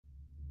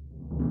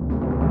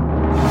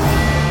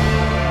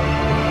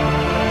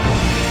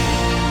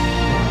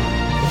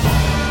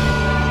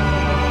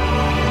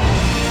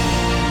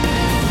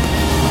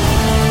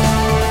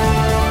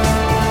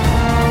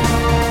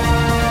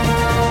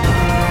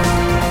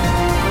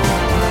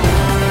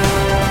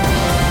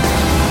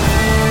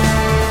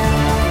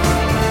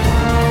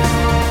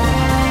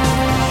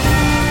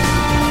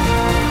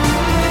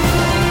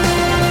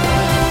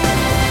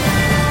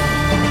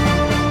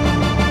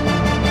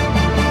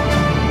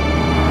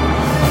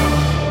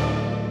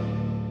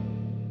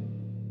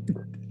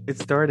It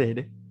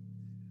started.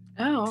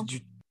 Oh. Did you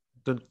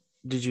did,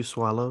 did you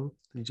swallow?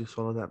 Did you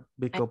swallow that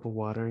big I gulp of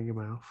water in your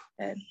mouth?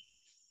 did.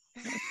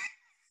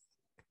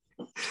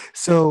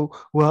 So,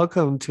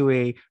 welcome to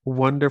a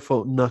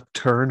wonderful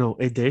nocturnal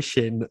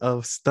edition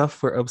of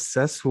stuff we're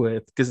obsessed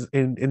with. Because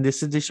in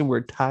this edition,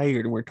 we're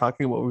tired and we're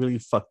talking about really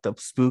fucked up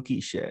spooky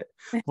shit.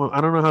 Well,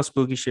 I don't know how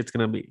spooky shit's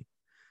gonna be.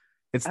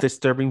 It's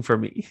disturbing for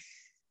me.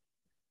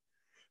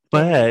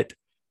 Okay. But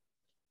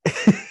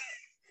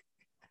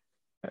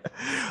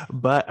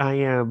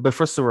but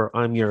first of all,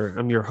 I'm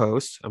your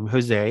host. I'm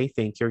Jose.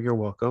 Thank you. You're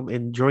welcome.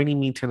 And joining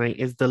me tonight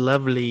is the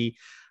lovely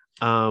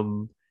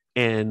um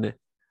and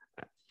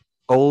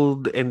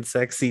old and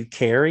sexy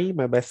Carrie,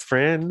 my best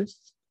friend.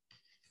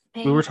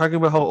 We were Thank- talking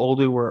about how old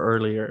we were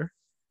earlier.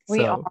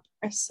 We are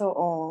So, so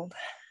old,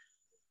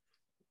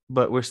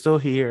 but we're still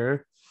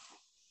here,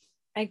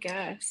 I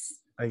guess.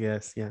 I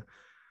guess. Yeah.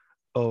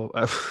 Oh,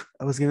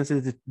 I was gonna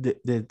say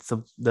did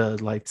some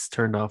the lights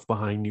turned off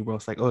behind you, bro.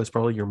 It's like, oh, it's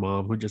probably your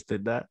mom who just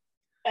did that.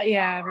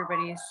 Yeah,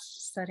 everybody's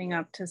setting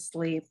up to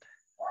sleep.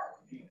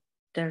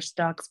 There's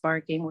dogs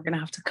barking. We're going to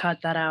have to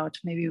cut that out.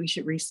 Maybe we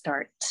should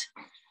restart.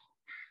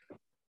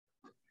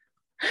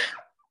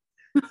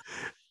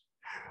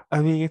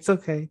 I mean, it's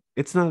okay.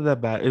 It's not that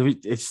bad.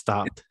 It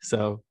stopped.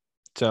 So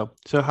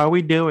how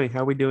we doing?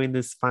 How we doing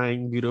this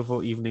fine,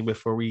 beautiful evening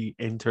before we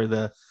enter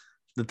the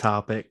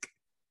topic?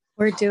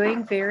 We're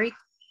doing very good.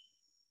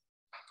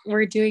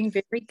 We're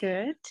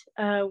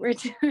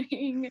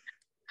doing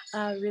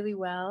really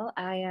well.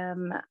 I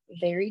am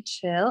very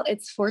chill.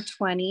 It's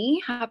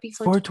 420. It's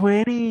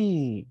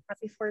 420.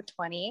 Happy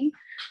 420.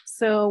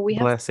 So we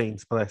have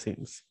Blessings.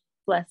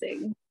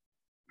 blessing.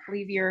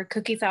 Leave your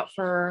cookies out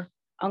for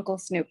Uncle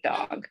Snoop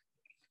Dogg.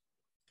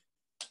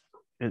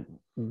 And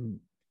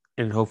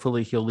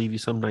hopefully he'll leave you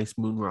some nice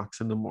moon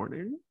rocks in the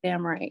morning.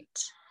 Damn right.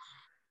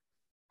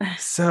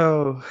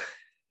 So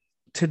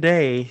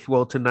tonight,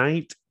 we're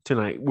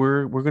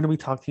going to be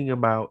talking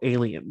about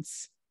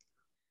aliens.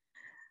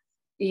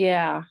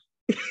 Yeah.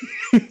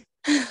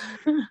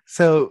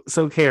 So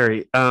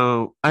Carrie,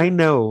 I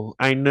know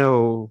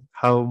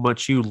how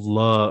much you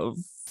love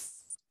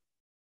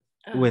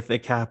with a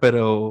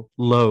capital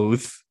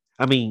loathe.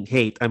 I mean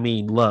hate. I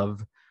mean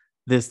love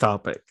this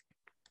topic.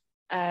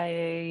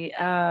 I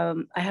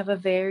have a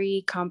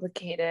very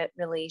complicated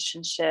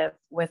relationship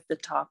with the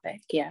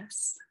topic.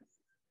 Yes.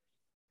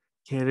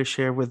 Care to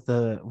share with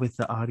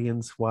the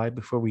audience why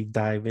before we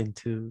dive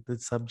into the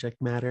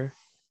subject matter?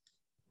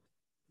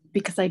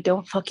 Because I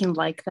don't fucking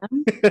like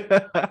them.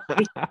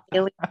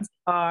 Aliens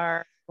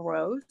are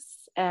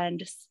gross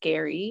and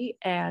scary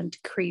and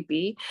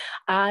creepy.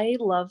 I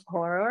love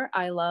horror.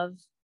 I love,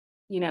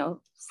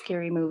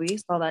 scary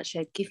movies, all that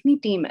shit. Give me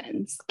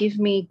demons. Give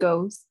me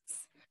ghosts.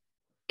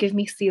 Give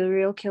me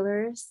serial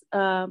killers.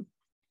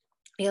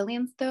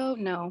 Aliens, though,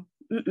 no.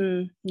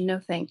 No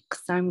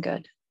thanks. I'm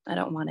good. I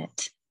don't want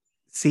it.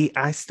 See,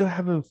 I still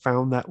haven't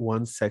found that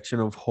one section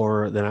of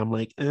horror that I'm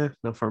like,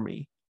 not for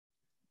me.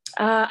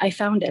 I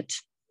found it.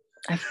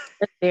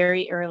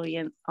 Very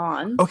early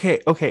on.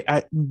 Okay.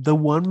 The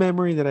one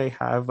memory that I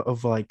have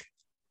of like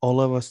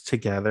all of us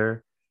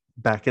together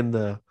back in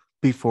the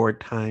before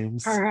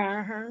times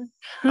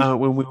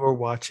when we were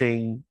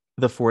watching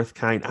The Fourth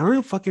Kind. I don't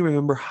even fucking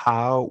remember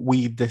how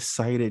we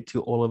decided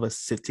to all of us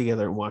sit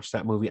together and watch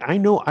that movie. I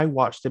know I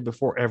watched it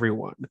before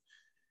everyone.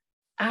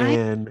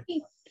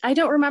 I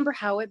don't remember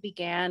how it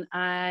began.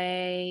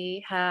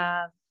 I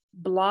have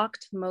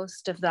blocked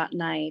most of that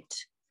night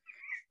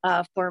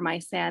for my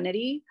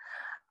sanity.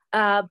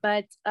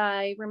 But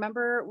I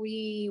remember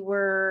we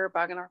were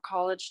back in our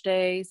college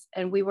days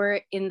and we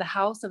were in the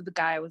house of the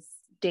guy I was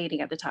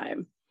dating at the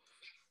time.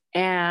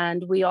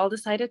 And we all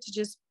decided to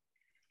just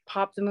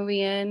pop the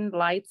movie in,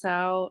 lights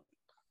out,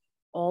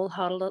 all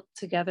huddled up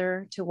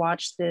together to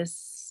watch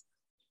this.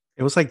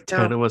 It was like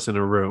 10 of us in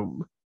a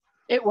room.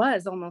 It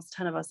was almost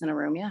 10 of us in a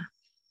room, yeah.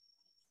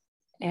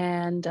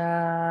 And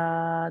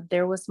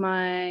there was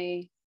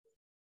I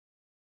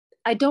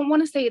don't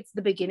want to say it's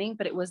the beginning,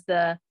 but it was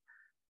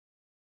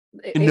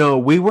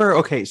we were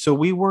okay. So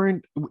we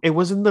weren't, it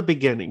wasn't the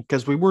beginning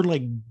because we were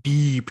like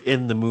deep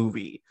in the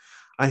movie.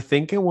 I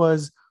think it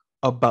was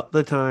about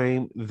the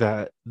time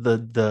that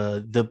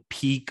the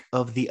peak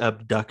of the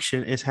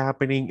abduction is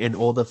happening and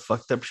all the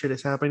fucked up shit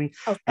is happening.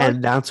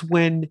 And that's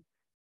when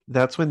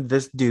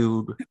this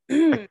dude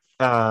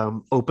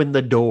opened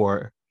the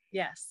door.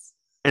 Yes.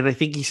 And I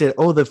think he said,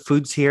 "Oh, the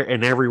food's here,"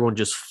 and everyone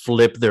just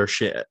flipped their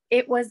shit.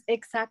 It was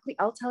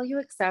I'll tell you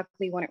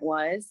exactly when it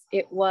was.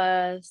 It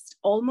was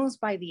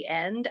almost by the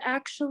end,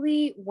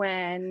 actually,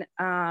 when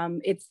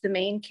it's the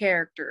main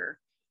character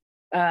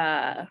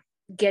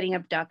getting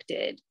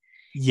abducted.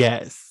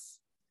 Yes.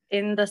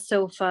 In the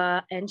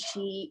sofa, and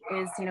she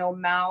is,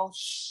 mouth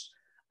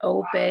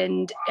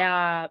opened,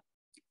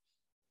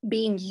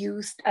 being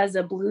used as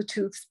a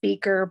Bluetooth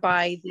speaker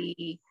by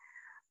the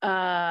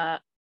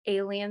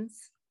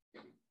aliens.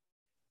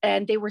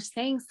 And they were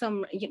saying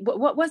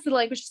what was the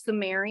language?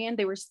 Sumerian.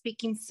 They were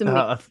speaking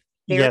Sumerian.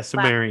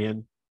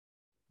 Sumerian.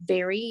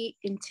 Very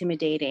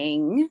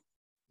intimidating.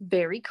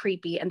 very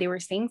creepy, and they were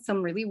saying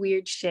some really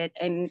weird shit,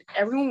 and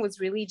everyone was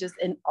really just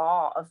in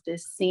awe of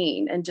this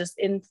scene and just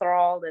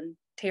enthralled and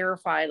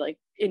terrified. Like,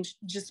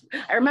 just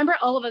I remember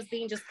all of us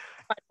being just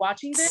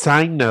watching this.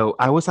 Side note,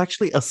 I was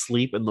actually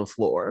asleep in the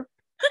floor.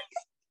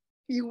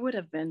 You would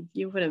have been.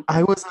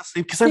 I was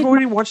asleep because I've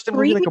already watched the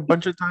movie like a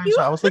bunch of times.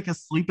 So I was like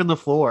asleep in the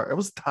floor. I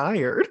was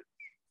tired.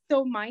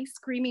 So my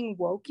screaming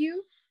woke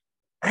you?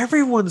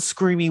 Everyone's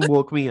screaming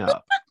woke me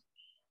up.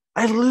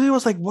 I literally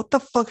was like, what the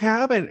fuck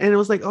happened? And it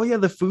was like, oh yeah,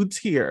 the food's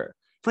here.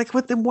 Like,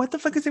 what then? What the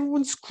fuck is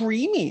everyone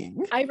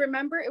screaming? I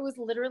remember it was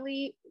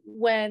literally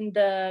when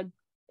the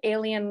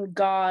alien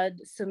god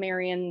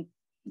Sumerian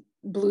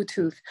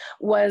Bluetooth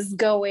was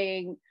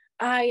going,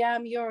 I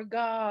am your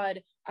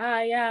god,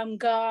 I am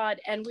God.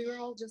 And we were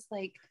all just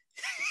like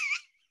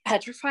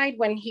petrified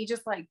when he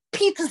just like,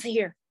 pizza's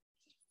here.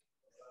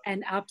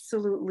 And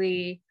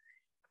absolutely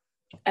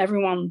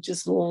everyone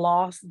just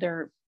lost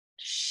their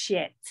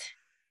shit.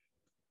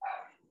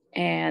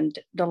 And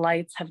the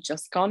lights have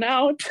just gone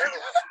out.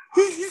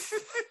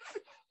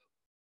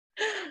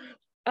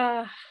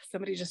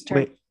 Somebody just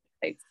turned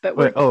lights, but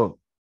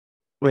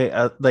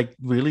like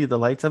really the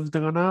lights have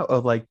gone out, or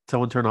like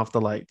someone turned off the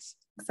lights?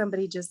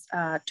 Somebody just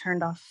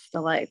turned off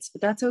the lights,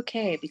 but that's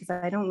okay because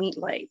I don't need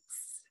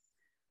lights.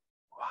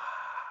 Wow.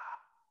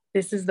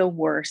 This is the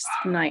worst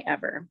night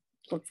ever.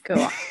 Let's go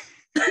on.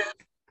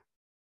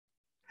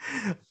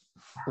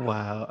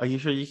 Wow. Are you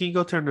sure? You can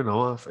go turn it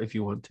off if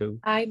you want to.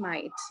 I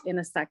might in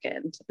a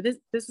second. But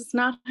this is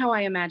not how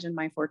I imagined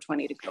my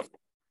 420 to go.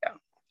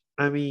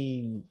 I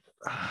mean,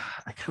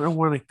 I kind of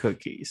wanted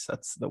cookies.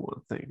 That's the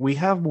one thing. We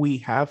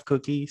have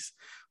cookies.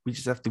 We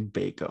just have to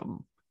bake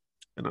them.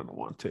 And I don't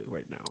want to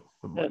right now.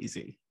 I'm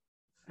lazy.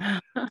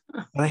 But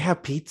I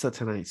have pizza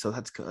tonight, so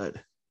that's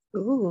good.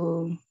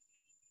 Ooh.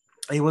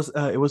 It was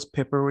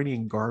pepperoni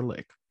and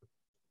garlic.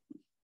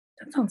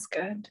 That sounds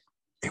good.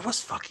 It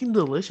was fucking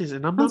delicious,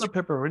 and I'm not a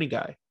pepperoni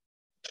guy.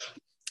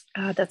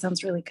 That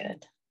sounds really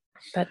good.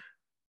 But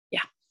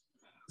yeah.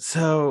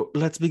 So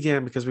let's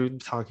begin because we've been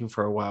talking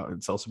for a while. And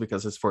it's also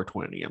because it's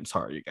 420. I'm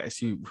sorry, you guys.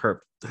 You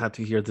had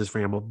to hear this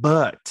ramble.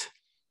 But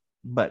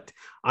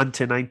on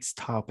tonight's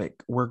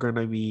topic, we're going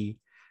to be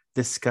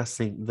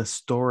discussing the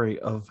story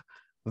of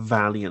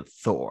Valiant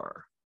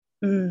Thor.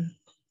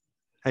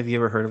 Have you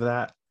ever heard of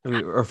that?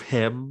 Of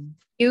him?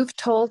 You've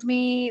told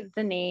me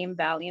the name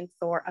Valiant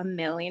Thor a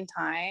million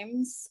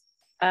times,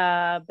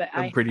 but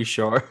I'm pretty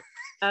sure.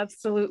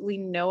 Absolutely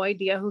no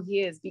idea who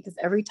he is, because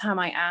every time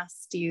I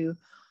asked you,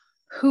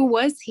 who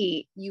was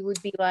he? You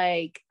would be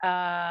like,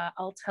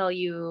 I'll tell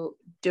you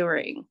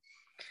during.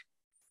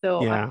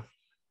 So yeah.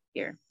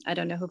 Here, I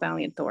don't know who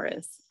Valiant Thor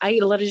is. I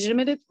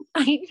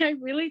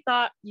really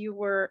thought you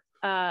were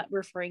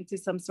referring to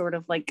some sort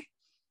of like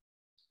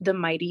the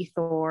Mighty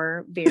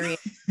Thor variant.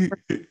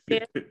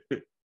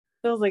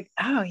 I was like,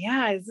 oh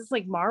yeah, is this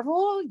like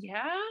Marvel?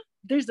 Yeah,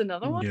 there's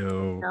another one.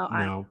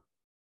 No.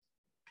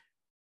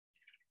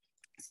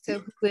 So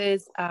who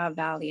is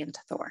Valiant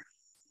Thor?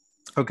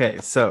 Okay,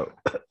 so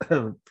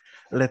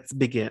let's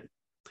begin.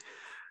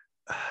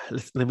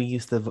 Let me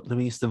use the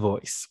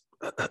voice.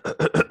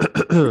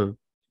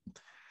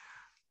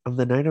 On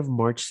the night of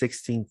March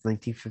 16th,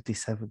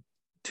 1957,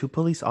 two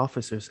police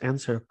officers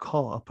answer a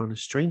call upon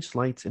strange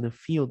lights in a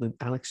field in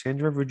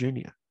Alexandria,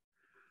 Virginia.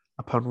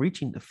 Upon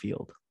reaching the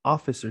field,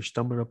 officers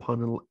stumbled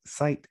upon a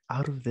sight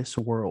out of this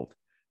world.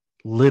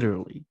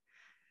 Literally,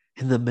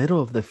 in the middle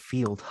of the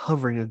field,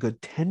 hovering a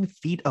good 10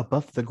 feet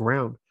above the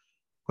ground,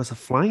 was a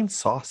flying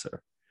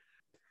saucer.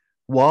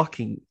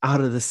 Walking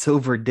out of the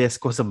silver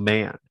disc was a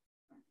man.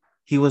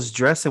 He was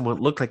dressed in what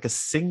looked like a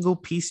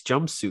single-piece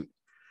jumpsuit.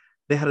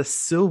 They had a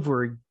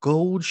silvery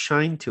gold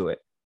shine to it,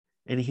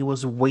 and he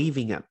was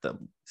waving at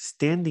them,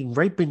 standing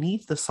right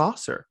beneath the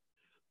saucer.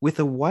 With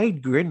a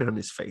wide grin on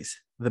his face,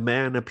 the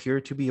man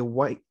appeared to be a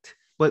white.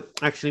 But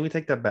actually, let me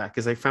take that back,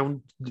 because I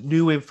found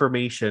new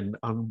information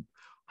on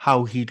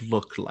how he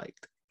looked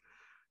like.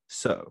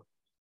 So,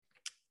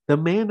 the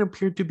man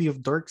appeared to be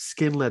of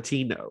dark-skinned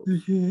Latino,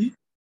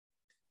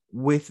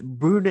 with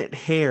brunette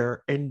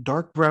hair and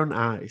dark brown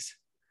eyes.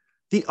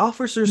 The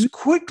officers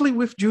quickly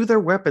withdrew their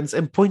weapons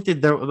and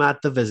pointed them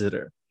at the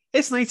visitor.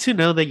 It's nice to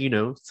know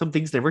that, some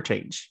things never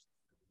change.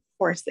 Of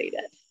course they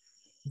did.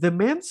 The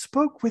man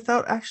spoke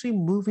without actually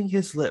moving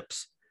his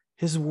lips.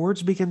 His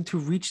words began to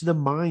reach the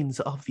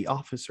minds of the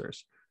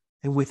officers,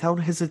 and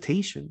without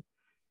hesitation,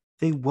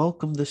 they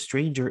welcomed the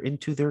stranger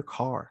into their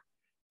car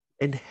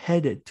and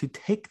headed to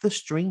take the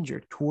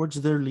stranger towards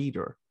their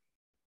leader,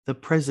 the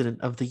President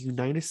of the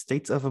United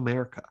States of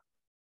America.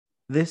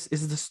 This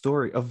is the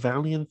story of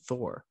Valiant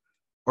Thor,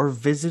 or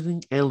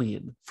Visiting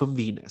Alien from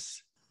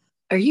Venus.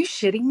 Are you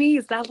shitting me?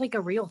 Is that like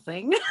a real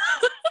thing?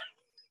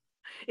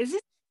 Is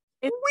it?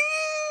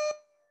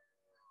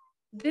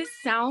 This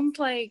sounds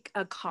like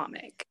a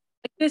comic.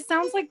 This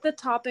sounds like the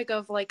topic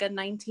of like a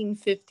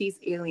 1950s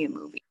alien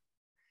movie.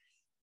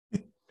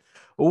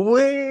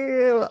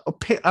 Well,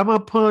 I'm gonna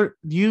put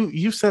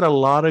you said a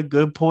lot of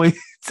good points.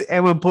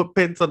 I'm gonna put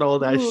pins on all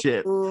that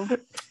shit.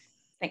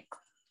 Thanks.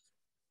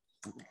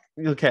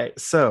 Okay,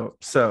 so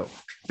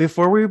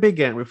before we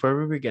begin,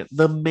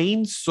 the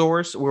main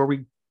source where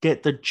we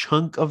get the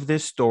chunk of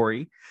this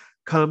story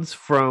comes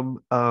from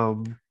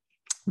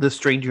The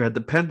Stranger at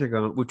the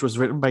Pentagon, which was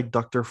written by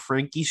Dr.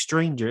 Frankie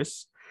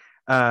Stranges.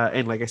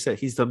 And like I said,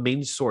 he's the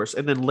main source.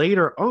 And then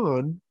later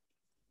on,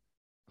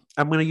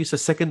 I'm going to use a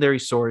secondary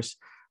source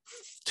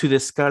to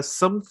discuss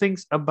some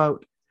things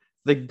about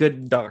the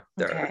good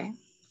doctor. Okay.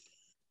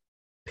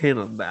 Pin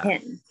on that.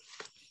 Pin.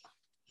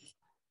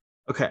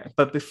 Okay,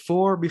 but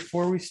before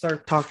we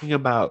start talking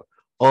about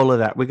all of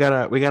that, we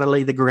gotta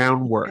lay the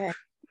groundwork Okay.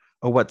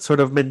 of what sort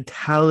of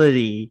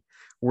mentality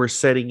we're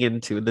setting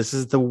into. This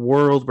is the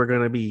world we're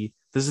gonna be.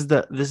 This is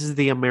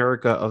the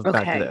America of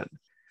back Okay. then.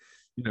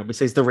 You know,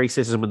 besides the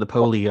racism and the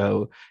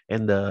polio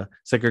and the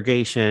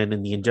segregation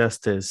and the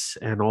injustice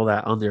and all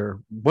that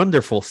other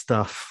wonderful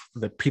stuff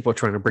that people are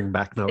trying to bring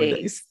back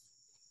nowadays.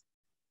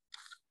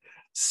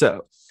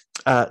 So,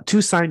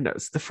 two side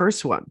notes. The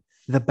first one,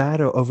 the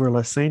battle over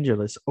Los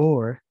Angeles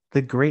or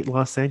the Great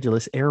Los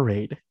Angeles Air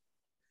Raid.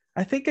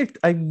 I think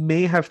I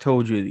may have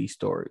told you these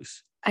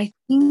stories. I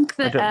think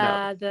I don't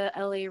know. the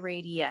LA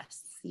raid,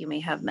 yes, you may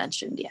have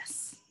mentioned,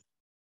 yes.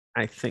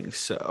 I think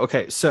so.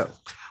 Okay, so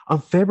on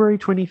February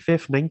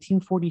 25th,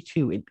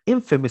 1942, an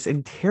infamous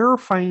and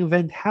terrifying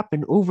event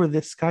happened over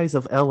the skies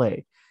of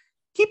LA.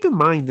 Keep in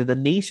mind that the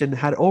nation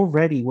had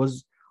already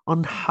was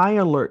on high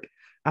alert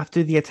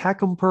after the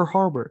attack on Pearl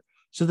Harbor,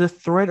 so the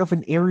threat of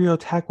an aerial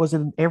attack was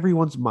in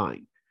everyone's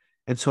mind.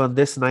 And so on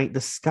this night,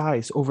 the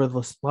skies over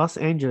Los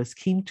Angeles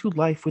came to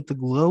life with the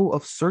glow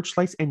of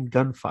searchlights and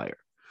gunfire.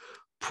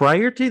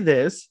 Prior to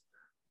this,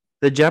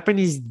 the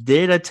Japanese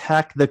did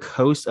attack the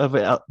coast of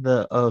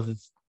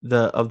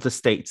the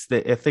states.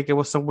 I think it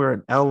was somewhere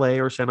in L.A.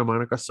 or Santa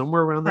Monica,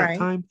 somewhere around that Right.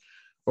 time,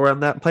 around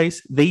that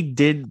place. They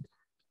did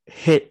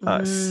hit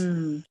us,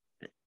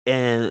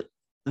 and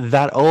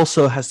that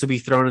also has to be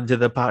thrown into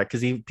the pot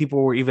because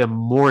people were even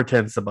more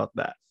tense about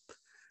that.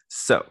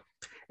 So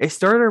it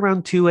started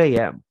around 2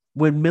 a.m.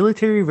 when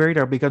military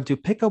radar began to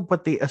pick up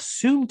what they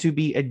assumed to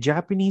be a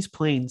Japanese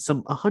plane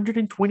some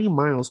 120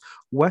 miles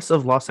west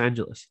of Los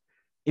Angeles.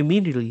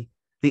 Immediately,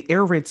 the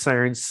air raid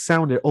sirens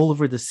sounded all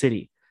over the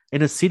city,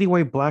 and a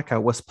citywide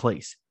blackout was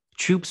placed.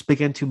 Troops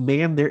began to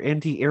man their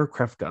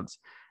anti-aircraft guns,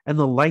 and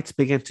the lights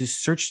began to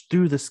search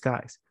through the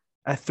skies.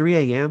 At 3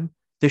 a.m.,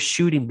 the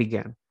shooting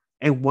began,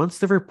 and once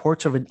the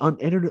reports of an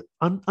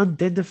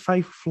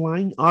unidentified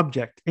flying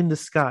object in the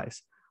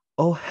skies,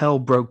 all hell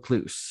broke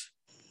loose.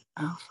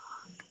 Oh.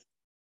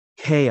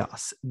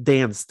 Chaos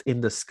danced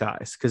in the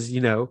skies because,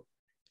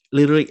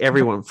 literally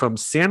everyone from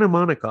Santa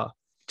Monica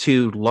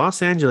to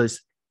Los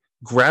Angeles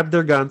grabbed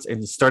their guns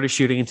and started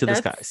shooting into the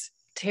skies.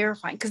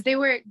 Terrifying because they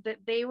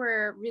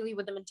were really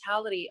with the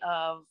mentality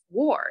of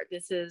war.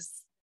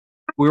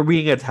 We're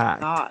being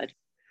attacked. God.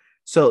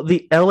 So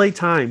the LA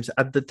Times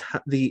at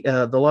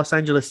the Los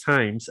Angeles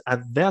Times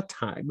at that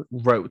time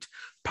wrote,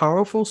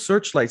 powerful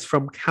searchlights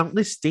from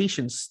countless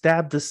stations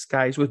stabbed the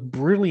skies with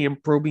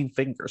brilliant probing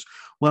fingers,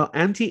 while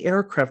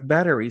anti-aircraft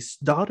batteries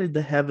dotted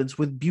the heavens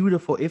with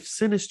beautiful, if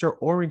sinister,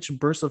 orange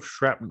bursts of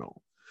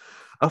shrapnel.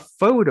 A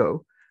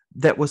photo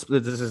that was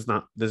this is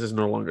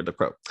no longer the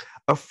quote.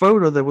 A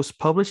photo that was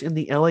published in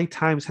the LA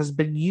Times has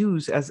been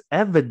used as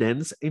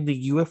evidence in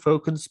the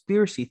UFO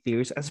conspiracy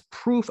theories as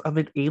proof of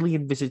an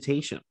alien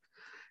visitation.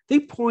 They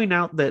point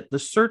out that the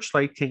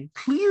searchlight can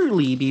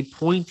clearly be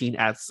pointing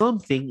at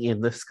something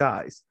in the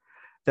skies.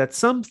 That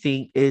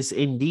something is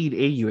indeed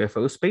a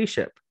UFO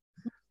spaceship.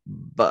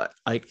 But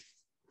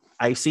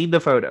I've seen the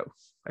photo.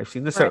 I've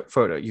seen the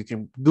photo. You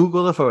can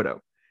Google the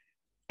photo.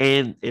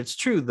 And it's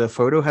true. The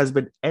photo has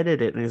been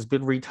edited and has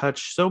been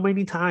retouched so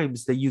many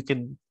times that you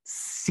can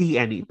see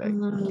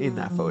anything in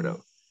that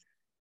photo.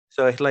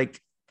 So it's like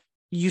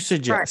you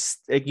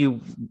suggest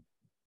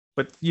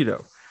but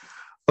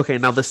Okay,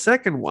 now the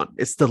second one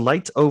is the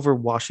lights over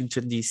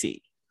Washington,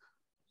 D.C.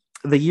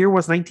 The year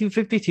was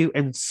 1952,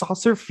 and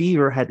saucer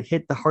fever had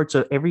hit the hearts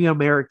of every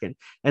American,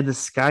 and the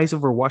skies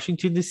over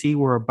Washington, D.C.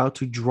 were about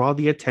to draw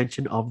the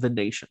attention of the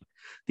nation.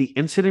 The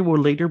incident will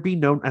later be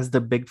known as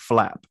the Big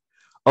Flap.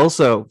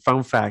 Also,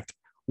 fun fact,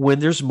 when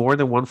there's more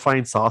than one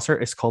flying saucer,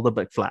 it's called a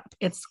big flap.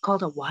 It's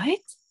called a what?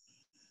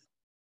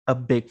 A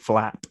big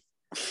flap.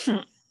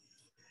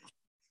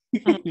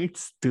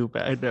 It's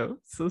stupid. I know.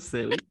 So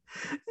silly.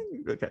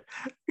 Okay.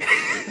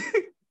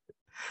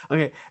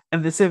 Okay.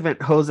 And this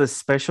event holds a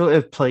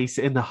special place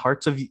in the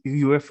hearts of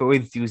UFO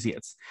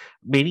enthusiasts.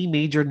 Many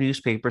major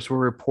newspapers were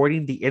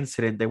reporting the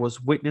incident that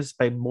was witnessed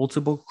by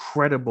multiple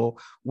credible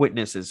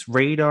witnesses,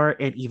 radar,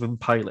 and even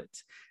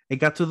pilots. It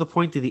got to the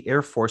point that the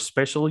Air Force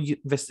Special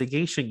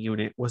Investigation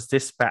Unit was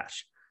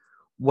dispatched.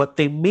 What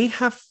they may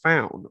have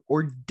found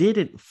or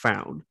didn't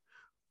found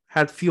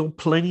had fueled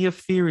plenty of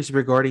theories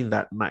regarding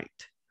that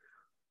night.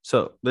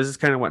 So this is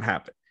kind of what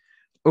happened.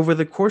 Over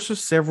the course of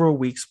several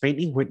weeks,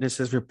 many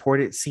witnesses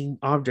reported seeing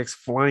objects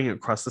flying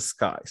across the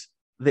skies.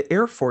 The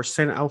Air Force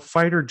sent out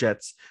fighter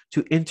jets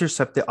to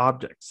intercept the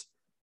objects,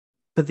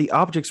 but the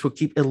objects would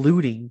keep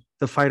eluding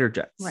the fighter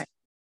jets. Right.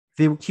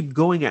 They would keep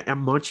going at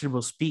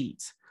unimaginable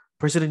speeds.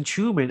 President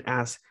Truman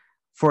asked,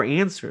 for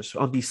answers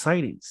on these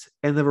sightings,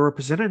 and the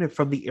representative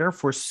from the Air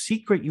Force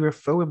secret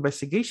UFO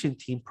investigation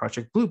team,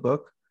 Project Blue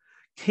Book,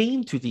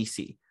 came to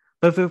DC.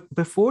 But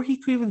before he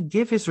could even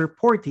give his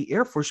report, the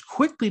Air Force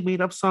quickly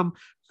made up some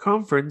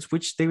conference,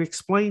 which they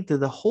explained that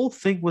the whole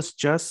thing was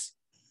just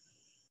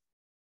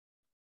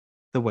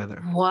the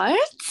weather.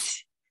 What?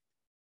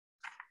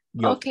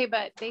 Yep. Okay,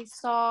 but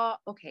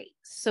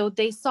so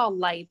they saw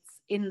lights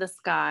in the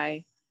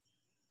sky,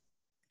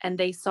 and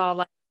they saw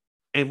like,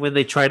 And when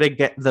they try to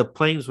get the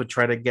planes would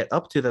try to get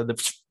up to them,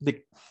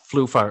 they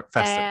flew far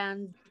faster.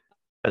 and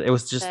But it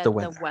was just the the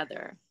weather.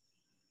 weather.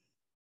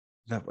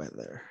 The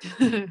weather.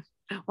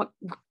 What?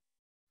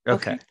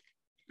 Okay.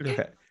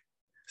 Okay.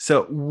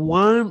 So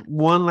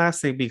one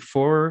last thing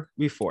before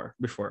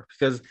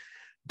because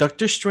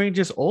Doctor Strange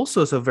is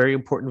also a very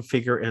important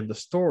figure in the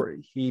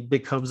story. He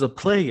becomes a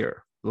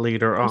player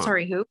later on. I'm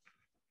sorry, who?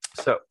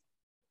 So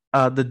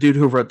the dude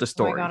who wrote the Oh my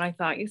story. god, I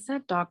thought you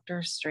said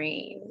Doctor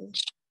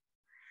Strange.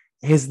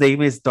 His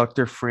name is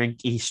Dr.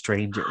 Frank E.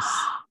 Stranges.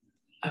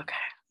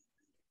 Okay.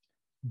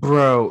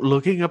 Bro,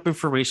 looking up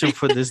information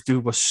for this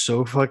dude was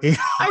so fucking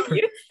hard. Are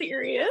you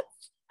serious?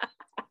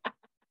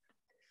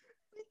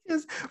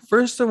 Because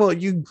first of all,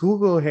 you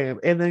Google him,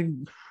 and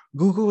then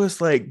Google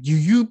is like,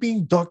 you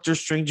being Doctor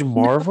Strange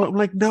Marvel? I'm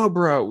like, no,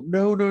 bro.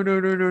 No.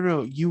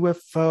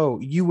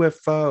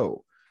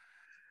 UFO.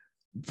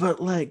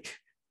 But like,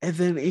 and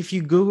then if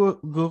you go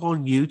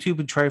on YouTube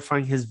and try to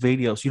find his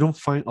videos, you don't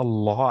find a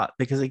lot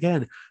because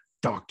again,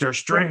 Doctor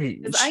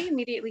Strange. Because I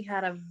immediately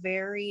had a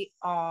very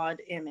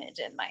odd image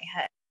in my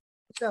head.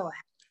 Go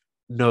ahead.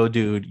 No,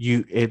 dude,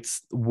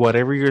 it's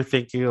whatever you're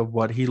thinking of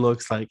what he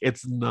looks like.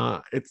 It's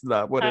not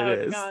what it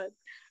is. God.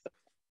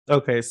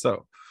 Okay,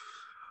 so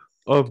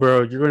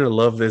bro, you're gonna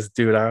love this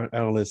dude,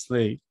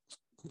 honestly.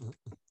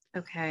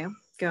 Okay,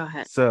 go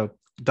ahead. So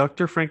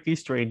Dr. Frankie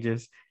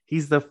Stranges,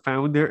 he's the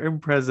founder and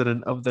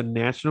president of the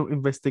National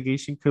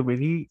Investigation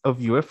Committee of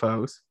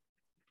UFOs.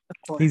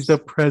 He's the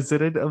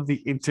president of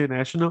the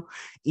International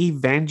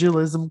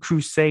Evangelism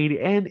Crusade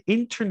and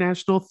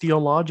International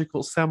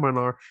Theological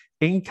Seminar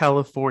in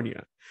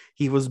California.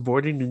 He was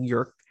born in New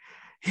York.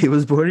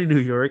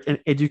 And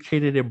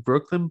educated in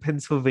Brooklyn,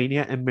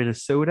 Pennsylvania, and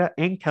Minnesota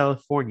and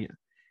California.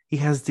 He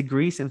has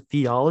degrees in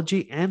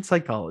theology and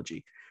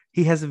psychology.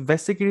 He has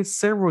investigated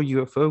several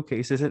UFO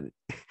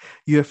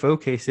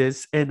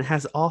cases and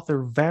has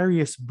authored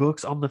various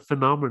books on the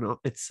phenomenon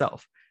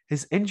itself.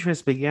 His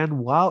interest began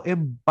while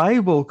in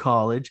Bible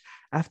college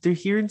after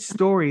hearing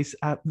stories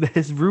that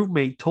his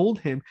roommate told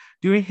him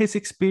during his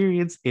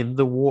experience in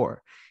the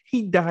war.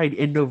 He died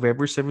in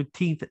November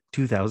 17th,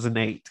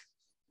 2008.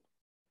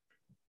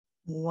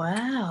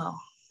 Wow.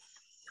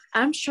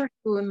 I'm sure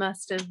he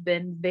must have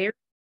been very...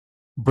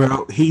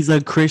 Bro, he's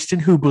a Christian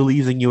who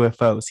believes in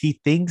UFOs.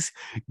 He thinks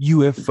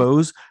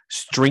UFOs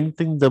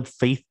strengthen the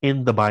faith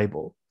in the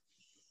Bible.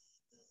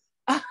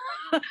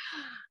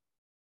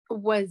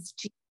 Was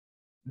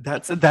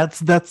That's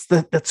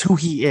who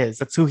he is.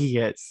 That's who he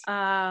is.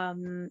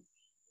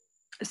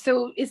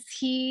 So is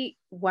he?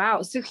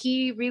 Wow. So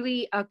he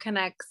really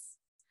connects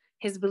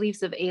his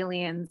beliefs of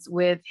aliens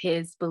with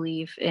his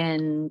belief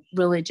in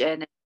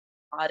religion.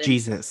 And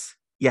Jesus.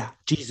 Yeah,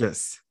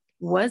 Jesus.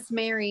 Was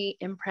Mary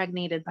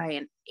impregnated by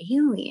an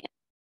alien?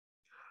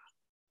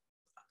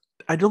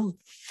 I don't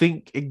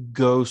think it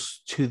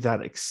goes to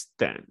that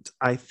extent.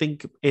 I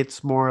think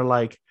it's more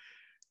like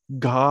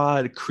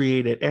God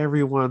created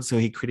everyone, so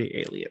he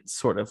created aliens,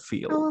 sort of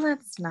feel. Oh,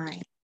 that's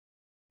nice.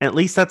 At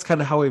least that's kind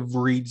of how it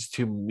reads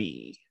to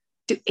me.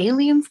 Do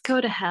aliens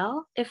go to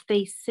hell if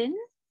they sin?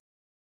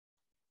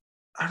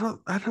 I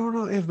don't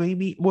know if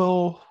maybe,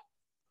 well,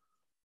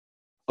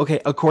 okay,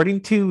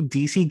 according to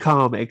DC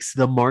Comics,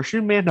 the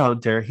Martian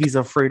Manhunter, he's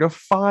afraid of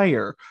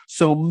fire.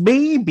 So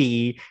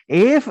maybe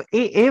if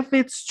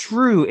it's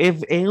true,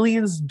 if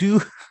aliens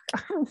do,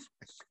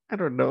 I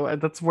don't know.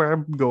 That's where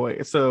I'm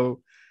going.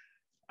 So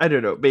I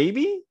don't know.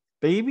 Maybe.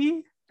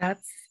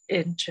 That's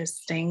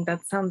interesting.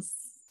 That sounds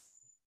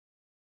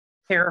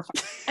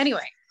terrifying.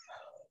 Anyway.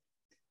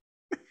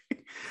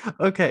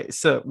 Okay,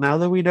 so now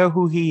that we know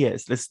who he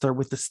is, let's start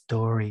with the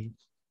story.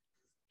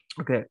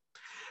 Okay.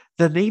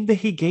 The name that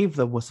he gave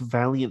them was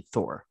Valiant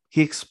Thor.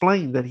 He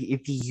explained that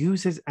if he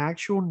used his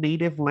actual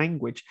native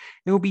language,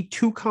 it would be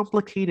too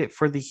complicated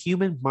for the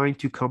human mind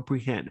to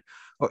comprehend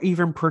or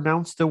even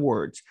pronounce the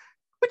words,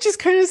 which is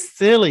kind of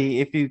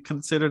silly if you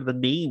consider the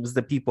names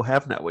that people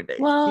have nowadays.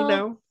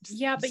 Well,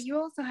 yeah, but you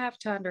also have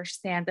to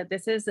understand that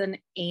this is an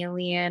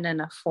alien and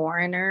a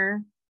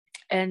foreigner,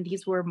 and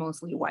these were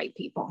mostly white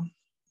people.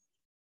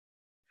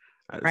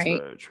 That is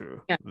very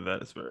true. Yeah.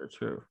 That is very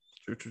true.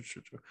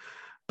 True.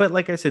 But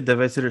like I said, the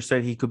visitor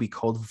said he could be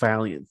called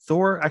Valiant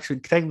Thor. Actually,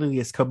 technically,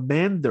 is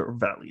Commander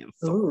Valiant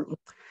Thor.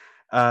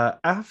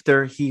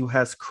 Afterwards, he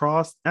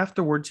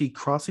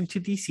crossed into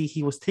DC.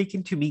 He was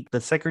taken to meet the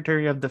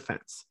Secretary of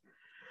Defense.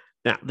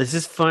 Now, this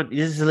is fun.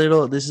 This is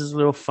a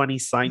little funny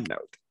side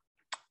note.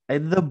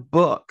 In the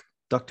book,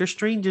 Doctor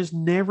Strange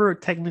never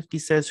technically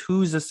says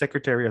who's the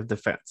Secretary of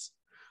Defense,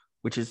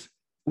 which is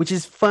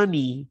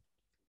funny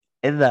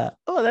And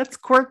oh, that's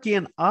quirky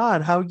and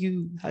odd. How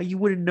you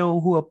wouldn't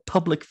know who a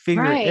public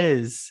figure Right.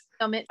 is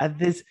It, at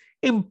this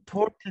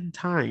important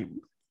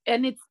time.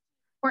 and it's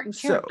important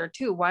So character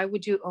too. Why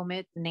would you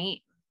omit the name?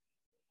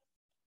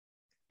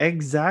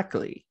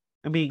 exactly.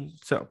 I mean,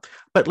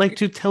 but like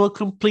to tell a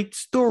complete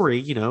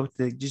story,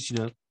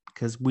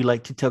 because we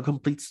like to tell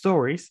complete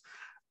stories.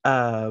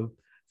 Uh,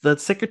 the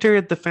Secretary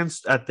of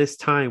Defense at this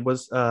time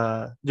was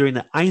during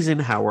the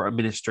Eisenhower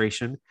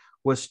administration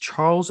was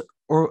Charles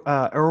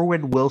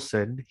Irwin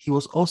Wilson. He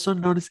was also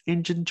known as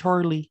Engine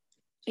Charlie.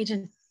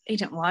 Agent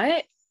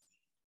what?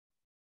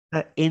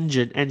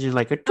 Engine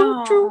like a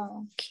choo choo.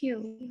 Oh,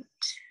 cute.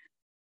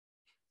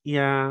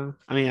 Yeah,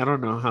 I mean, I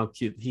don't know how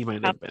cute he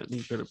might have been.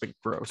 He could have been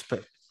gross,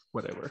 but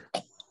whatever.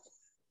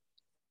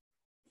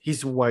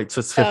 He's white, so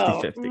it's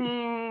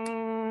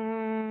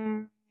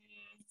 50-50.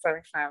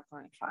 35.5.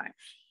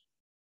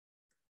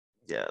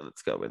 Yeah,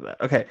 let's go with that.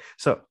 Okay,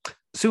 so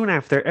soon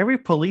after, every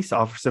police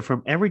officer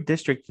from every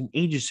district and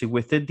agency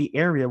within the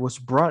area was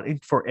brought in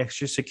for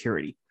extra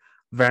security.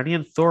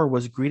 Valiant Thor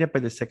was greeted by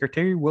the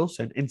Secretary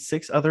Wilson and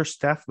 6 other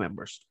staff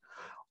members.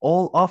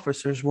 All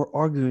officers were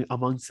arguing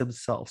amongst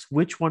themselves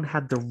which one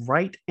had the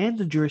right and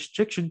the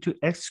jurisdiction to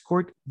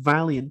escort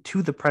Valiant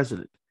to the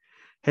president.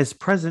 His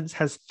presence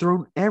has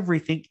thrown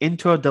everything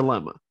into a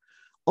dilemma.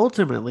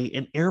 Ultimately,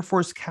 an Air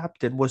Force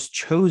captain was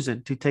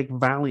chosen to take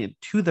Valiant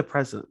to the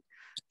president.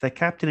 The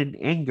captain, in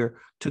anger,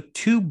 took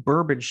 2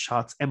 bourbon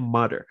shots and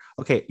muttered,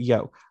 "Okay,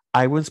 yo,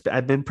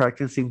 I've been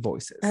practicing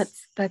voices.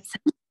 That's.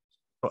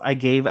 So I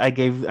gave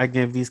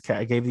these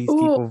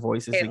people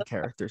voices and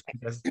characters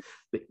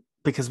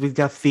because we've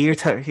got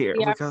theater here.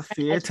 Yeah, we got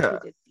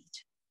theater.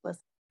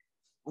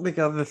 We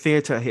got the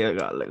theater here,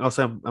 darling.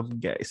 Also, I'm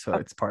gay, so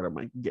it's part of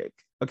my gig.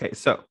 Okay,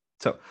 so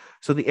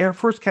the Air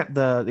Force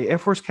the Air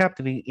Force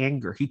captain in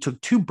anger, he took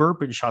 2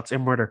 bourbon shots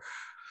and murder.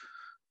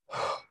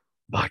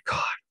 My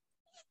God,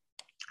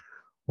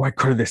 why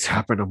couldn't this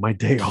happen on my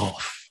day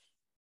off?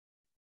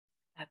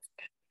 That's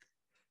good.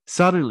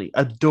 Suddenly,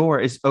 a door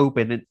is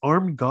open and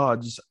armed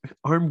guards.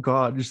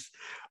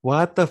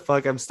 What the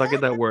fuck? I'm stuck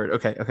in that word.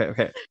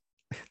 Okay.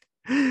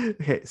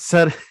 Okay,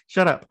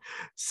 shut up.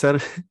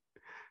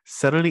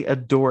 Suddenly, a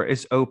door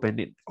is opened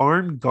and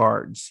armed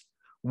guards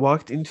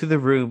walked into the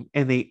room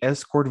and they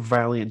escort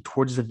Valiant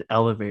towards an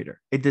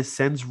elevator. It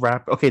descends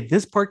rapid. Okay,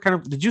 this part kind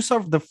of. Did you saw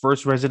the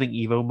first Resident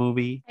Evil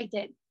movie? I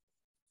did.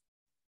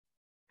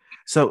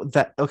 So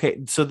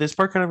this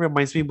part kind of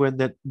reminds me when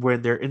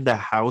they're in the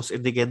house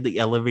and they get in the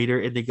elevator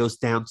and it goes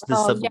down to the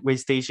subway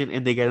station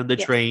and they get on the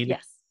train.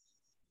 Yes.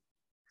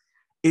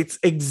 It's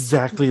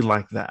exactly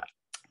like that.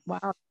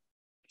 Wow.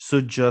 So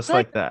just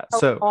like that.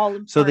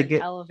 So they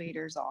get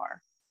elevators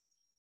are.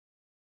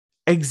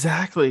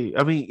 Exactly.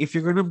 I mean, if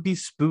you're gonna be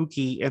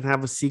spooky and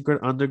have a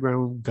secret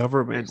underground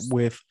government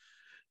with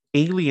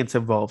aliens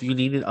involved, you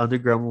need an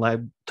underground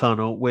lab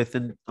tunnel with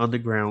an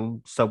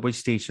underground subway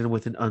station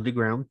with an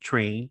underground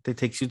train that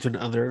takes you to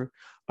another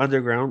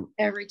underground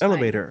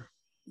elevator.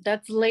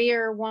 That's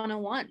layer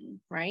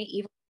 101, right?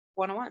 Evil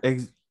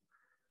 101.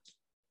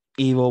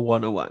 Evil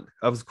 101,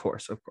 of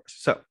course.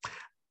 So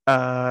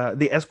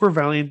the escort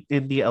Valiant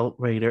in the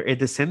elevator, it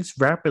descends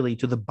rapidly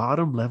to the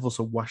bottom levels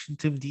of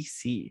Washington,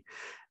 D.C.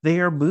 They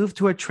are moved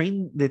to a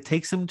train that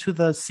takes them to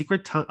the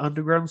secret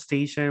underground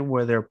station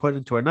where they're put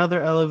into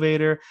another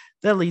elevator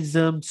that leads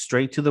them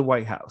straight to the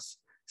White House.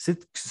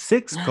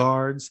 Six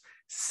guards,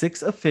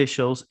 6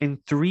 officials, and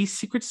 3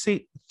 secret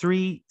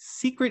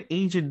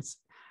agents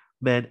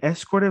men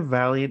escorted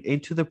Valiant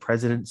into the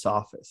president's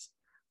office.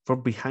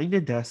 From behind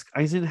the desk,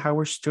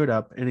 Eisenhower stood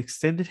up and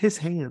extended his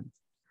hand.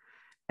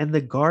 And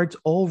the guards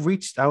all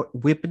reached out,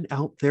 whipping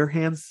out their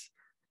guns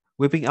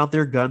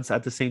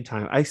at the same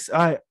time. I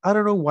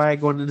don't know why I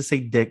wanted to say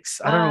dicks.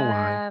 I don't know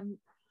why.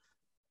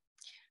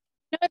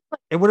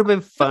 It would have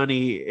been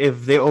funny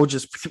if they all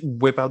just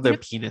whip out their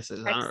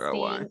penises. I don't know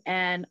why.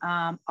 And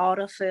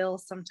autofill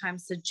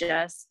sometimes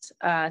suggest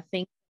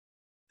things.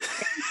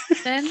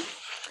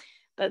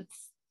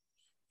 That's,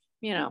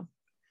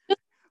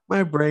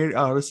 my brain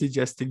auto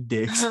suggesting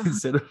dicks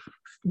instead of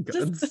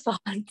guns. Just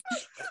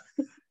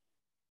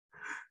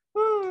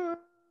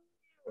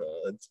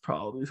it's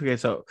probably okay.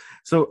 So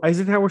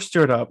Eisenhower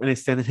stood up and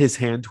extended his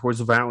hand towards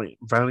Valiant.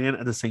 Valiant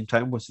at the same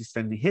time was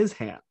extending his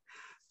hand.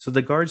 So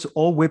the guards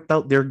all whipped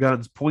out their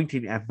guns,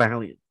 pointing at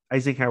Valiant.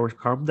 Eisenhower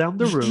calmed down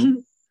the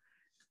room,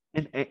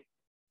 and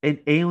an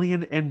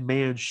alien and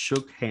man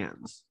shook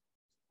hands,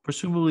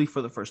 presumably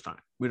for the first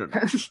time. We don't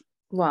know.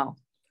 Wow.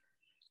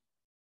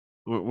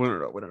 We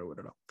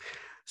don't know.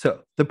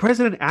 So the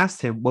president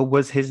asked him what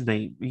was his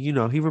name.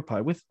 He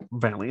replied with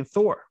Valiant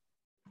Thor.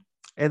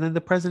 And then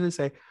the president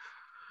say,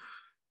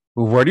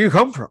 "Where do you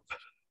come from?"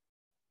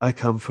 "I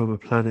come from a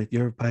planet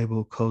your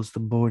Bible calls the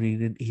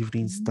morning and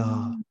evening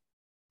star."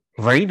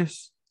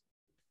 "Venus?"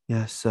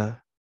 "Yes,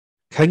 sir."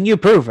 "Can you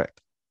prove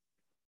it?"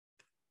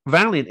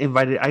 Valiant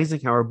invited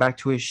Eisenhower back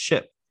to his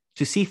ship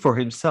to see for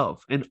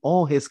himself and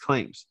all his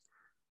claims.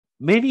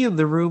 Many in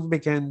the room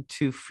began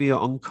to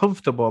feel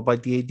uncomfortable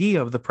about the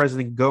idea of the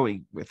president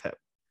going with him,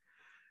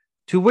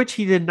 to which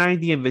he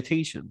denied the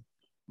invitation.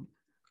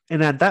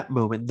 And at that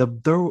moment,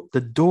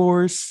 the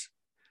doors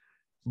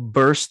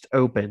burst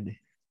open,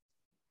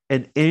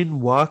 and in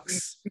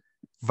walks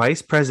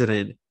Vice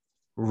President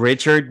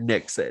Richard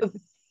Nixon.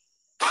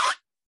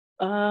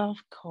 Of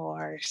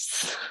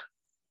course.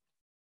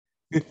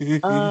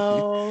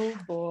 Oh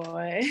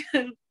boy.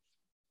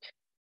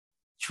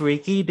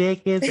 Tricky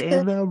Dick is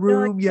in the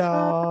room,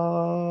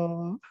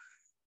 y'all.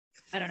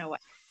 I don't know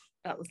what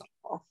that was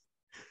all.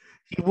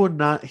 He would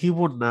not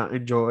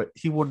enjoy it.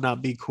 He would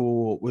not be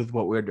cool with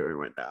what we're doing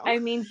right now. I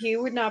mean, he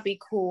would not be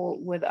cool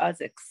with us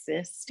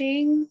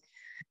existing.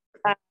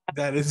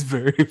 That is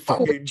very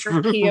fucking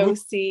true.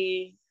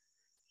 POC.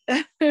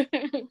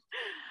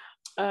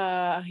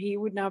 He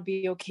would not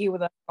be okay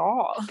with us at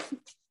all.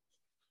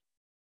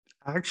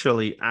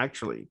 Actually.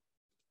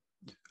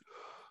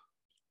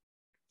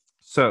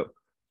 So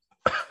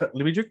let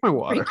me drink my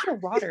water. Drink your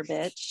water,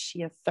 bitch,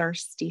 you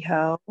thirsty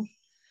hoe.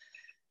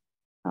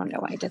 Oh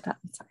no, I did that.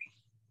 I'm sorry.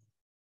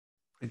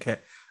 Okay.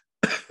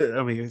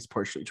 I mean, it's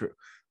partially true.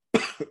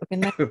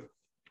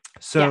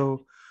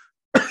 So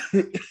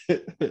I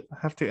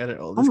have to edit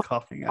all this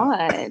coughing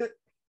out.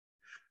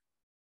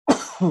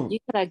 You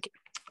gotta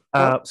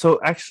so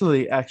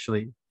actually,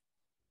 okay,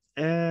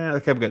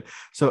 I'm good.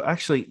 So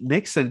actually,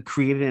 Nixon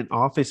created an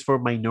office for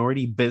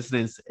minority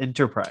business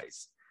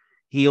enterprise.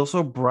 He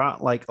also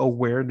brought like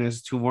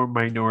awareness to more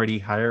minority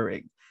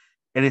hiring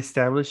and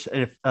established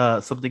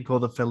something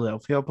called the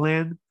Philadelphia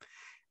Plan,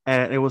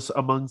 and it was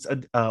amongst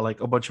like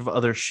a bunch of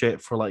other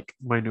shit for like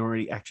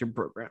minority action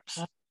programs.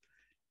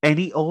 And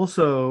he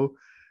also,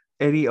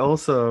 as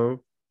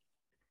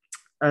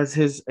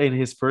in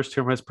his first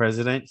term as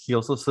president, he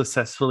also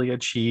successfully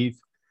achieved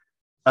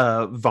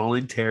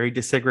voluntary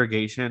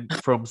desegregation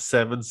from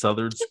 7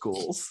 southern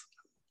schools.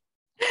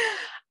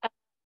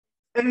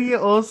 And he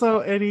also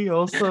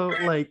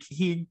like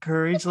he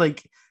encouraged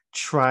like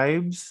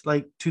tribes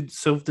like to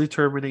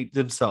self-determinate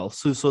themselves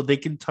so they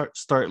can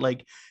start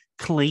like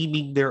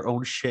claiming their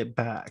own shit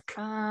back.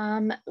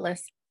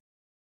 Listen.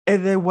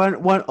 And then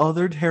one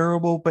other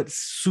terrible but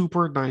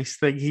super nice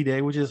thing he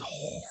did, which is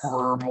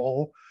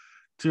horrible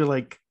to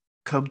like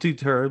come to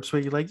terms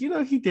where you're like,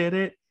 he did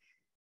it.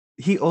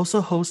 He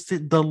also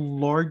hosted the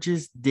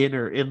largest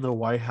dinner in the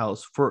White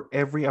House for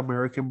every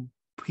American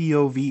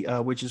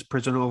POV, which is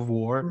prisoner of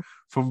war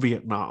from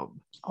Vietnam.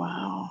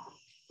 Wow,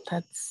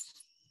 that's.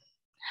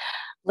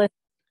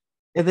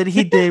 And then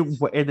he did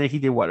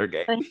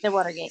Watergate.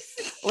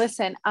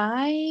 Listen,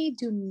 I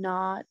do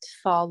not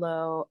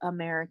follow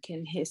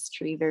American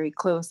history very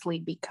closely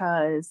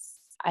because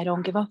I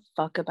don't give a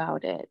fuck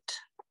about it.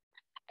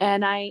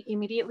 And I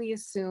immediately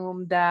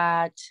assume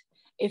that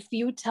if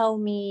you tell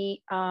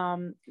me,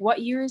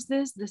 what year is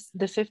this?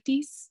 The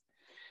 50s?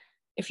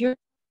 If you're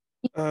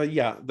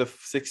yeah, the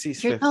 60s,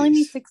 if you're 50s. telling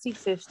me 60s,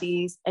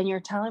 50s, and you're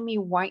telling me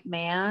white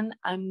man,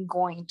 I'm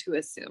going to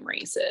assume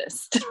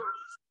racist.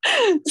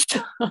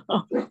 So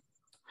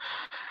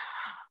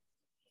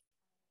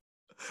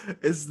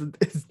it's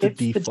the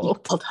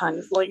default.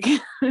 Times like.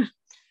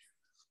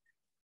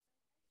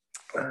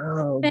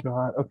 Oh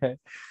god. Okay.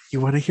 You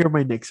want to hear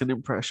my Nixon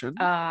impression?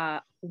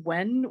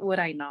 When would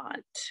I not?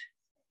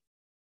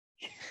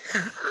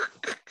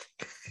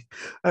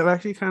 I've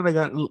actually kind of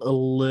gotten a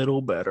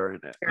little better in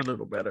it, a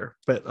little better.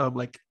 But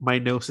like my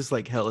nose is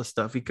like hella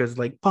stuffy because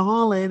like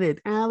pollen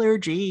and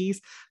allergies.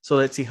 So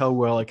let's see how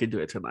well I can do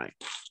it tonight.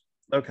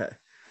 Okay.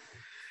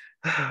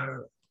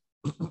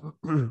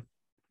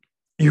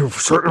 You've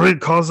certainly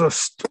caused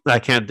us. I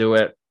can't do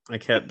it. My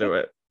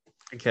allergies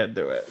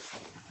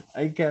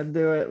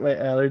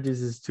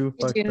is too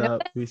fucked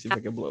up. Let me see if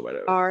I can blow my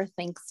nose. Are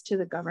thanks to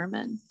the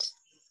government.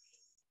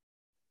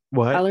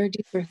 What?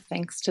 Allergies are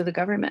thanks to the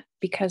government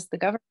because the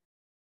government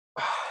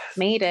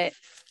made it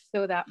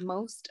so that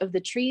most of the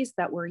trees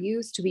that were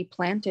used to be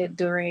planted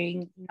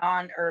during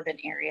non-urban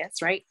areas,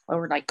 right?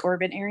 Or like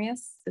urban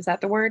areas, is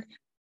that the word?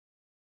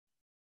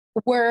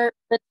 Were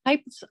the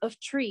types of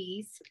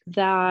trees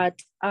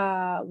that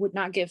would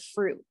not give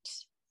fruit,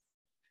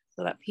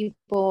 so that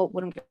people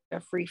wouldn't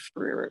get free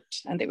fruit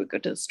and they would go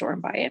to the store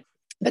and buy it.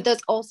 But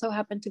those also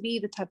happen to be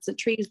the types of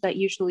trees that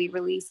usually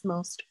release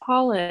most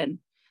pollen.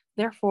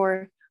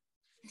 Therefore,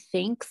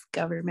 thanks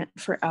government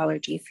for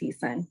allergy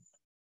season.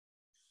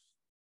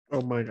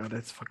 Oh my god,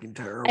 that's fucking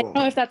terrible. I don't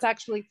know if that's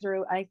actually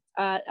true. I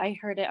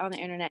heard it on the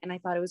internet and I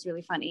thought it was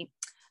really funny.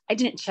 I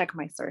didn't check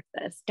my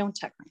sources. Don't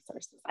check my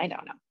sources. I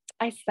don't know.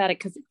 I said it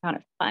because it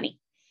sounded funny.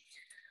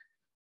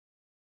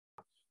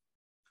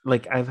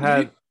 Like I've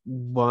had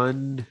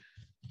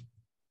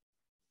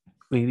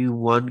maybe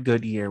one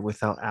good year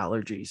without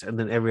allergies, and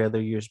then every other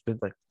year's been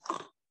like.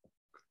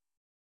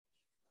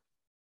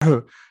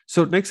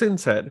 So Nixon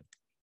said,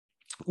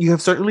 "You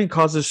have certainly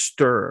caused a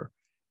stir,"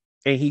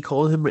 and he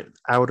called him an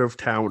out of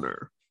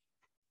towner.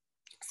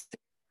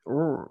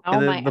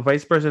 And then the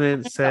vice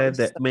president said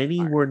that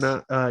many were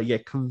not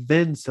yet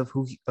convinced of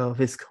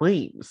his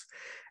claims,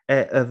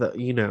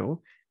 and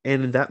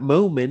in that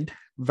moment,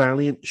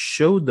 Valiant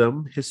showed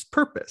them his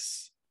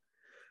purpose.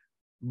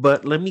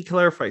 But let me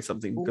clarify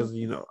something because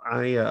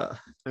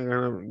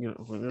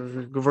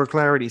for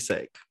clarity's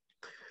sake,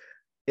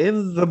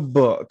 In the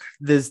book,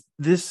 this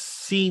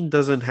scene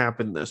doesn't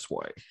happen this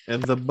way.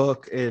 In the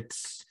book,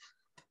 it's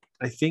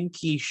I think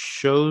he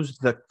shows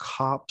the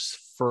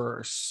cops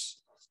first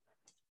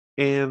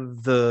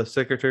and the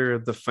Secretary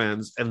of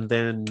Defense, and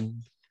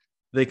then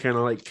they kind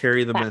of like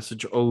carry the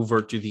message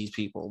over to these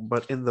people.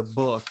 But in the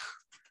book,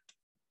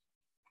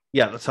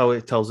 yeah, that's how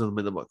it tells them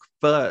in the book.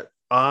 But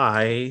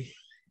I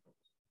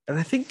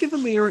think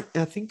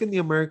I think in the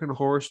American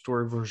Horror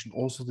Story version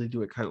also they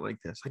do it kind of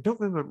like this. I don't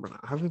remember now.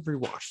 I haven't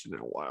rewatched it in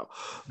a while,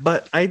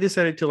 but I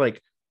decided to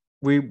like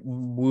we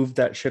move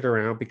that shit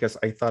around because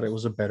I thought it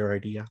was a better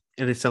idea,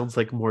 and it sounds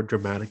like more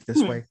dramatic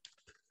this way.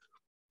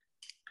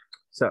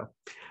 So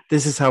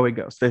this is how it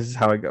goes. This is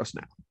how it goes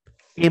now.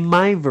 In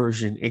my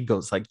version, it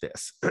goes like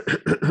this.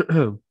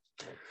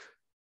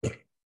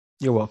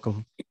 You're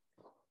welcome.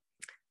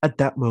 At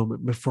that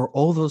moment, before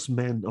all those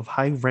men of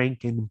high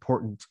rank and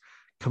importance,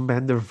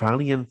 Commander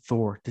Valiant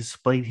Thor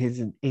displayed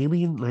his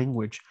alien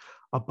language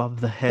above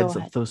the heads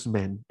of those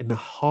men in the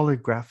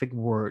holographic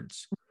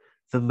words,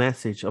 the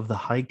message of the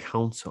High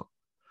Council,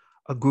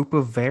 a group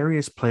of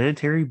various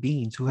planetary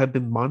beings who had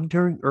been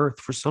monitoring Earth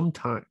for some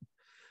time.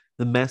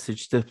 The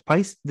message,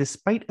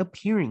 despite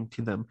appearing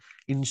to them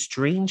in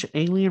strange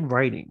alien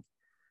writing,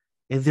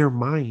 in their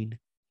mind,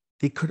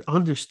 they could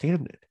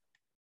understand it.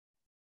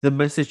 The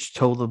message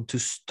told them to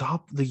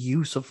stop the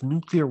use of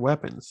nuclear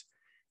weapons,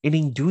 and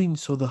in doing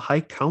so, the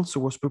High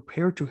Council was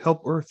prepared to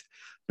help Earth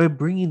by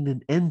bringing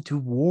an end to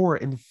war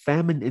and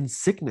famine and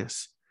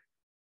sickness.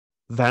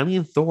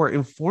 Valiant Thor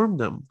informed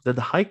them that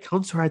the High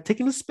Council had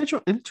taken a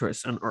special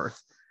interest on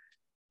Earth,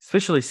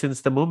 especially since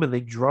the moment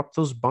they dropped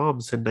those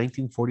bombs in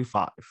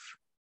 1945.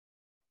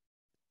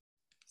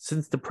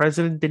 Since the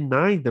president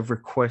denied the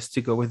request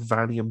to go with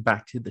Valiant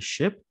back to the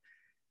ship,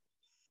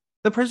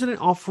 the president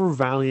offered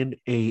Valiant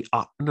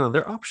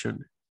another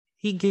option.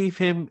 He gave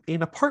him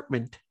an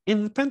apartment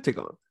in the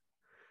Pentagon.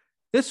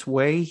 This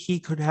way, he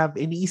could have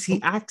an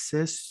easy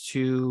access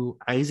to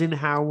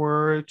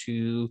Eisenhower,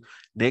 to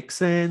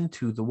Nixon,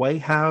 to the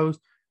White House,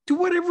 to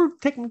whatever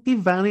technically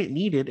Valiant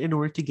needed in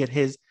order to get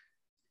his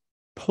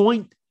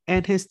point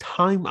and his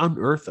time on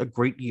Earth a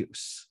great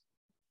use.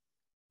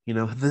 You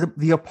know,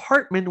 the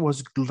apartment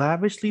was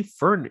lavishly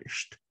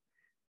furnished.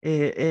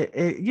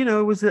 It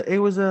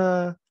was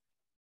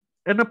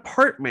an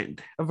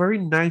apartment, a very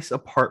nice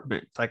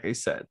apartment, like I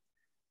said.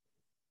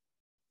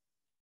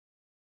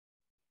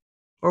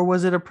 Or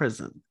was it a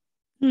prison?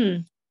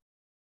 They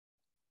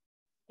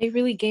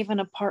really gave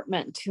an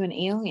apartment to an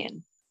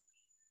alien.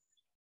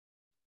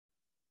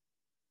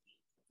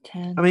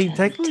 I mean,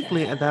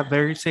 technically, at that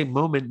very same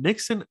moment,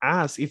 Nixon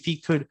asked if he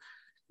could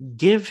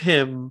give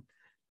him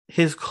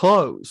his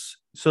clothes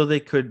so they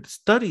could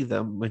study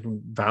them.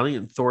 And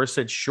Valiant Thor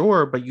said,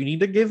 sure, but you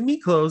need to give me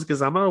clothes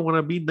because I'm gonna want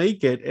to be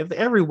naked. If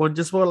everyone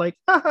just were like,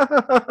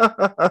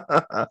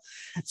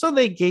 so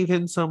they gave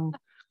him some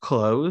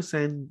clothes,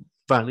 and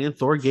Valiant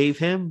Thor gave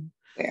him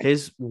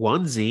his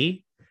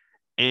onesie,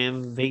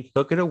 and they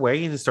took it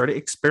away and started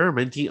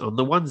experimenting on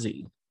the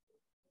onesie.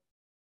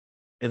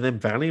 And then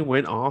Valiant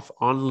went off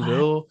on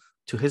Lil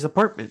to his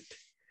apartment.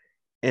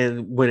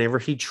 And whenever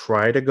he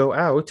tried to go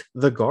out,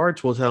 the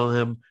guards will tell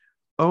him,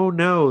 oh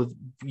no,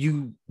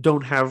 you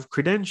don't have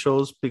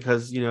credentials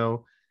because, you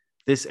know,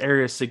 this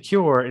area is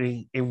secure.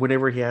 And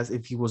whenever he asks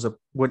if he was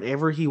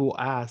whenever he will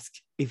ask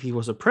if he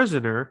was a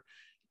prisoner,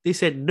 they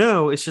said,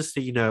 no, it's just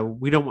that, you know,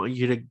 we don't want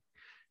you to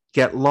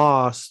get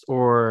lost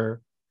or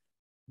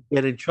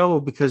get in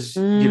trouble because,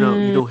 you know,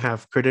 you don't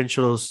have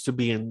credentials to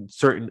be in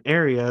certain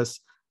areas.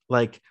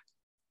 Like,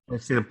 for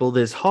example,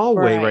 this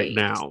hallway right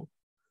now.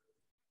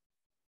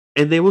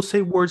 And they will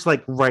say words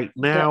like right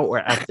now or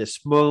at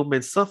this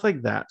moment, stuff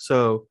like that.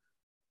 So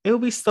it will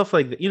be stuff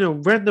like that, you know,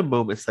 random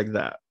moments like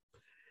that.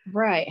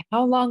 Right.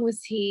 How long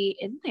was he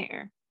in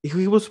there?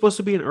 He was supposed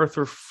to be in Earth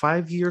for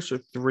 5 years or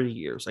 3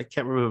 years. I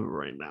can't remember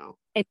right now.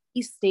 And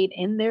he stayed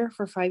in there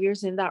for 5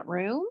 years in that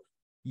room?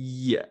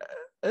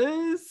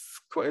 Yes.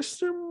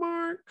 Question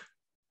mark.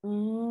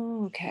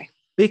 Okay.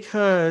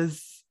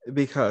 Because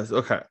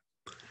okay.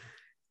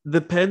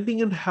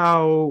 Depending on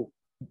how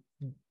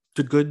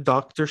the good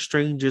Doctor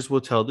Stranges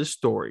will tell this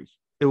story,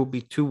 it will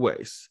be two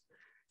ways.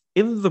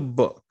 In the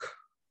book,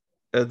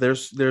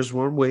 there's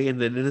one way, and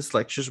then in his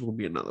lectures will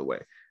be another way.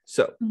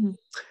 So,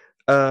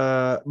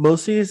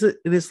 mostly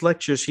in his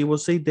lectures, he will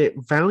say that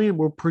Valiant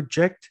will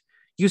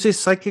use his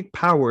psychic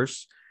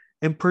powers,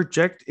 and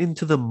project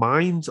into the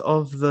minds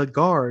of the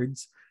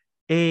guards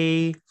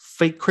a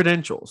fake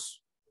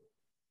credentials,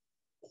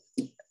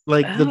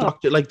 like the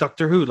doctor, like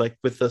Doctor Who, like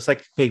with the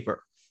psychic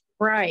paper.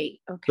 Right.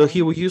 Okay. So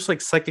he will use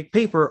like psychic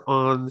paper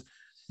on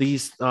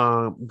these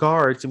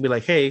guards and be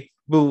like, hey,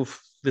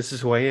 boof, this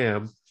is who I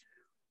am.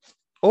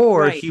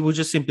 Or he will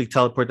just simply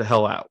teleport the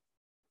hell out.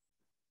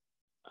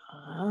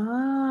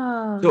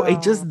 Oh. So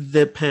it just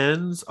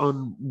depends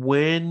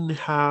on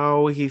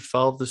how he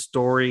felt the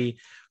story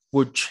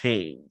would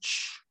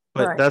change.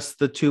 But that's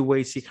the two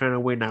ways he kind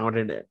of went out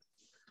in it.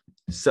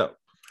 So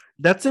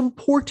that's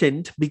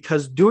important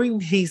because during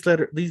during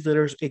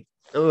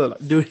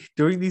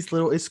these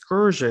little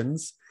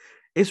excursions,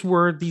 is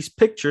where these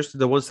pictures,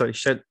 the ones that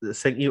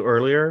sent you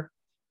earlier.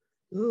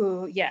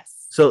 Ooh,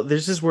 yes. So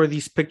this is where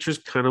these pictures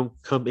kind of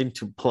come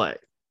into play.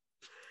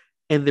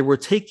 And they were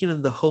taken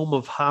in the home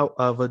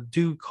of a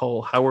dude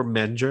called Howard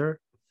Menger.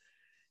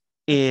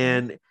 Okay.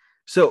 And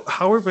so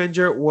Howard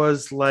Menger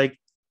was like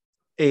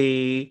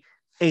a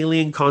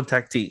alien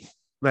contactee.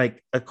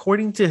 Like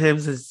according to him,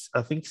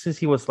 since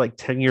he was like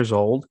 10 years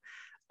old,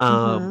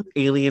 Mm-hmm.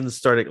 aliens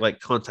started like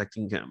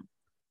contacting him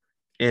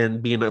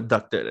and being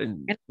abducted,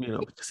 and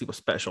because he was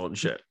special and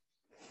shit.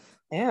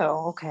 Ew,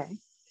 okay.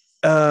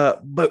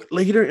 But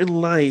later in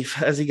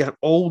life, as he got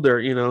older,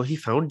 he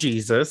found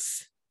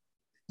Jesus,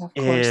 Of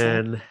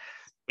course.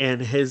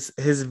 and his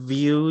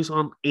views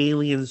on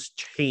aliens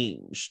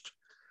changed.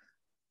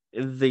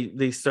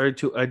 They started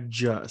to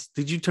adjust.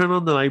 Did you turn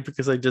on the light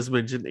because I just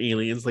mentioned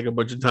aliens like a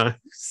bunch of times?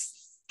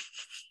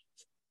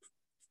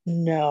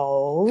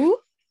 No.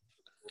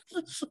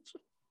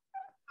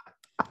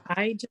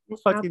 I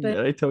just Fucking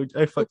happened I told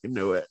you, I fucking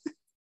knew it.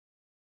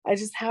 I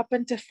just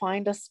happened to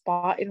find a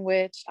spot in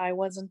which I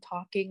wasn't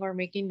talking or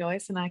making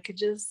noise and I could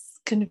just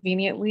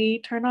conveniently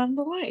turn on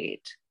the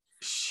light.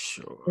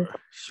 Sure.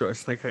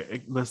 It's like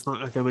that's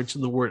not like I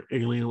mentioned the word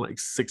alien like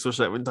 6 or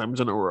 7 times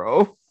in a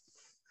row.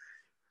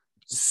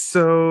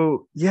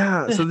 So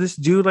yeah, so this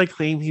dude like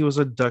claimed he was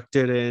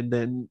abducted, and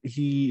then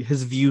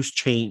his views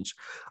changed.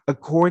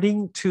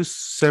 According to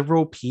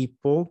several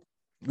people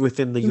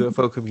within the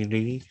UFO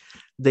community,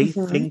 they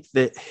Mm-hmm. think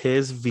that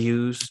his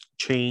views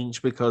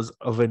changed because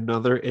of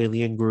another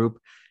alien group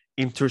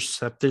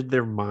intercepted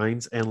their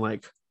minds and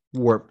like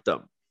warped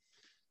them.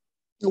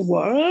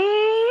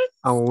 What?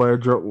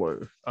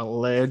 Allegedly.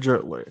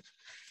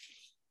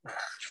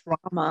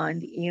 Drama in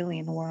the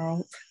alien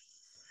world.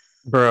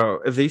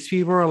 Bro, these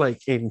people are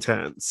like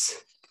intense.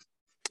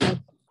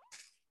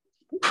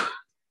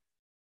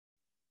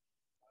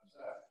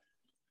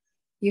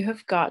 You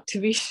have got to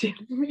be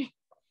shitting me.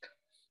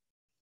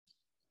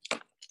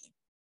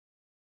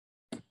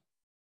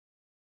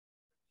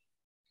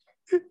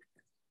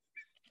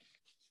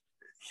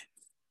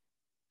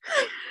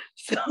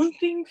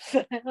 Something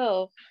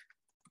fell.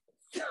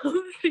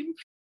 Something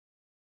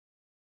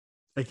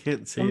I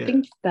can't see Something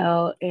it.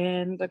 fell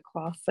in the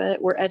closet.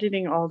 We're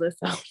editing all this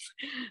out.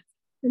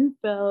 It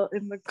fell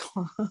in the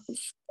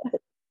closet.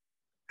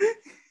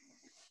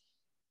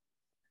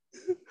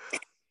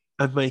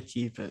 I might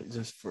keep it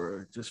just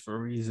for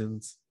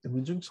reasons. Let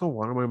me drink some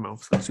water. My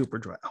mouth's like super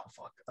dry. Oh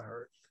fuck, I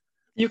hurt.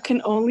 You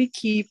can only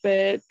keep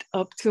it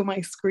up to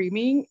my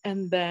screaming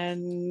and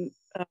then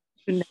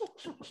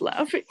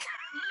laughing.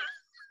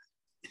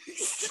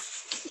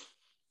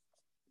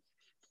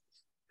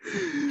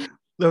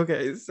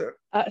 Okay, so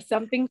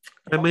Something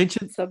I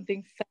mentioned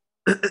something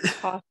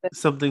fell.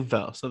 something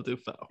fell. Something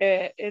fell.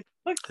 It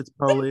looks. It's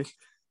probably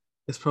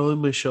it's probably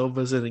Michelle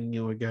visiting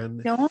you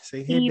again, Don't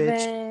saying, "Hey,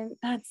 bitch." even.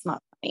 That's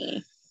not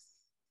funny.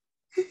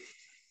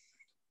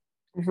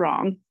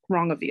 Wrong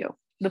of you.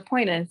 The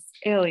point is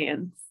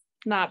aliens,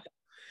 not.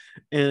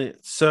 And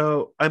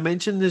so I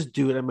mentioned this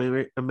dude.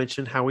 I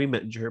mentioned Howie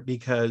Menger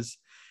because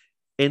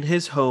in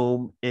his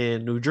home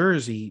in New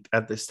Jersey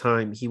at this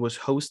time, he was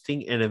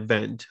hosting an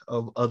event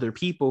of other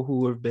people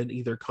who have been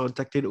either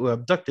contacted or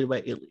abducted by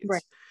Right.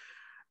 aliens.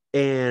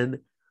 And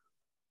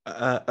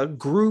a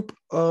group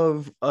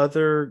of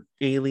other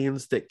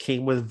aliens that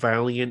came with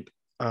Valiant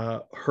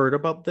heard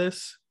about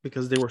this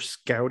because they were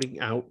scouting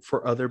out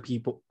for other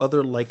people,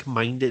 other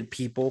like-minded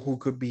people who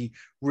could be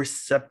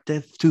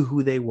receptive to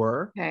who they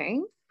were.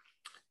 Okay.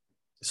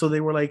 So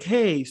they were like,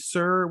 "Hey,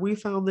 sir, we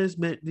found these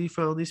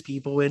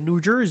people in New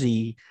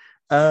Jersey.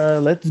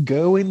 Let's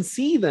go and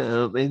see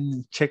them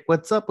and check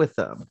what's up with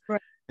them."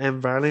 Right.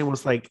 And Valiant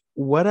was like,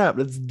 "What up?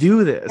 Let's do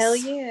Hell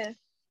this." yeah.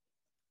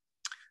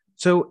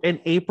 So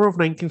in April of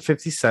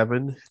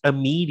 1957, a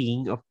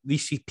meeting of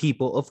these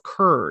people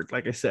occurred.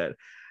 Like I said,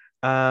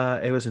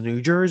 it was in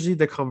New Jersey.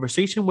 The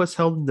conversation was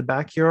held in the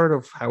backyard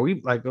of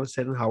Howie, like I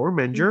said, in Howard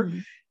Menger, Mm-hmm.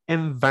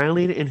 and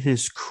Valiant and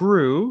his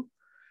crew.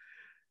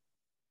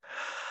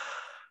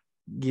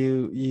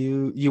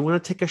 You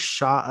want to take a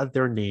shot at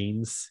their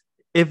names?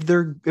 If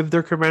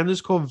their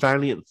commander's called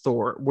Valiant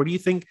Thor, what do you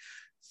think?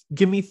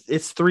 Give me.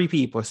 It's three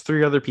people. It's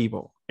three other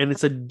people, and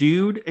it's a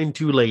dude and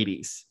two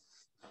ladies.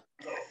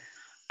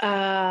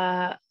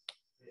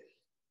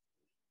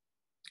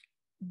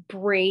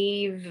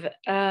 Brave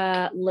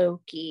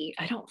Loki.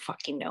 I don't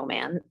fucking know,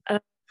 man.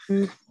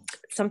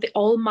 Something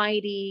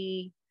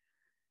almighty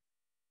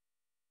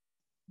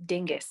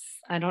dingus.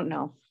 I don't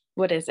know.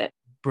 What is it?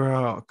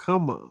 Bro,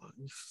 come on.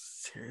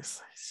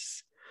 Seriously.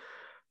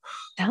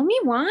 Tell me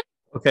why.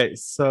 Okay,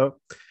 so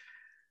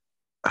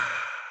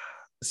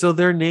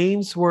their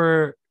names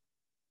were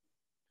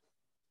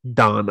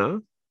Donna,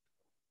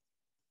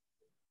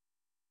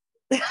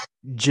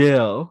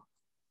 Jill,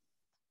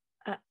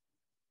 Uh,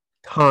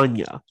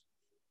 Tanya.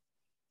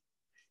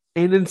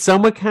 And in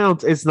some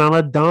accounts, it's not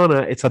a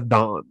Donna, it's a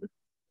Don.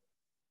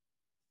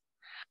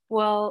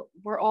 well,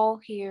 we're all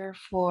here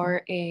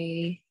for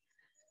a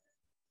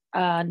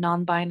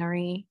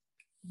non-binary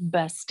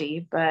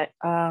bestie, but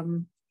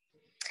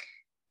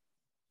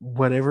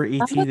whatever That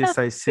ET was a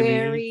decides to be,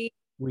 very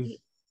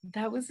we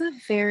that was a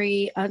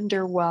very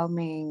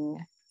underwhelming.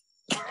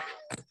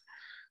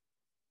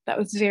 That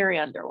was very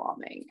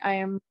underwhelming. I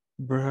am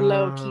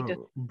low key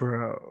to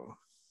bro.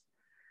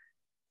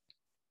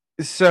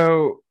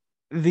 So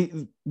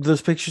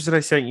those pictures that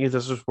I sent you,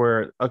 this is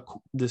where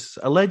this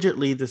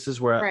allegedly this is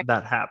where right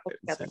that happens,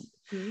 together.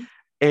 Mm-hmm.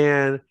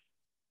 and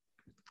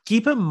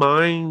keep in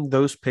mind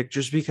those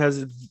pictures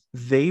because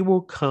they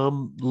will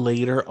come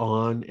later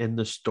on in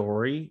the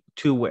story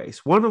two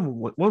ways.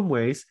 One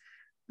ways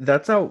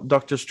that's how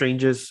Doctor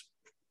Strange's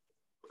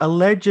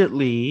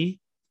allegedly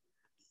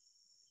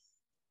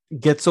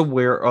gets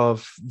aware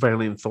of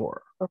Valiant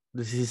Thor.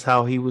 This is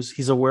how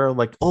he's aware of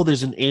like, oh,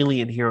 there's an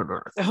alien here on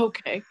Earth.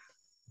 Okay.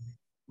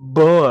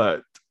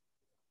 But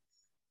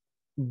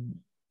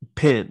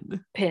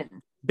pin.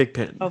 Big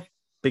pin. Oh,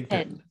 big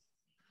pin.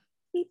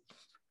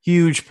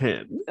 Huge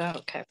pin.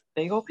 Okay.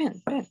 There you go,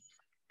 pin.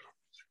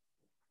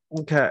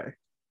 Okay.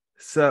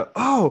 So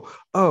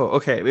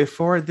okay.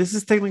 Before this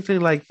is technically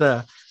like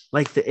the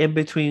in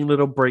between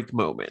little break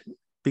moment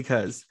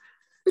because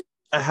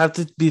I have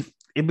to be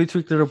in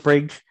between little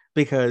break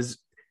because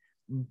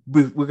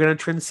we're gonna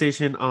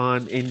transition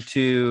on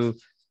into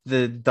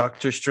the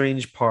Doctor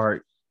Strange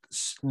part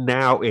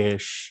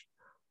now-ish.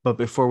 But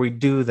before we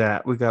do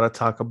that, we gotta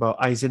talk about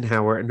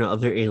Eisenhower and the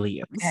other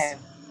aliens. Okay,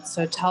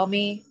 so tell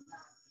me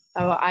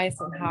about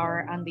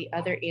Eisenhower and the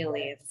other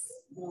aliens.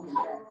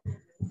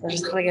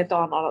 There's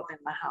reggaeton all up in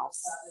my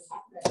house.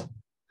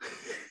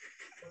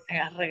 I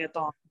got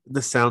reggaeton.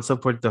 The sounds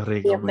of Puerto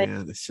Rico,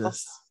 man. It's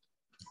just.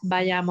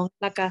 Vayamos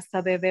a la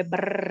casa, bebé.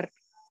 Brr.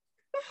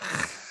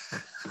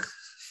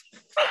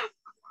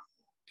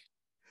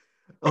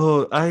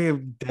 Oh, I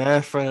am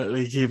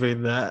definitely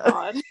keeping that.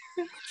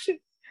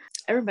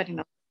 Everybody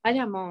knows.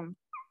 Bayamon.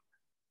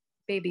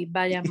 Baby,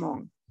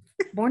 Bayamon.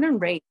 Born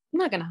and raised. I'm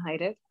not going to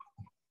hide it.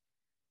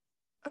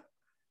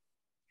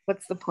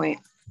 What's the point?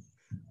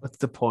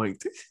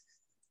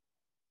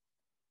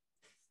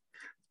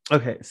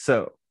 Okay,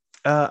 so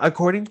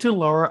according to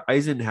Laura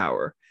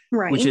Eisenhower,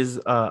 right, which is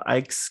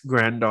Ike's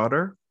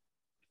granddaughter,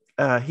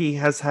 he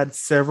has had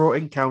several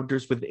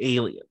encounters with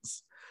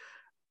aliens.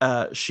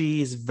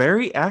 She's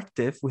very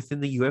active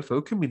within the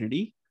UFO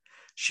community.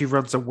 She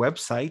runs a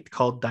website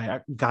called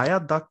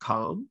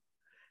Gaia.com,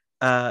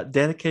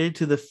 dedicated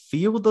to the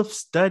field of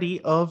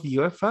study of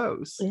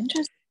UFOs.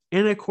 Interesting.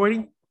 And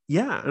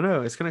I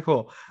know, it's kind of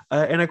cool.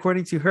 And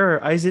according to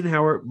her,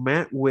 Eisenhower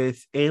met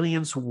with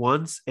aliens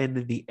once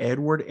in the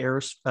Edward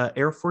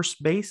Air Force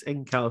Base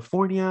in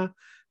California,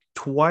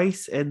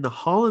 twice in the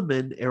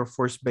Holloman Air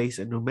Force Base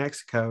in New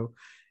Mexico.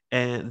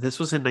 And this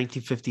was in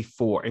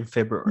 1954 in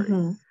February.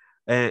 Mm-hmm.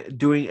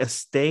 Doing a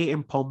stay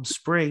in Palm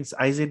Springs,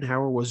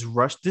 Eisenhower was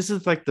rushed. This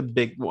is like the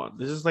big one.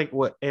 This is like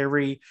what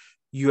every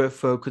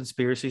UFO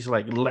conspiracy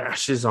like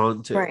lashes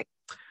onto. Right.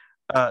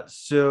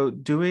 So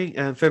doing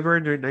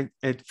February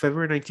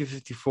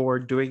 1954,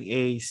 doing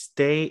a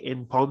stay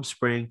in Palm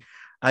Springs,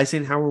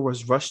 Eisenhower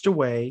was rushed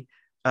away,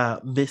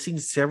 missing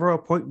several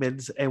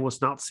appointments, and was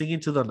not seen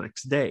until the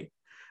next day.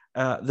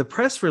 The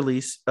press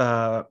release,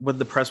 when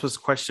the press was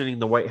questioning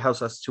the White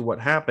House as to what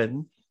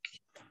happened,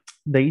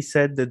 they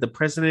said that the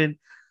president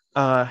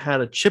had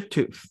a chipped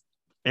tooth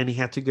and he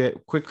had to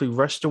get quickly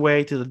rushed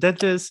away to the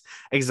dentist.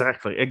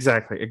 Exactly.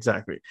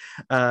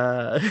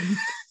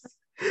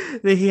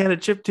 That he had a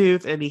chipped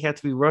tooth and he had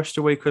to be rushed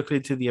away quickly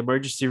to the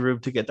emergency room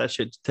to get that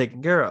shit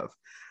taken care of.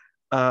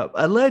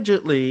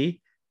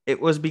 Allegedly,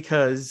 it was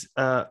because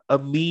a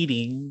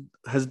meeting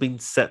has been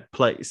set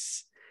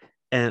place,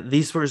 and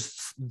these were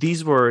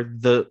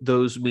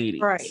those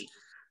meetings. Right.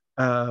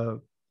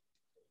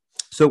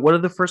 So one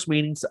of the first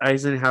meetings,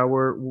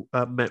 Eisenhower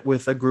met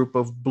with a group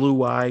of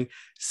blue-eyed,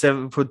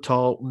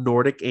 7-foot-tall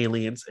Nordic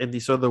aliens, and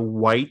these are the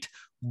white,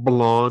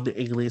 blonde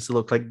aliens that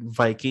look like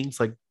Vikings,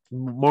 like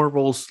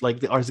Marvel's,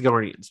 like the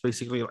Asgardians,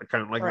 basically, like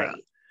kind of like right.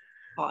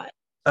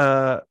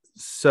 that.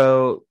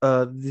 So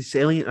this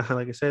alien,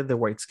 like I said, the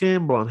white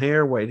skin, blonde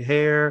hair, white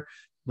hair,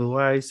 blue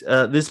eyes.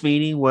 This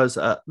meeting was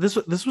this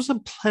was a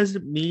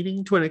pleasant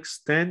meeting to an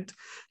extent.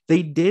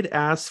 They did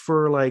ask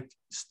for like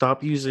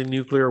stop using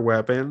nuclear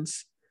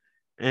weapons.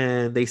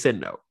 And they said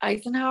no.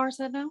 Eisenhower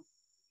said no?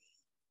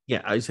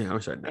 Yeah,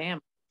 Eisenhower said no.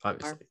 Damn.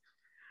 Obviously.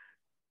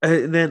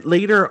 And then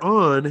later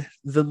on,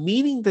 the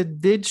meeting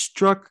that did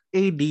struck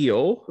a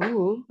deal.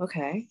 Ooh,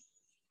 okay.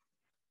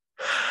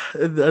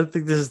 I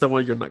think this is the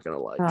one you're not going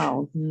to like.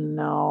 Oh,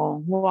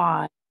 no.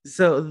 Why?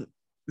 So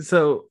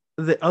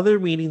the other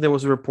meeting that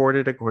was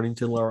reported, according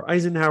to Laura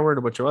Eisenhower and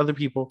a bunch of other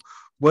people,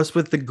 was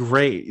with the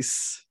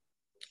Greys.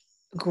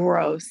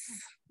 Gross.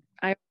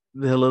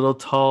 The little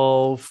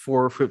tall,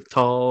 4-foot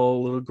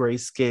tall, little gray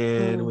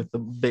skin with the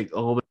big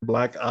almond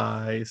black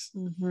eyes.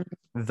 Mm-hmm.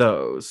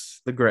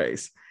 Those, the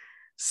Greys.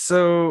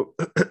 So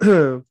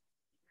it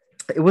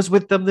was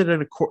with them that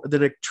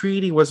a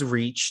treaty was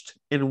reached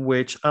in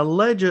which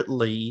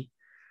allegedly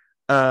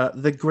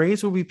the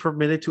Greys will be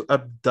permitted to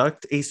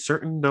abduct a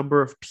certain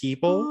number of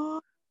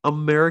people,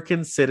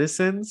 American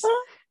citizens,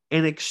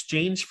 in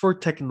exchange for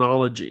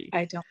technology.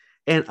 I don't.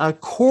 And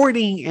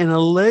according and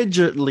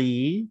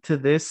allegedly to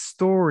this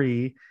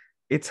story,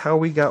 it's how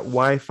we got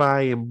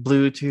Wi-Fi and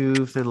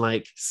Bluetooth and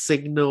like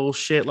signal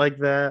shit like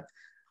that.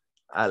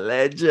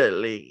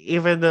 Allegedly,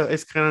 even though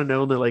it's kind of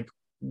known that like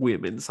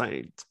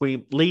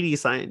lady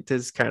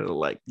scientists kind of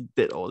like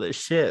did all this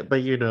shit,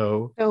 but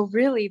So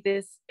really,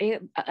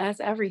 as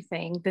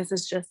everything, this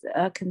is just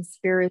a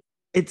conspiracy.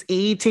 it's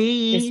It's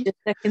ET. just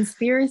a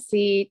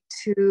conspiracy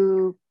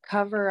to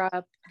cover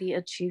up the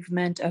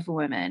achievement of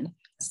women.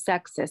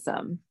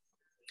 Sexism.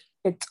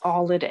 It's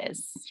all it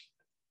is.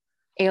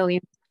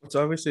 Aliens. It's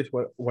obviously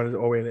what it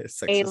always is,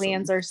 sexism.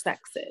 Aliens are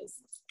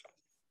sexist.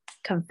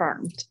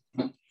 Confirmed.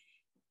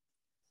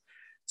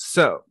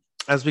 So,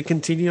 as we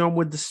continue on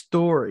with the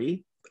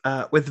story,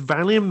 with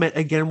Valiant met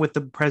again with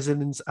the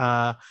president's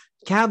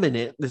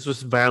cabinet. This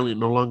was Valiant,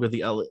 no longer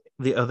the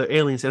other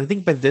aliens. And I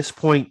think by this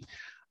point,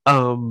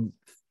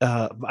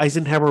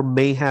 Eisenhower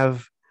may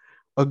have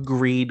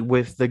agreed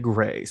with the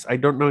Greys. I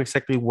don't know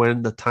exactly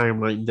when the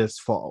timeline this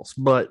falls,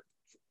 but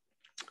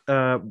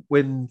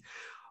when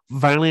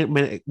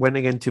Valiant went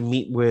again to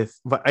meet with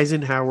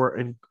Eisenhower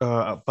and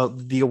about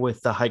the deal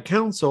with the High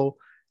Council,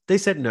 they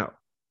said no.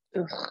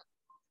 Ugh.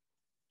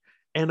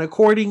 And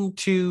according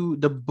to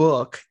the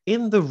book,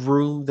 in the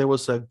room there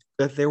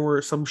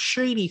were some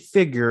shady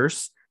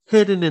figures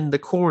hidden in the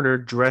corner,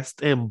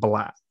 dressed in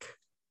black.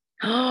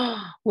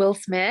 Will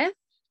Smith.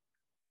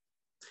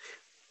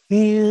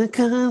 Here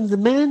comes the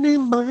man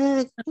in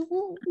black.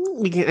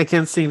 I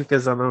can't sing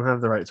because I don't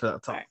have the rights for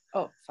that song. Right.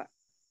 Oh, fuck.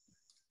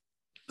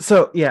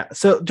 So yeah,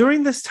 so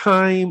during this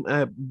time,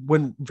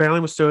 when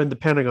Valiant was still in the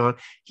Pentagon,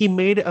 he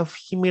made a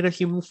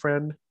human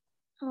friend.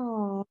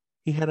 Oh.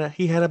 He had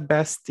a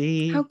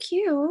bestie. How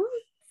cute.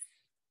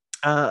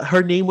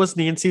 Her name was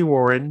Nancy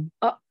Warren.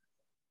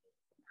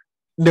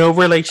 No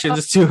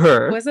relations to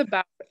her. It was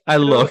about. I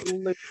looked.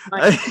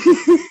 I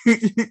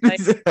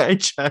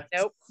checked.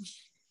 Nope.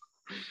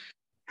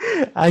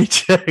 I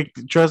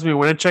checked. Trust me,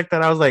 when I checked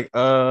that, I was like,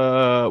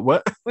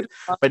 what?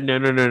 But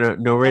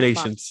no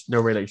relations. No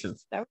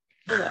relations.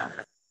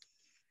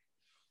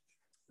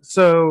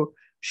 So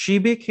she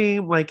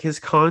became like his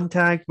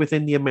contact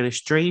within the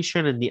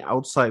administration and the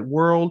outside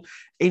world.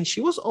 And she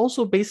was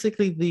also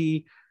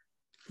basically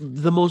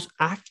the most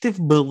active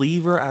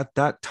believer at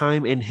that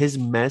time in his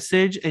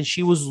message. And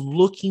she was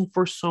looking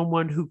for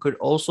someone who could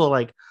also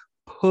like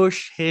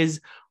push his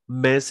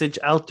message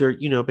out there,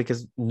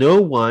 because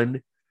no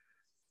one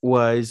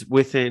was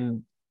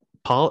within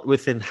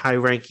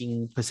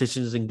high-ranking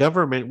positions in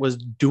government was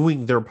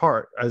doing their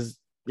part, as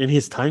in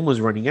his time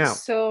was running out.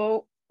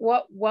 So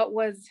what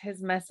was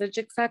his message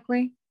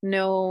exactly?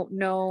 No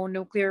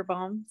nuclear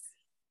bombs?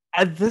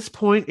 At this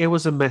point, it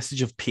was a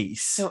message of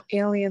peace. So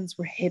aliens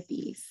were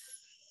hippies.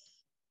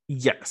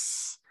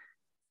 Yes.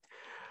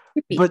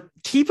 Hippie. But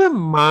keep in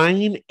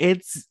mind,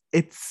 it's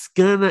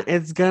gonna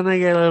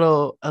get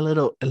a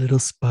little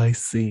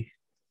spicy.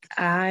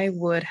 I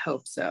would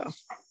hope so.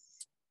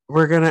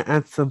 We're gonna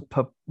add some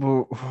I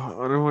don't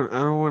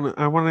want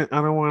to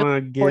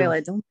give spoil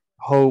it.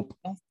 hope.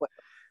 Don't spoil it.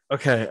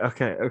 Okay.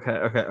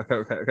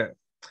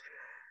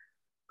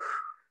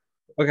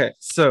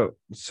 So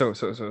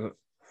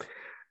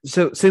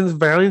since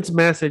Valiant's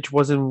message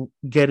wasn't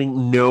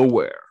getting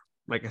nowhere,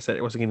 like I said,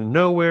 it wasn't getting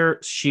nowhere.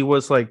 She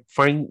was like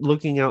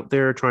looking out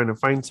there, trying to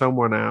find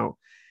someone out.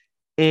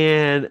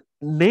 And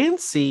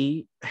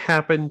Nancy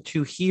happened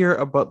to hear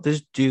about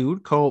this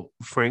dude called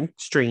Frank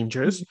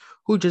Strangers,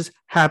 who just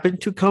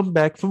happened to come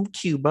back from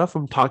Cuba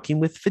from talking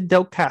with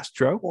Fidel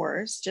Castro. Of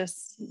course,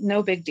 just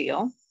no big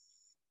deal.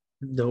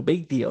 No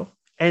big deal.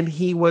 And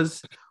he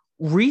was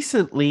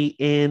recently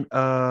in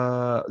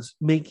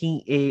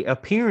making a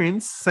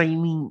appearance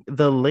signing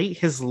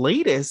his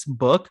latest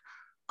book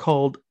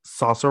called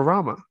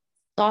Saucerama.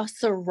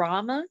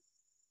 Saucerama?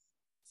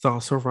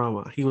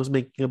 Saucerama. He was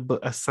making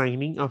a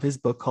signing of his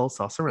book called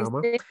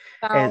Saucerama. Is it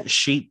about and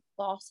she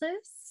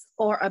sauces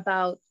or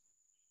about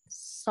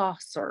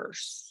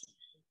saucers?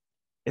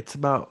 It's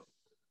about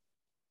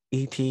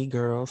ET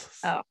girls.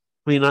 Oh.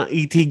 I mean, not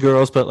ET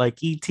girls, but like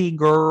ET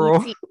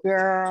girl. ET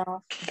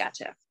girl.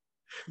 Gotcha.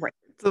 Right.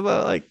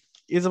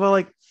 It's about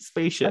like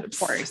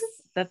spaceships. Of course.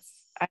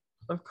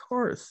 Of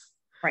course.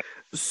 Right.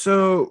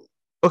 So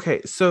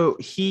okay, so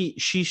she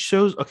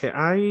shows. Okay,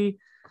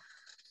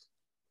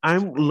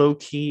 I'm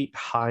low-key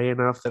high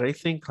enough that I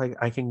think like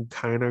I can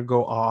kind of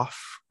go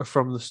off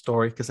from the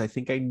story because I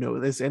think I know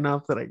this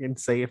enough that I can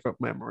say it from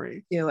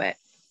memory. Do it.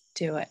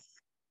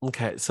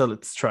 Okay, so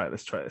let's try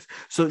this.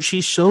 So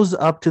she shows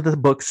up to the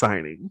book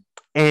signing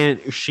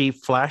and she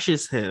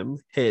flashes him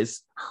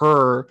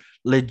her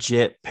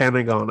legit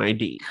Pentagon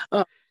ID.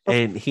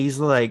 And he's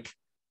like,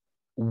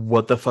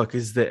 what the fuck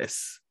is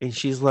this? And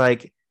she's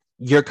like,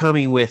 you're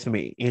coming with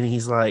me. And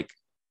he's like,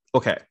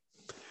 okay.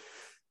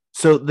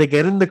 So they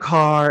get in the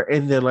car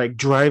and they're like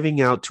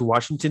driving out to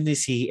Washington,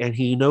 D.C. and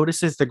he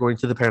notices they're going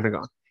to the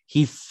Pentagon.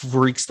 He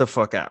freaks the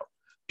fuck out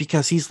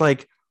because he's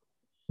like,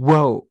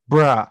 whoa,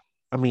 bruh,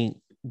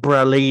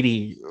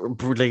 lady,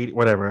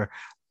 whatever.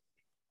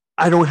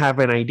 I don't have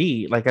an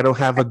ID. Like, I don't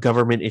have a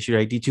government issued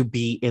ID to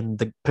be in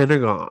the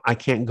Pentagon. I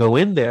can't go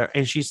in there.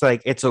 And she's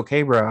like, it's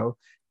okay, bro.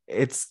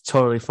 It's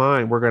totally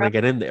fine. We're going to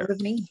get in there.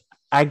 With me.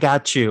 I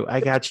got you. I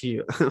got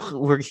you.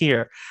 We're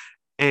here.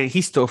 And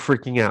he's still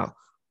freaking out.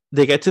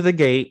 They get to the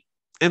gate.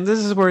 And this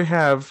is where we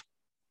have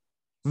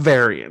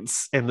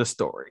variance in the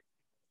story.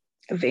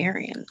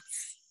 Variance.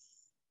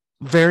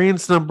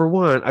 Variance number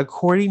one,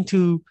 according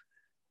to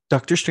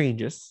Dr.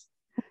 Stranges,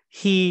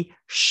 he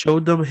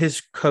showed them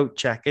his coat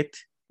jacket.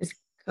 His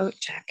coat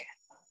jacket.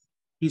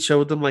 He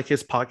showed them like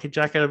his pocket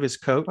jacket of his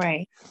coat.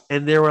 Right.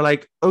 And they were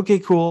like, okay,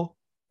 cool,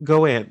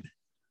 go in.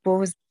 What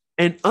was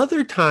And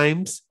other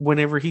times,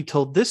 whenever he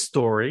told this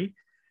story,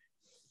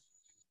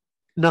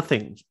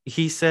 nothing.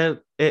 He said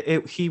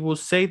he will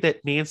say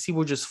that Nancy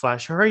will just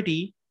flash her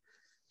ID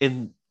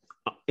and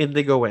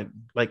they go in.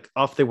 Like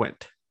off they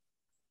went.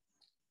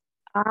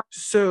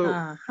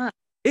 So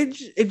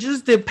it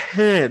just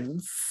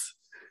depends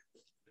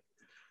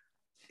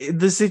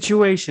the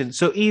situation.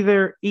 So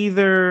either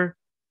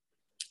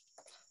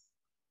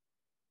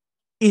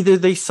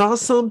they saw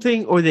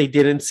something or they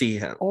didn't see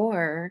him,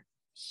 or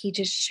he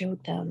just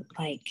showed them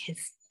like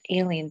his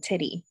alien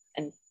titty.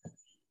 And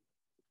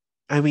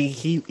I mean,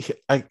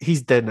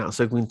 he's dead now,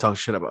 so we can talk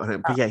shit about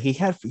him. But yeah, he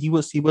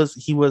was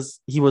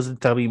a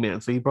tubby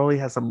man, so he probably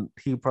has some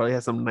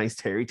nice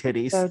hairy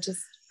titties. So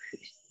just.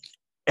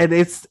 And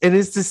it's the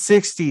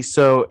 60s,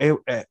 so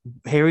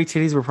hairy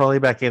titties were probably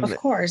back in. Of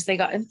course, they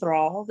got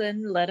enthralled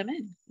and let him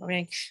in. I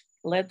mean,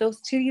 let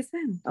those titties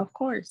in. Of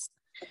course.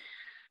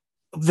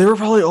 They were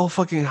probably all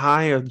fucking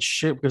high on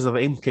shit because of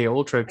MK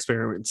Ultra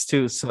experiments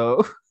too.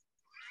 So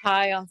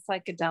high on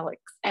psychedelics,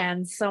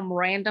 and some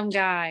random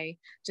guy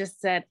just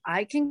said,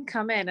 "I can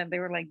come in," and they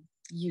were like,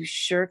 "You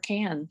sure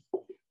can."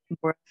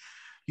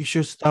 You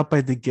should stop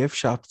by the gift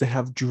shops to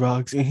have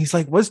drugs. And he's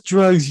like, what's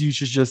drugs? You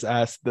should just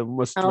ask them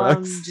what's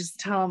drugs. Just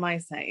tell them I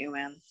sent you,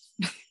 man.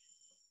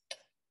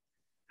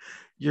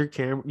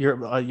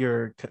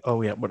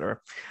 Oh yeah,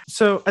 whatever.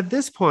 So at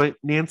this point,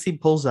 Nancy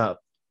pulls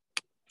up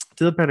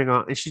to the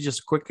Pentagon and she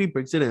just quickly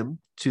brings it in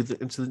to the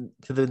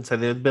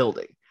inside of the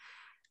building.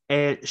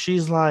 And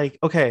she's like,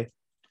 okay,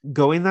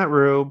 go in that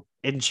room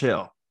and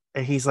chill.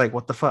 And he's like,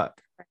 what the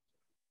fuck?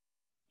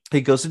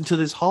 He goes into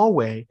this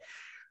hallway.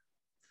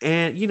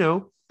 And, you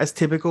know, as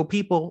typical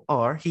people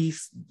are,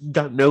 he's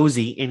got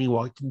nosy and he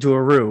walked into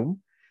a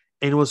room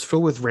and it was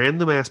filled with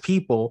random ass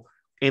people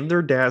in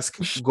their desk,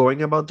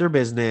 going about their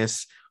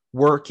business,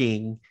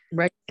 working,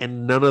 right?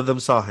 And none of them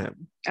saw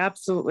him.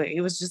 Absolutely.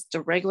 It was just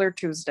a regular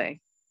Tuesday.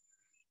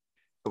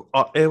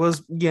 It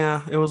was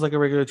like a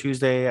regular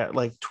Tuesday at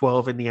like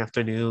 12 in the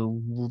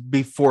afternoon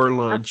before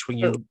lunch.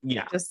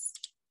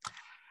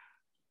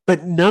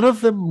 But none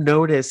of them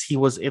noticed he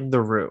was in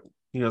the room.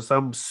 You know,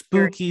 some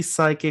spooky,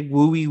 psychic,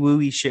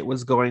 wooey shit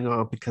was going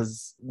on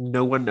because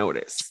no one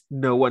noticed.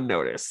 No one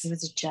noticed. He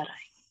was a Jedi.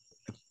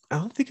 I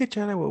don't think a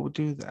Jedi would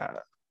do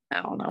that.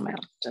 I don't know, man.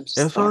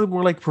 It's probably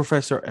more like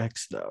Professor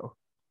X, though.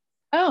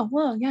 Oh,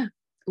 well, yeah.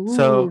 Ooh.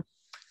 So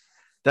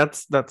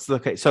that's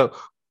okay. So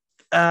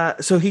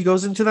he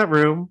goes into that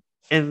room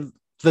and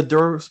the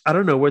doors, I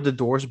don't know where the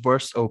doors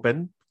burst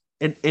open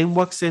and in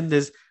walks in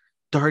this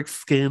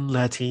dark-skinned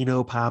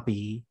Latino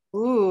poppy.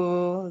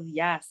 Ooh,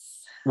 yes.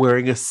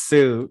 Wearing a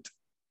suit,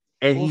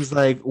 and he's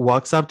like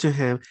walks up to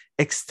him,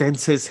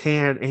 extends his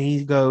hand, and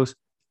he goes,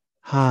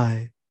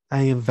 "Hi,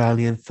 I am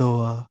Valiant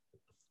Thor."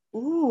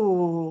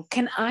 Ooh,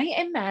 can I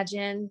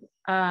imagine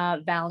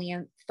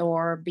Valiant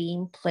Thor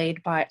being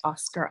played by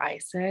Oscar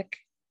Isaac?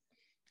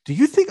 Do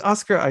you think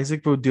Oscar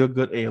Isaac will do a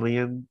good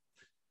alien?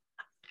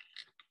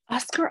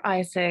 Oscar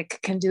Isaac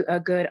can do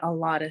a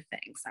lot of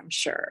things, I'm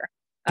sure.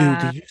 Dude,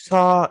 did you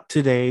saw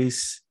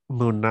today's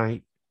Moon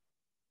Knight?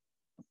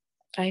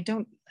 I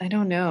don't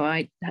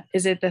know.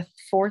 Is it the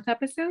 4th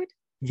episode?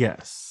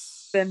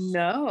 Yes. Then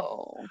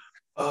no.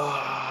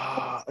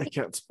 I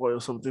can't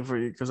spoil something for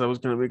you because I was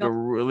gonna make a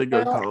really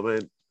good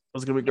comment. I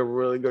was gonna make a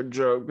really good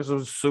joke because it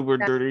was a super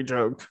dirty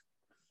joke.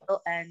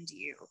 I'll end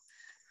you.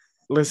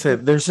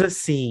 Listen, there's a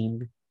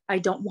scene. I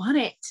don't want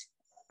it.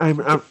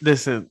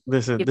 Listen.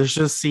 There's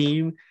a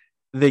scene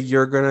that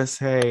you're gonna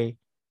say,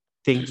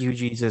 "Thank you,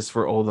 Jesus,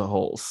 for all the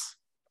holes."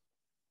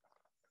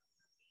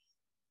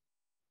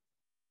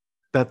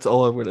 That's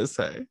all I'm going to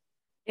say.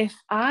 If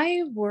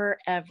I were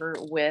ever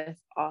with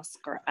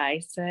Oscar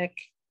Isaac,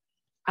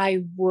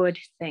 I would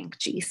thank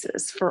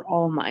Jesus for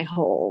all my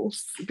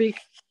holes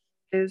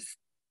because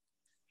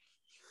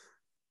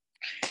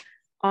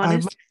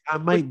honestly, I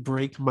might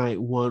break my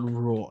one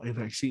rule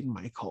and actually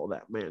might call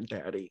that man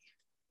daddy.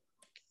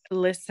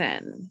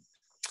 Listen,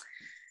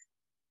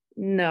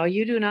 no,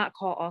 you do not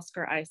call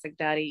Oscar Isaac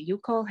daddy. You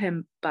call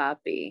him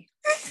papi.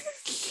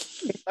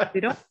 If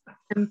you don't call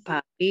him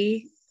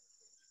papi,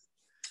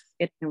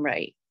 it ain't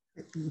right.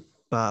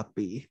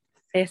 Papi.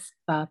 Es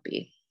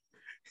papi.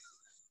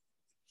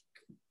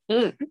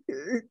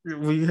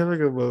 We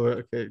having a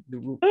moment. Okay,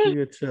 we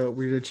need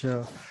to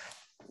chill.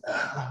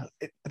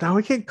 Now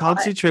we can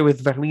concentrate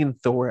with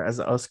Valiant Thor as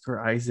Oscar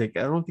Isaac.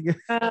 I don't think.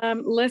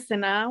 Listen,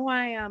 now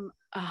I am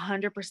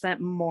 100%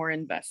 more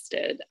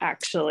invested,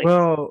 actually.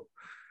 Well,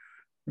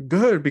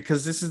 good,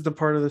 because this is the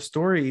part of the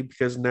story.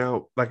 Because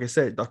now, like I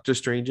said, Doctor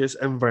Stranges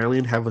and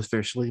Valiant have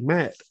officially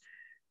met.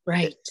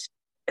 Right.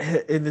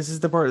 And this is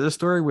the part of the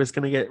story where it's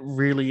going to get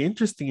really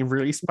interesting and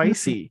really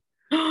spicy.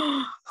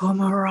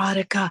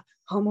 Homoerotica.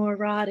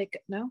 Homoerotica.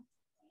 No?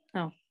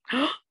 No.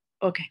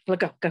 Okay, go.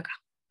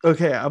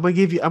 Okay, I'm gonna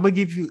give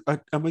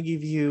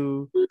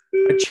you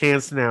a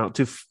chance now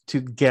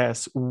to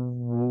guess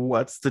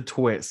what's the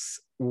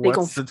twist. They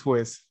gon' What's the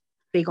twist?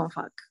 they gon'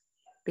 fuck.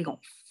 They gon'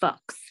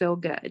 fuck so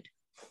good.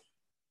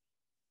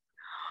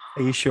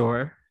 Are you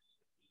sure?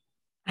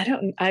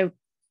 Now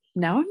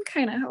I'm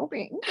kind of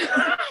hoping.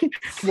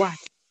 Why?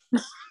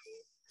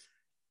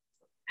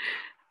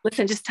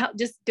 Listen, just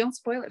don't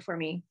spoil it for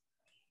me.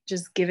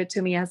 Just give it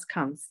to me as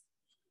comes.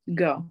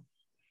 Go.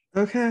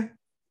 Okay.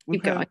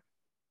 Keep going.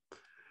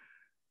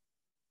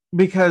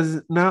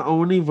 Because not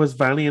only was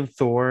Valiant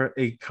Thor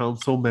a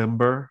council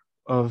member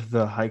of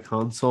the High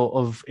Council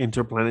of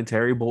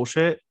Interplanetary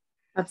Bullshit,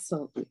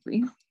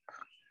 Absolutely.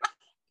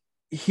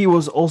 he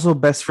was also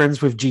best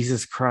friends with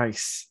Jesus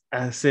Christ.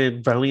 As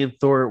in, Valiant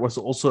Thor was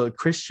also a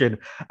Christian.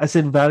 As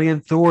in,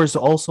 Valiant Thor's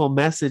also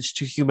message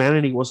to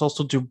humanity was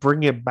also to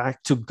bring it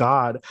back to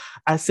God.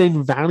 As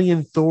in,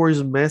 Valiant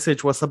Thor's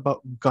message was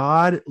about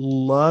God,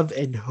 love,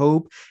 and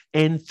hope.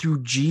 And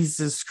through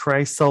Jesus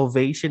Christ,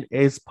 salvation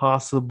is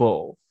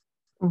possible.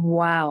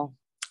 Wow.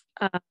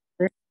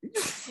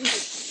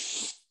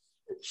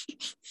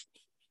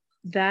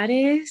 That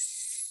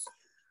is.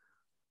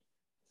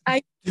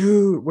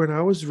 Dude, when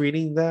I was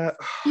reading that,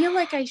 I feel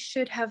like I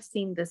should have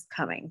seen this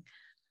coming.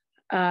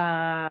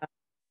 I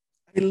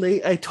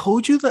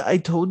told you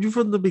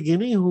from the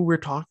beginning who we're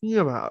talking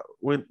about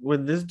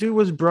when this dude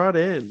was brought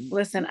in.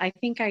 Listen, I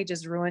think I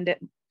just ruined it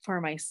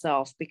for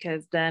myself,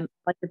 because then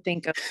I could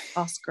think of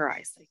Oscar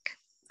Isaac.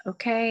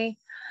 Okay.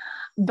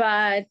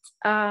 But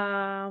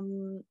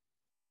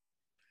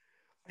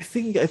I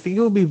think it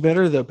will be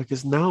better though,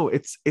 because now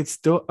it's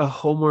still a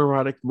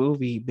homoerotic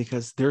movie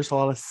because there's a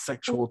lot of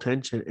sexual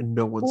tension and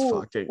no one's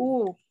fucking.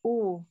 Ooh.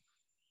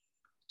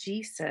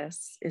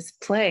 Jesus is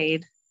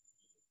played.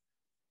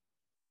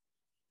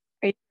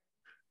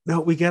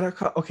 No, we get our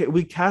okay.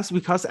 We cast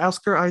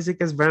Oscar Isaac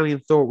as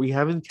Valiant Thor. We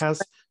haven't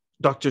cast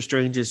Doctor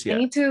Stranges yet. I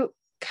need to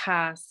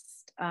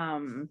cast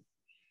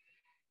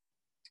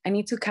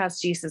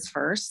Jesus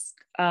first.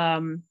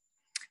 Pedro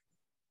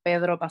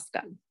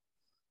Pascal.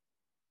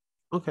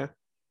 Okay.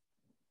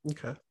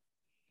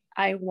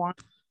 I want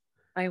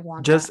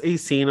just that. a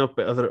scene of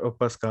Pedro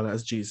Pascal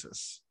as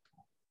Jesus.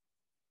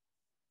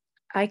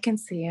 I can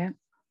see it.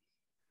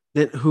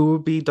 Then who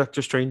would be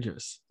Doctor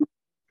Stranges?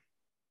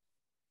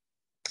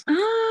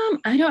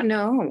 I don't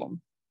know.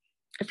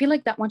 I feel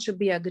like that one should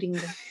be a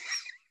gringo.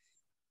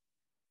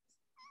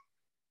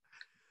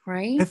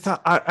 Right?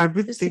 I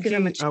was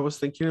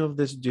thinking of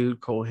this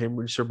dude called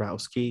Henry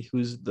Shabowski,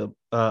 who's the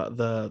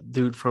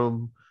dude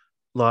from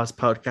Lost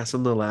Podcast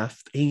on the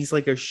left. He's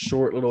like a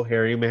short little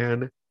hairy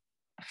man.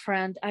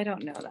 Friend, I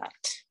don't know that.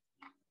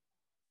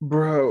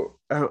 Bro,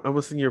 I'm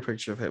gonna send you a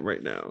picture of him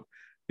right now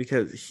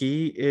because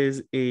he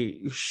is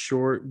a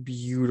short,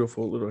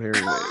 beautiful little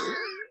hairy man.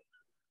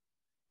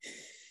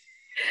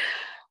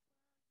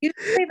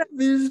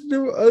 There's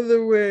no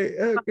other way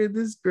I can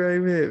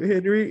describe him.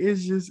 Henry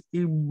is just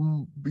a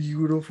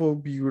beautiful,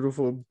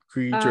 beautiful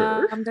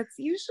creature. That's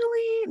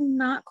usually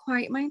not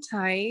quite my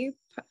type.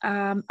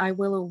 I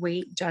will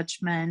await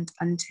judgment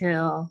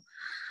until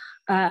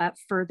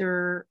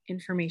further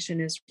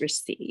information is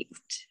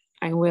received.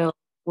 I will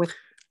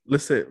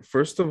Listen,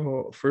 first of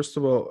all,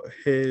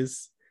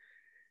 his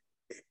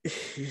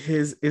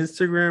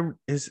Instagram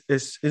is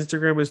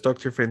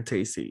Dr.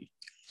 Fantasy.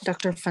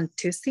 Dr.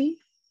 Fantasy?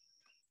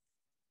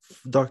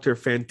 Dr.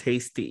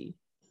 Fantasty.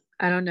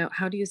 I don't know.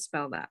 How do you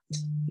spell that?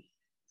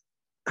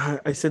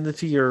 I send it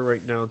to you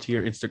right now to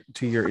your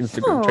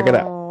Instagram. Check it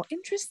out. Oh,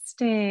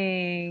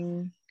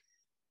 interesting.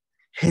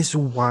 His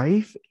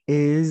wife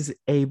is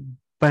a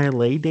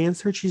ballet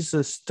dancer. She's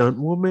a stunt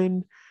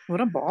woman.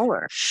 What a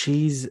baller.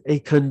 She's a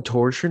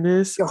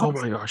contortionist. Oh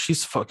my gosh,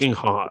 she's fucking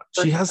hot.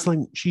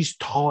 She's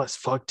tall as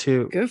fuck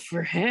too. Good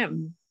for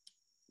him.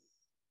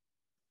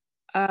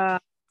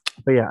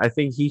 But yeah, I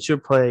think he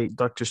should play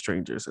Doctor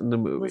Strangers in the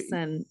movie.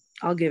 Listen,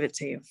 I'll give it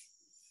to you.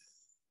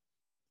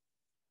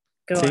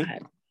 Go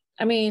ahead.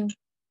 I mean,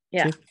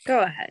 yeah,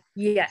 go ahead.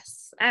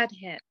 Yes, add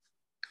him.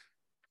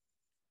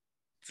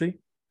 See?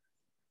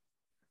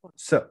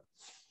 So,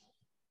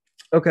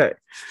 okay.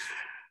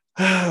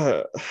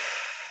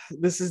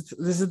 This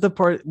is the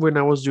part when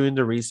I was doing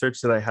the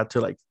research that I had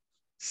to like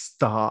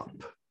stop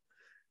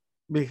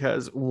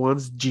because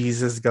once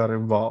Jesus got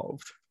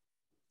involved.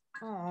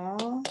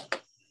 Aww.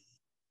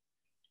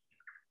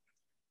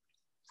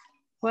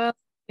 Well,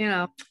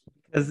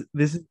 as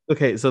this is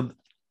okay. So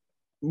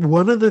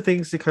one of the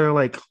things that kind of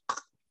like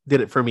did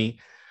it for me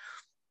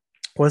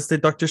was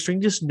that Doctor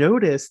Strange just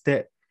noticed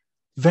that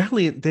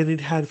Valiant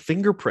didn't have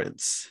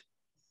fingerprints.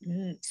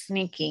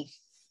 Sneaky.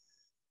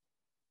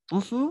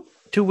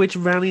 To which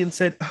Valiant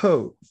said,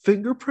 "Oh,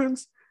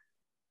 fingerprints?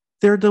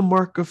 They're the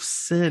mark of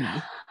sin.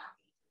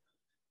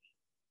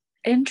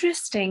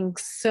 Interesting.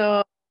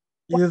 So,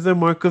 They're the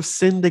mark of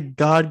sin that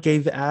God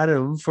gave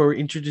Adam for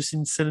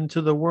introducing sin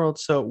into the world.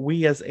 So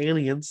we as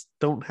aliens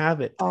don't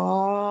have it.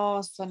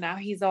 oh, so now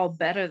he's all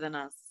better than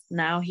us.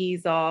 Now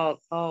he's all,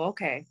 oh,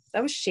 okay.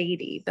 That was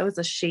shady. That was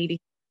a shady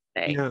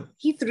thing. Yeah.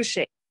 He threw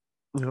shade.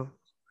 You know,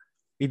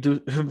 you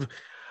do,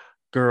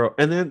 girl.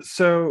 And then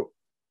so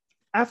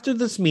after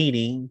this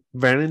meeting,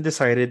 Vannon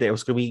decided that it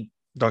was going to be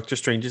Doctor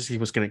Strange's. He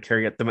was going to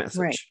carry out the Right.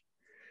 message.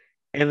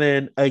 And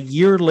then a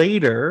year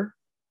later,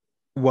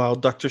 while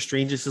Doctor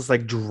Strange is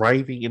like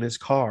driving in his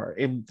car,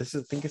 and this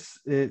is, I think it's,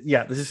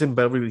 yeah, this is in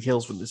Beverly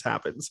Hills when this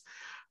happens.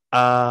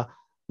 Uh,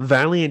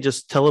 Valiant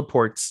just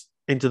teleports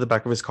into the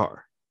back of his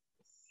car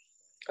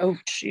Oh,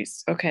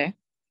 jeez. Okay.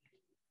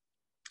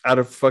 out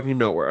of fucking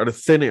nowhere, out of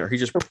thin air. He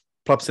just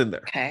plops in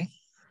there. Okay.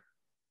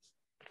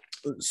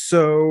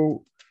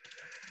 So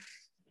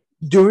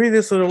during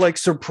this little like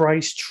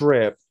surprise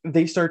trip,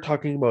 they start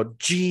talking about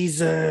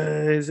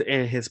Jesus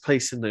and his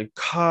place in the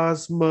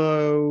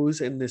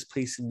cosmos and this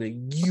place in the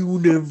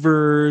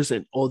universe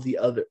and all the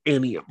other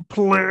alien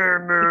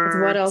planets.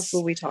 What else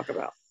will we talk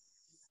about?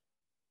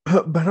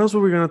 But else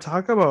what we're going to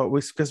talk about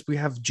was because we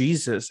have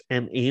Jesus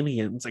and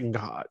aliens and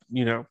God,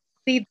 you know.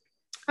 See,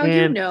 how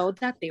you know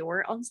that they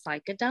were on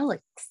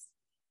psychedelics?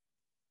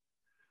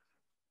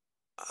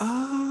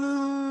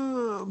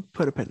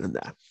 Put a pin in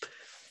that.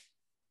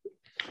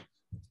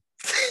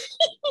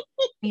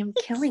 I'm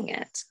killing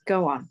it.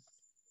 Go on.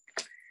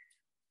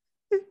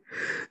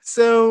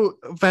 So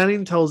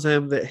Vanning tells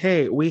him that,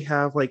 hey, we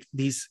have like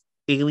these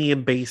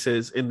alien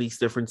bases in these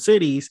different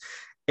cities.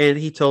 And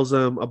he tells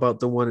them about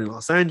the one in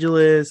Los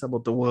Angeles,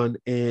 about the one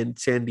in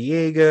San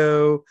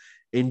Diego,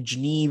 in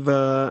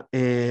Geneva,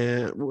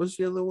 and what was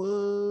the other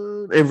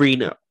one? And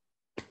Reno.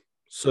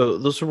 So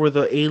those are where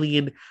the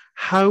alien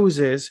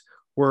houses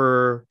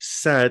were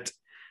set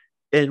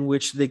in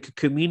which they could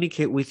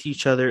communicate with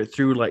each other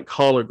through like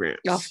holograms.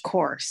 Of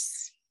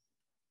course.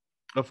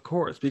 Of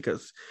course,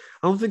 because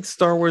I don't think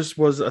Star Wars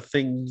was a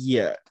thing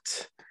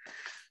yet.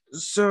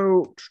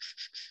 So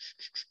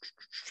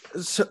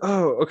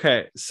oh,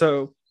 okay.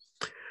 So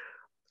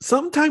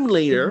sometime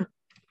later,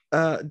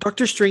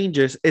 Doctor Strange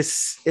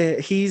is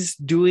he's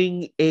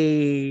doing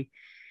a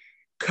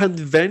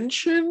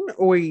convention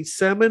or a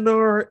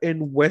seminar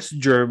in West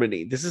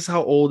Germany. This is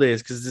how old it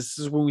is because this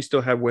is when we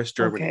still have West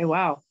Germany. Okay,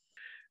 wow.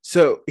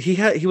 So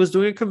he was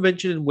doing a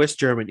convention in West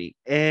Germany,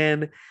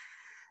 and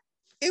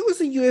it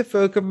was a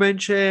UFO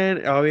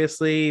convention.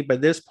 Obviously, by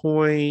this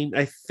point,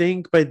 I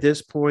think by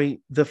this point,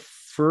 the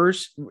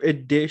first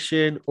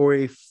edition or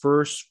a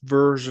first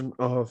version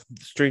of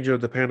Stranger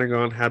of the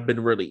Pentagon had been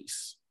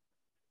released.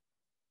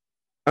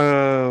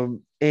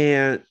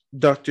 And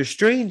Doctor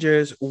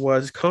Strange's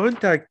was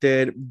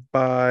contacted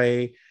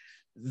by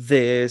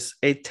this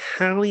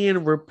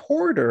Italian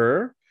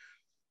reporter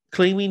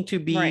claiming to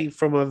be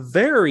from a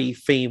very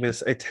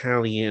famous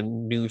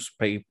Italian news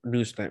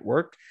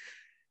network.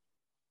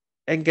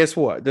 And guess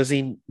what?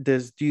 Do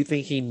you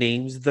think he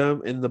names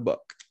them in the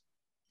book?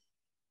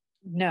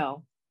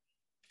 No.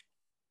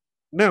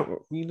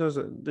 No, he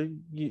doesn't.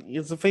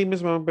 It's a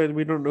famous one, but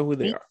we don't know who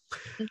they are.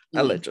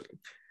 Allegedly.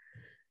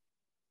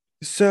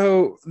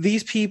 So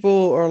these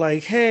people are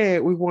like, hey,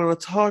 we want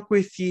to talk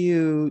with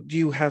you. Do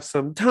you have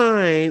some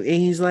time? And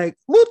he's like,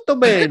 molto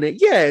bene.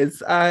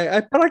 Yes, I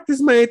practice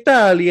my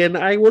Italian.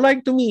 I would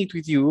like to meet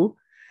with you.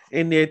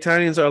 And the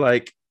Italians are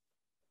like,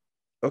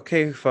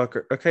 okay,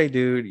 fucker. Okay,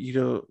 dude. You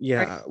know,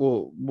 yeah, right.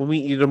 We'll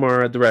meet you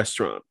tomorrow at the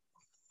restaurant.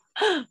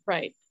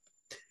 Right.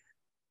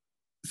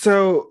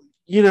 So,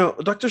 you know,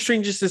 Doctor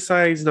Strange just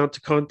decides not to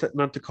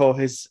call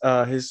his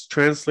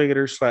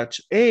translator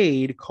 /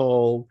 aide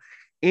called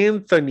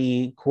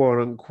Anthony, quote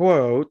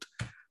unquote,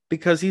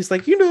 because he's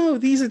like, you know,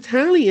 these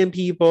Italian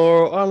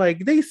people are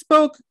like, they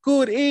spoke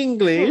good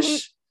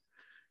English.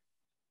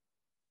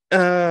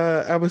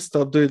 I would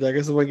stop doing that. I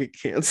guess I might get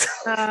canceled.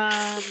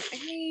 I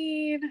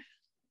mean,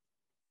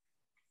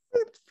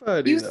 it's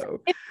funny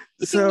though.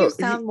 So you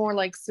sound more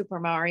like Super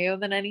Mario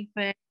than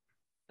anything.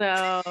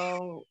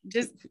 So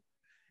just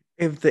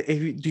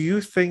do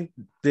you think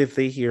if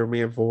they hear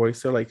my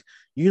voice, they're like,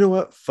 you know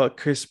what? Fuck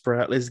Chris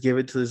Pratt. Let's give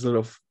it to this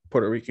little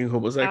Puerto Rican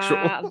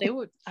homosexual.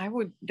 You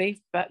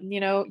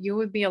know, you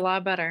would be a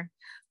lot better.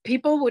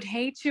 People would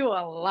hate you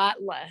a lot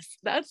less.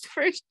 That's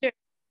for sure.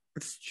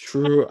 It's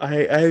true.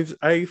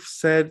 I've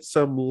said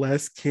some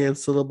less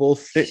cancelable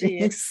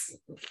things.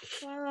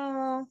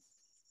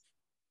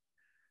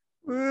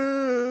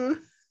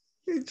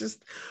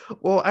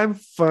 I'm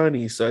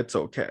funny, so it's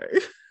okay.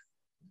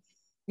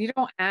 You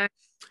don't act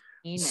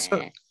in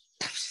it.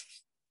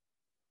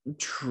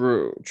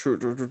 True.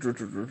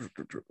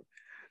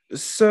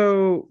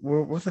 So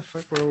what the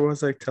fuck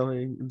was I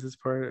telling in this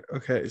part?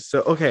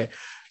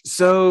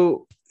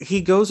 So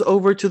he goes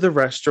over to the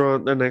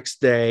restaurant the next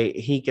day.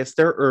 He gets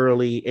there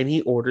early and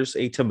he orders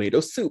a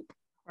tomato soup.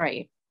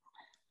 Right.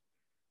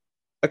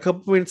 A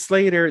couple minutes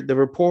later, the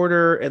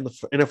reporter and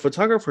a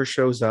photographer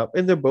shows up,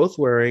 and they're both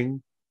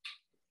wearing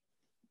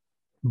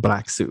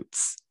black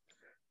suits.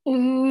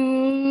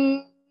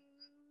 Mm.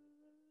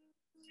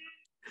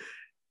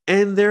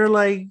 And they're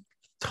like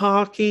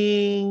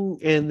talking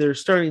and they're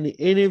starting the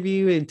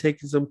interview and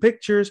taking some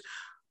pictures,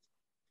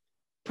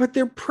 but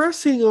they're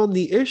pressing on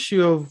the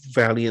issue of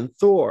Valiant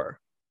Thor,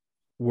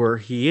 where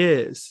he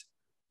is,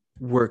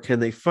 where can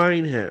they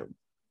find him?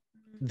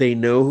 They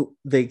know,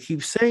 they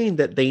keep saying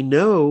that they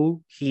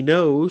know he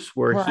knows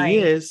where he Right.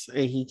 is,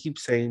 and he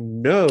keeps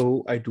saying,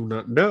 no, I do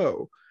not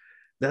know.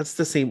 That's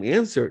the same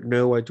answer.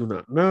 No, I do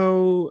not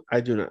know.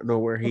 I do not know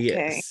where he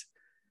Okay. is.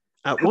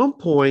 At one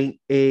point,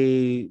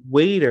 a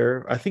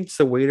waiter, I think it's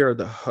the waiter or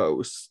the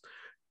host,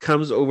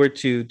 comes over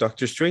to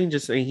Doctor Strange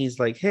and he's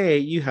like, hey,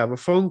 you have a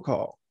phone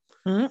call.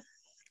 Mm.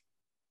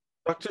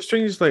 Doctor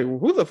Strange is like,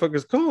 who the fuck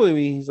is calling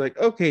me? He's like,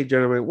 okay,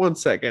 gentlemen, 1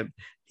 second.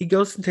 He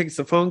goes and takes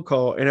a phone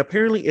call, and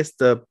apparently it's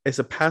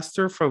a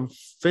pastor from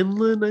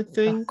Finland, I Of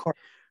think, course.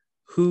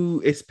 who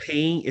is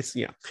paying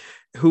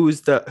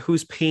who's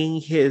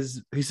paying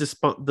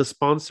the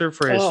sponsor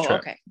for his Oh, trip.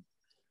 okay.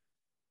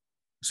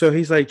 So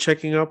he's like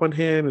checking up on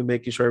him and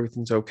making sure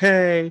everything's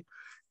okay.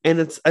 And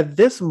it's at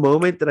this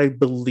moment that I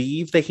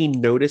believe that he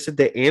noticed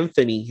that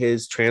Anthony,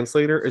 his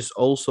translator, is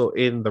also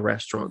in the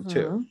restaurant too.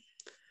 Mm-hmm.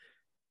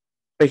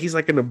 But he's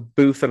like in a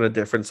booth on a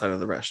different side of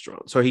the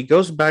restaurant. So he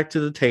goes back to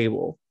the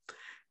table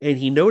and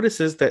he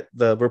notices that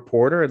the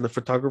reporter and the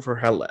photographer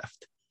had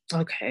left.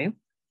 Okay.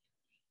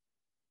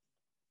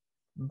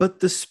 But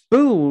the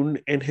spoon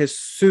and his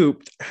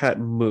soup had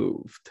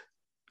moved.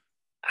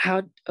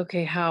 How,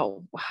 okay,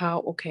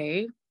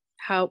 okay.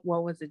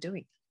 What was it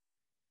doing?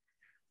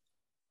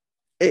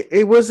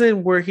 It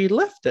wasn't where he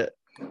left it.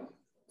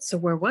 So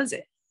where was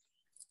it?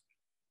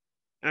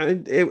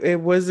 It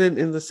wasn't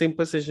in the same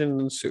position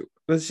in the soup.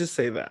 Let's just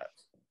say that.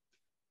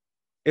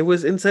 It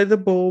was inside the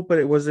bowl, but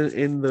it wasn't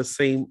in the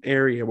same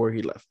area where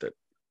he left it.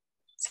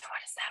 So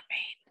what does that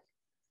mean?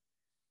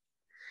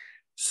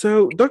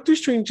 So Doctor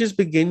Strange just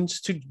begins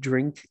to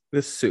drink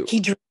the soup. He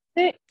drank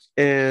it?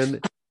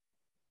 And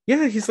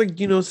yeah, he's like,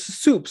 it's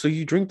soup, so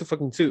you drink the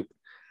fucking soup.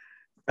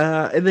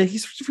 And then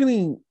he's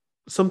feeling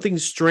something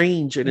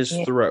strange in his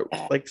Yeah. throat,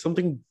 like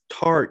something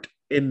tart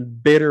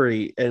and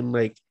bittery, and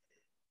like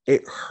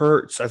it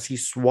hurts as he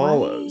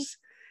swallows.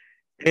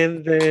 What?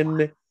 And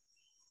then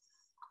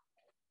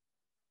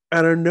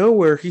out of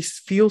nowhere, he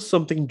feels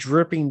something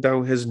dripping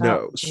down his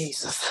nose. Oh,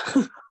 Jesus.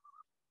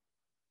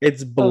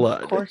 It's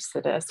blood. Of course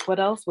it is. What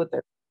else would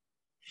there?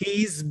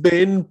 He's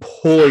been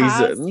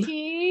poisoned. Has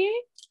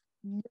he?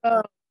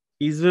 No.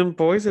 He's been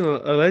poisoned,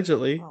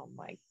 allegedly. Oh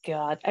my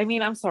God. I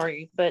mean, I'm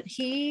sorry, but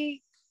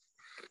he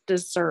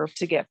deserved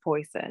to get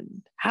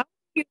poisoned. How do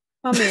you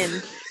come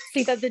in,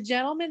 see that the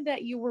gentlemen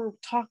that you were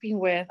talking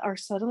with are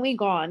suddenly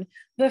gone?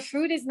 The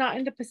food is not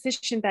in the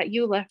position that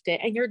you left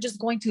it, and you're just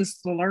going to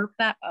slurp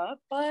that up,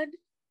 bud?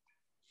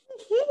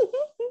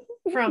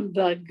 From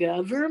the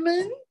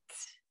government?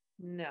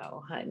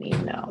 No, honey,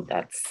 no.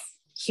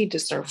 He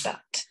deserved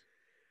that.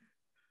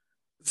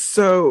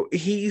 So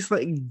he's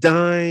like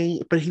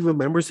dying, but he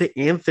remembers that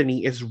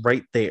Anthony is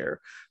right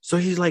there. So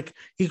he's like,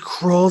 he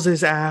crawls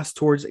his ass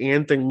towards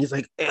Anthony. He's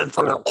like,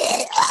 Anthony,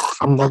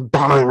 I'm not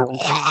dying.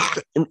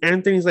 And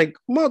Anthony's like,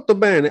 molto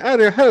bene,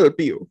 I'll help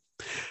you.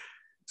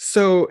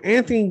 So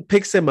Anthony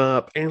picks him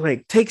up and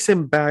like takes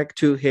him back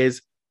to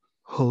his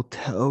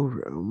hotel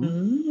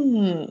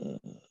room,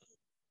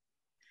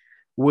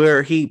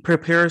 where he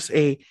prepares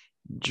a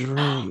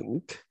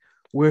drink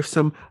with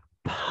some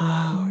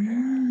powder.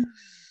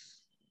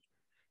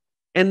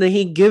 And then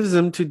he gives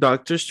them to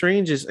Doctor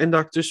Strange's, and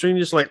Doctor Strange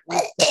is like,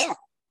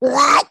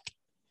 what?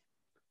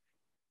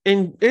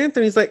 And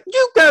Anthony's like,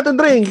 you gotta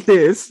drink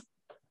this.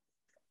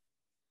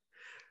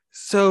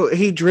 So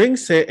he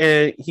drinks it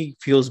and he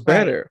feels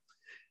better. Right.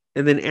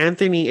 And then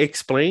Anthony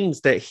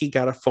explains that he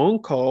got a phone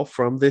call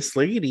from this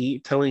lady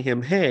telling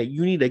him, hey,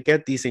 you need to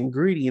get these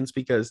ingredients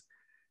because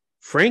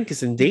Frank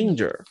is in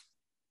danger.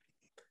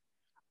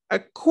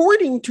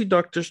 According to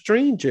Doctor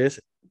Strange's,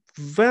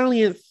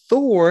 Valiant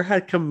Thor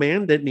had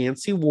commanded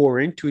Nancy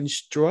Warren to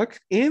instruct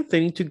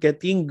Anthony to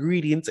get the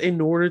ingredients in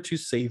order to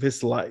save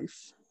his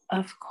life.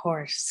 Of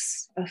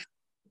course.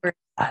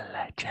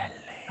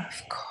 Allegedly.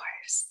 Of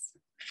course.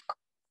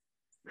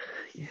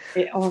 Yeah.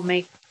 It all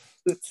makes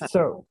sense.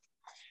 So,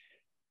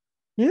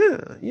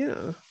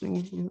 yeah.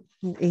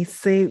 He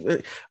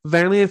saved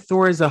Valiant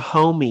Thor is a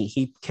homie.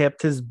 He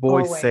kept his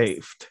boy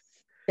safe.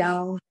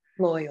 Down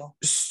loyal.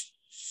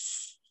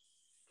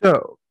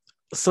 So,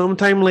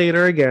 sometime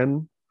later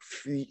again,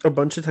 a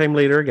bunch of time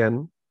later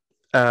again,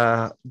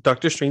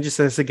 Doctor Strange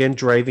says again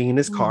driving in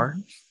his car,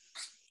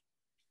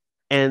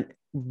 and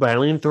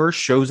Valiant Thor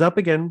shows up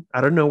again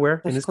out of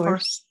nowhere in his car.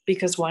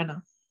 Because why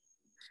not?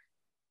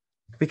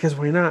 Because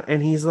why not?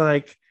 And he's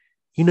like,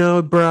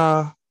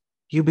 bruh,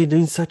 you've been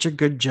doing such a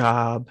good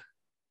job.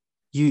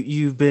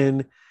 You've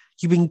been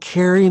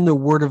carrying the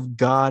word of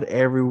God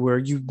everywhere.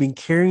 You've been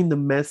carrying the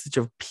message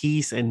of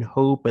peace and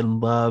hope and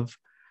love.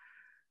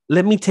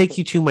 Let me take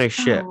you to my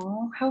ship.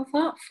 Oh, how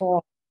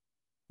thoughtful.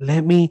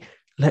 Let me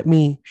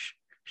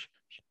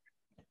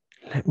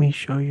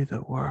show you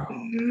the world.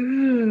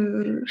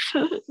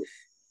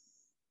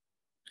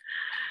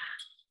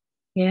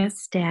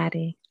 Yes,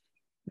 Daddy.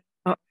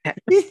 Oh,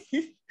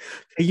 Can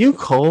you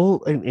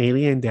call an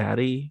alien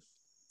daddy?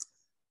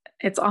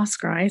 it's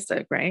Oscar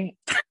Isaac, right?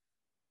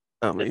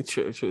 I mean,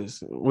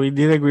 we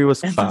did agree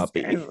with It's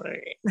Oscar Bobby.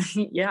 Isaac.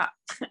 Yeah.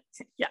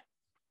 Yeah.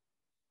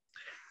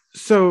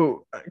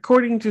 So,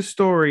 according to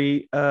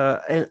story,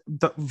 and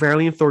the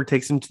Valiant Thor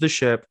takes him to the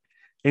ship,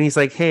 and he's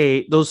like,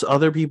 "Hey, those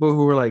other people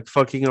who were like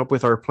fucking up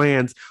with our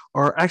plans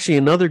are actually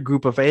another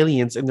group of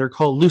aliens, and they're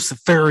called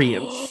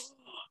Luciferians,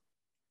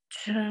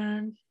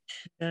 Chun,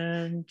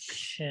 chun,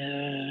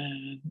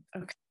 chun.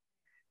 Okay.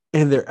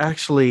 and they're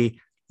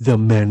actually the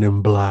Men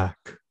in Black."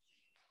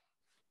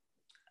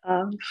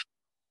 Of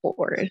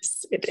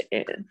course it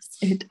is.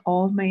 It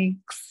all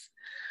makes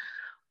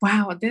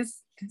wow,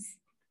 this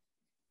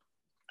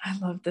I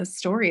love this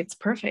story. It's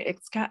perfect.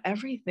 It's got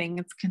everything.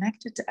 It's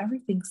connected to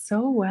everything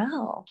so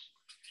well.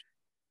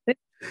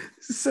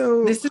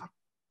 So, This is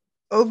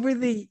over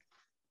the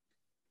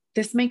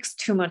this makes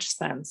too much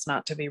sense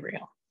not to be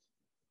real.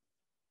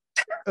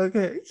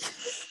 okay.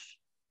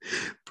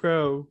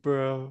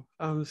 Bro,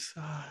 I'm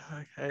so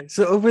okay.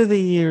 So over the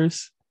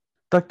years,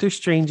 Doctor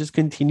Strange just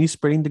continues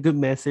spreading the good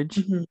message.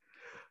 Mhm.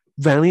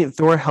 Valiant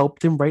Thor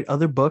helped him write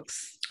other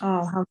books,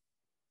 Oh, how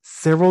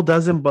several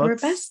dozen we're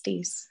books.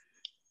 besties.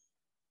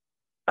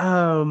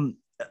 Um,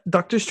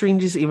 Doctor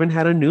Strange's even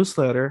had a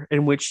newsletter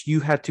in which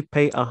you had to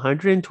pay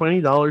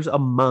 $120 a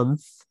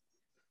month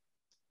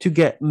to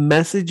get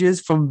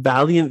messages from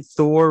Valiant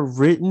Thor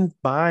written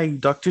by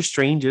Doctor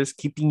Strange's,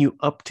 keeping you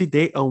up to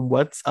date on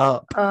what's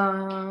up.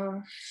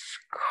 Of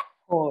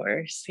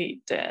course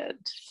he did.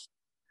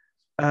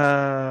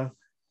 Uh,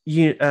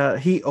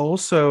 he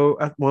also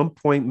at one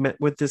point met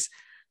with this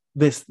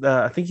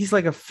I think he's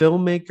like a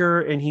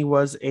filmmaker, and he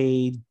was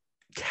a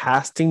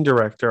casting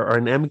director or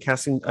an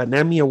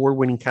Emmy award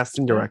winning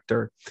casting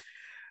director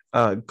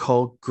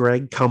called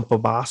Greg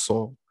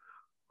Campobasso,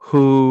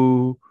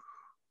 who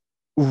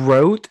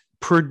wrote,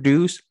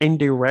 produced, and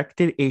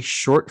directed a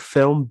short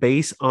film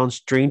based on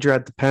Stranger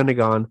at the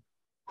Pentagon,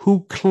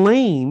 who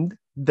claimed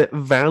that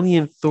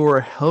Valiant Thor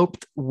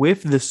helped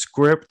with the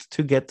script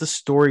to get the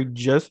story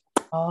just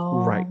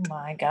right. Oh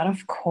my god,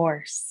 of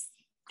course.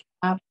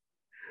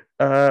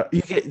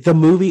 You get the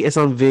movie is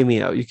on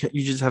Vimeo.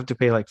 You just have to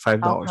pay like I'll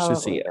 $5 to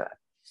see probably it.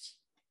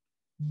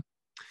 do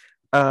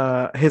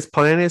it. His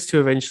plan is to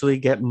eventually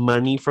get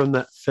money from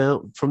that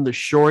film, from the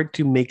short,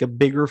 to make a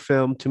bigger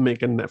film, to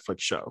make a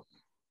Netflix show.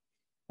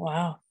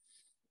 Wow.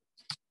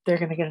 They're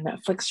gonna get a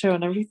Netflix show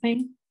and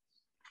everything.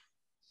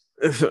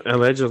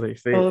 Allegedly,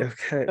 Oh,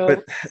 okay, so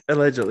but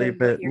allegedly, so what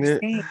but you're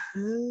saying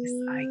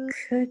is I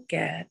could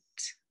get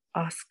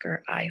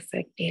Oscar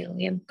Isaac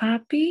Alien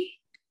Puppy.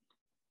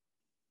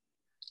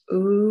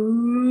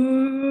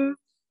 Ooh.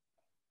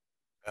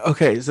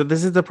 okay. So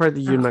this is the part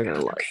that you're Oh, not gonna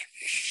God, like.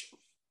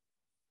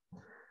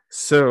 okay.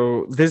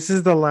 So this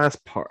is the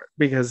last part,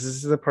 because this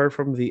is the part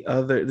from the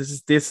other. This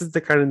is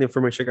the kind of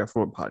information I got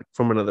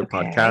from another Okay.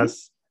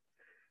 podcast.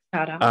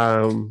 Shout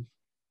out.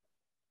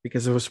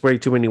 Because there was way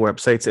too many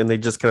websites, and they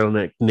just kind of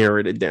like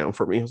narrowed it down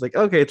for me. I was like,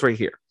 okay, it's right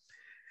here.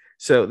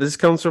 So this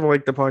comes from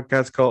like the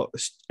podcast called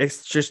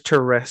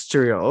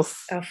Extraterrestrials,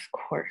 Of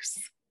course.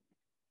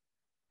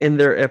 and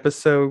their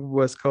episode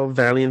was called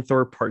Valiant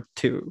Thor Part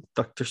 2,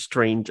 Doctor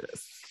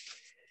Strange's.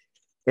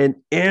 And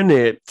in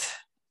it,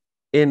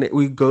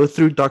 we go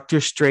through Doctor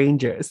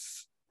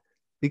Strange's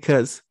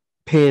because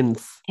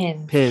pins.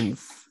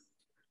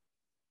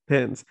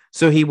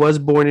 So he was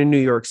born in New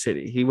York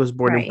City. He was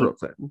born in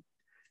Brooklyn.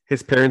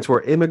 His parents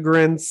were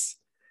immigrants.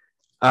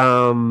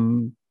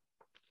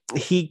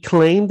 He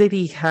claimed that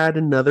he had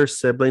another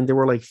sibling. There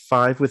were like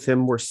 5 with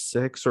him, were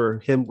 6, or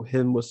him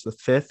was the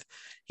 5th.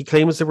 He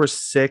claims there were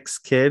 6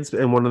 kids,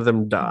 and one of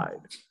them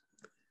died.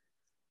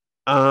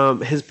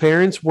 His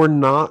parents were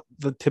not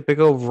the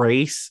typical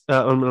race.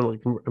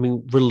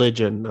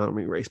 Religion. Not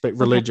race, but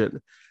religion. Okay.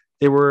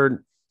 They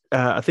were,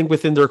 I think,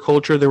 within their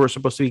culture, they were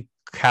supposed to be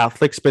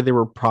Catholics, but they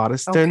were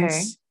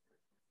Protestants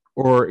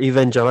or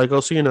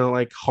evangelical. So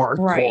like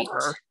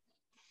hardcore.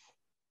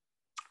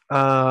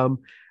 Right.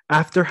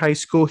 After high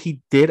school,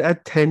 he did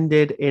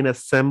attended an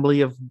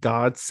Assembly of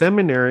God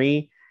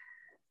seminary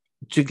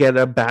to get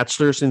a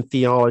bachelor's in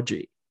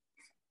theology,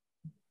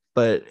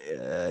 but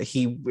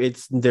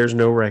there's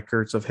no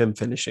records of him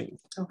finishing.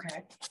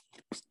 Okay.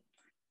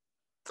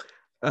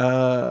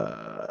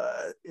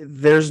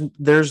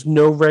 There's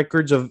no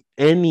records of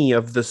any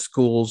of the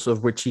schools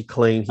of which he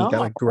claimed he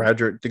got a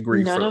graduate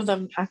degree from. None of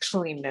them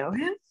actually know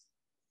him?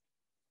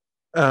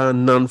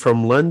 None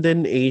from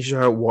London,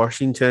 Asia,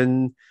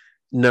 Washington.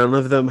 None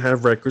of them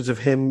have records of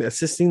him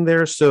assisting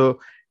there. So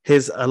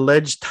his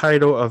alleged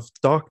title of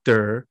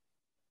doctor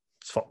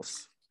is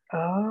false.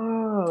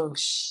 Oh,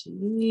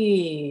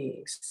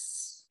 jeez.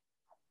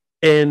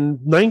 In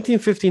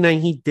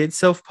 1959, he did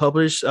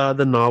self-publish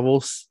the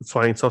novel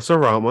Flying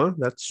Saucerama.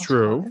 That's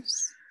true.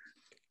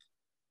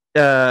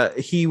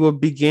 He will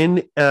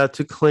begin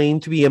to claim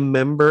to be a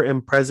member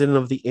and president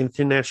of the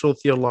International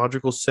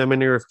Theological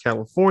Seminary of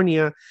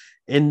California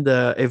in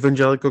the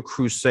Evangelical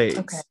Crusades.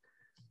 Okay.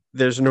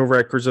 There's no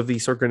records of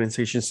these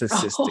organizations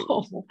existing.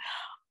 Oh,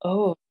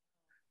 oh,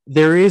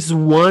 There is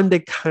one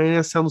that kind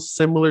of sounds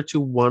similar to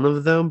one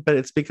of them, but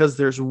it's because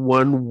there's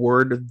one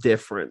word of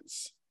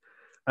difference.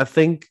 I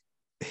think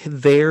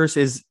theirs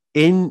is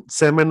in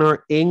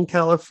Seminar in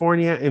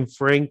California, and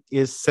Frank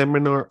is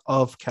Seminar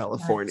of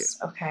California. nice.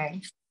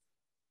 Okay.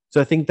 So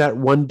I think that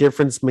one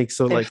difference makes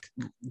it like,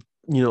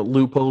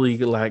 loophole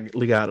legality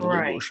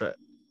Right. bullshit.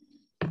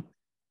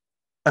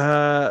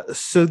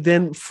 So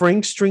then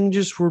Frank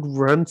Strangers would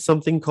run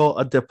something called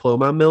a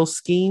diploma mill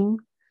scheme,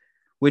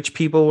 which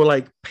people will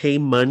like pay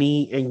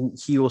money and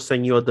he will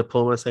send you a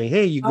diploma saying,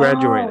 hey, you Oh,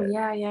 graduated.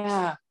 yeah,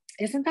 yeah.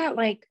 Wasn't that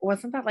like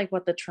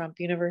what the Trump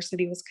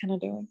University was kind of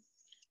doing?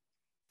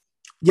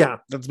 Yeah,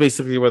 that's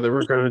basically what they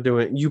were going to do.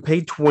 It. You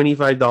pay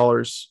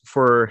 $25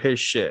 for his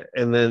shit,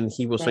 and then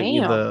he will send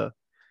you Damn. the,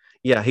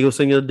 yeah, he will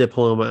send you the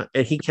diploma,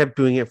 and he kept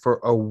doing it for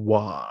a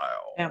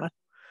while. Damn.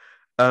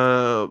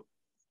 Um,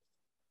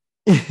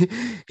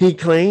 he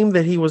claimed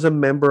that he was a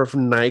member of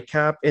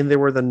NICAP and they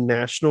were the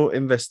National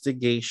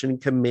Investigation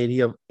Committee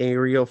of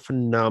Aerial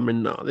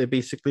Phenomena. They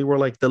basically were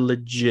like the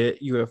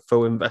legit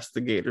UFO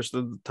investigators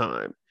at the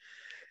time.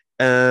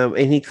 And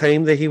he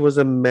claimed that he was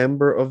a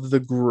member of the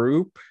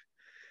group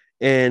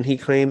and he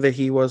claimed that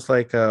he was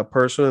like a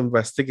personal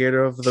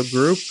investigator of the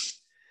group.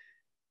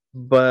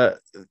 But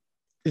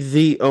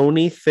the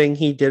only thing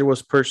he did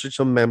was purchase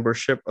a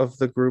membership of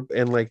the group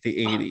in like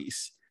the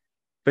 80s,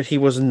 but he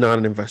was not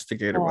an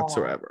investigator Oh,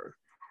 whatsoever.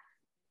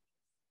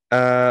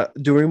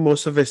 During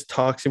most of his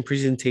talks and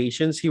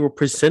presentations, he will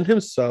present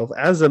himself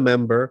as a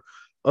member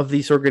of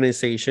these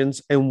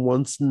organizations. And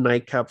once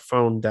NICAP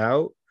found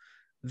out,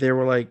 they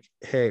were like,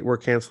 hey, we're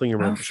canceling your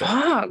oh, membership.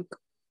 fuck.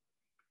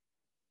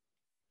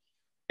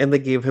 And they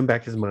gave him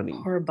back his money.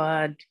 Poor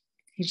Bud.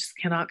 He just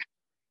cannot.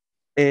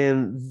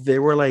 And they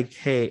were like,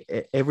 hey,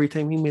 every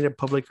time he made a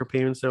public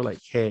appearance, they're like,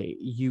 hey,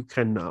 you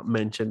cannot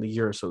mention that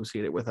you're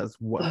associated with us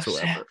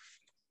whatsoever.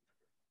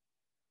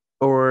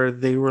 Or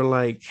they were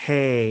like,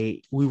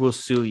 hey, we will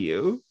sue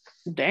you.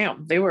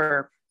 Damn, they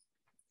were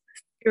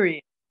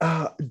serious.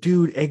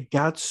 Dude, it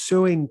got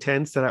so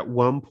intense that at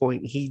one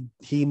point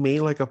he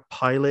made like a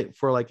pilot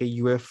for like a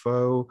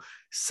UFO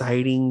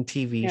sighting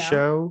TV Yeah.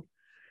 show,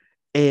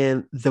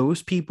 and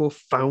those people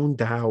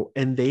found out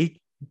and they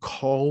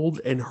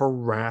called and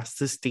harassed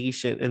the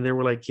station, and they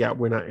were like, "Yeah,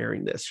 we're not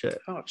airing this shit."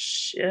 Oh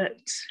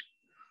shit.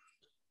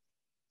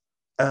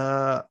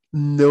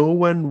 No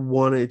one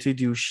wanted to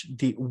do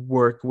the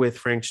work with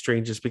Frank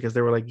Strange just because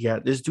they were like, "Yeah,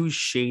 this dude's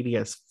shady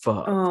as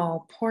fuck."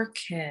 Oh, poor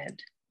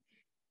kid.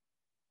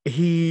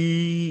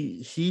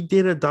 He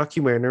did a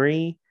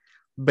documentary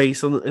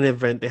based on an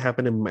event that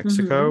happened in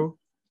Mexico. Mm-hmm.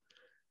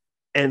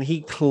 And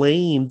he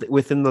claimed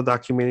within the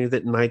documentary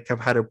that NICAP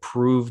had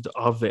approved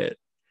of it.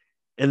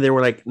 And they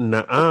were like,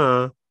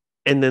 nah.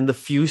 And then the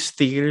few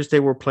theaters they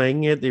were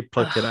playing it, they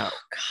plucked it out.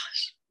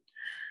 Gosh.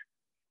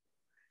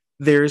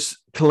 There's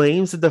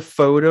claims that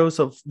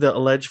the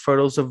alleged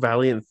photos of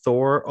Valiant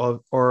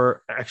Thor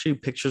are actually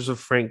pictures of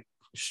Frank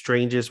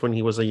Stranges when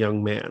he was a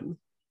young man.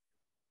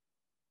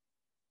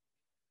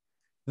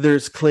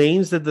 There's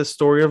claims that the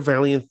story of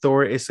Valiant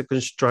Thor is a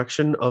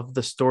construction of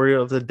the story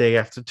of the day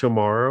after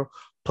tomorrow,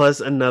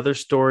 plus another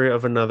story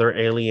of another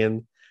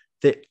alien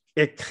that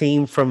it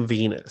came from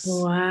Venus.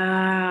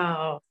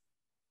 Wow.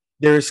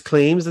 There's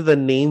claims that the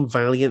name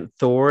Valiant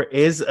Thor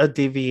is a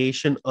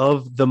deviation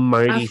of the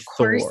mighty Of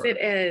course Thor. it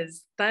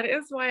is. That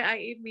is why I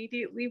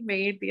immediately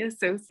made the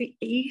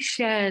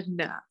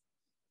association.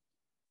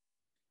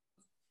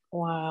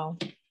 Wow.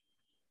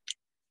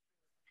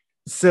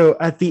 So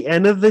at the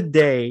end of the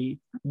day,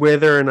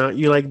 whether or not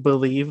you like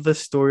believe the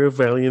story of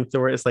Valiant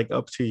Thor is like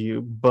up to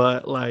you,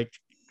 but like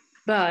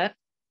But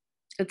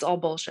it's all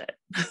bullshit.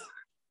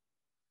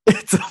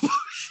 it's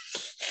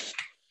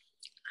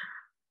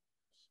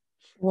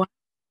What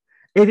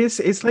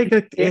it's like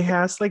it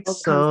has like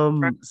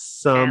some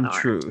fan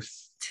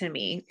truth to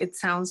me. It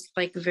sounds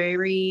like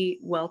very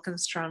well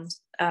constructed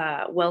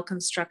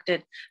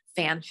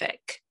fanfic.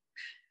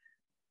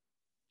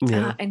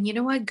 yeah. And you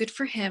know what? Good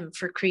for him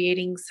for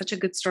creating such a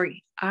good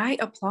story. I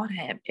applaud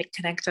him. It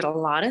connected a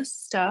lot of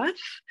stuff,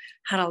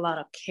 had a lot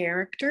of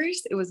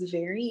characters. It was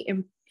very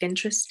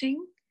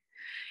interesting.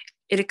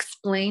 It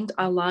explained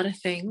a lot of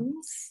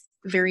things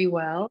very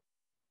well.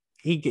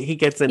 He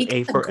gets an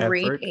A for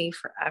great effort. A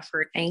for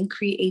effort and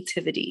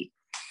creativity.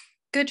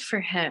 Good for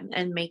him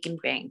and making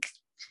bank.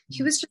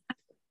 He was just,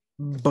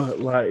 but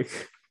like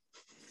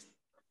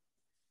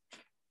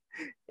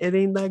it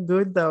ain't that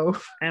good though.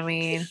 I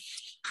mean,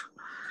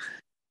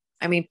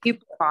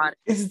 people thought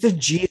It's the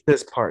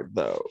Jesus part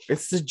though.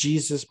 It's the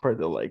Jesus part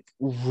that like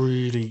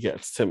really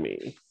gets to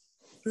me.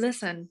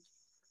 Listen,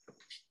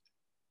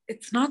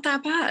 it's not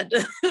that bad.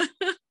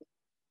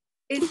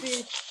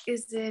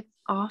 Is it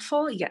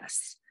awful?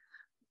 Yes.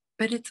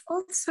 But it's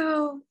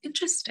also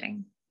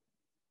interesting.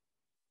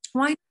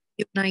 Why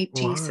unite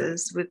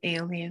Jesus with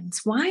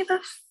aliens? Why the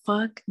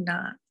fuck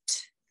not?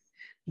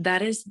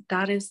 That is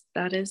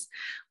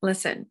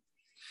listen.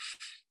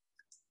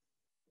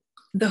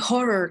 The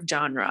horror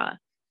genre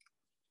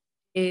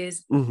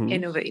is Mm-hmm.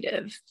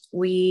 innovative.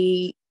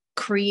 We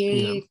Yeah,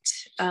 create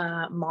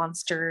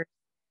monster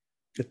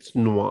it's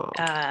noir.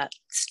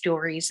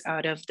 stories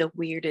out of the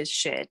weirdest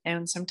shit,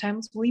 and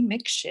sometimes we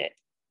mix shit.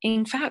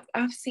 In fact,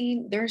 I've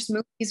seen there's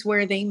movies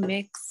where they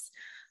mix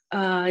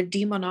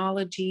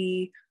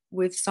demonology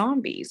with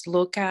zombies.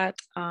 Look at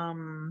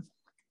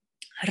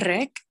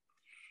Rec,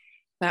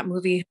 that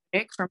movie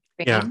Rec from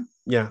Yeah, Spain,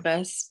 yeah.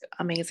 best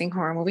amazing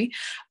horror movie.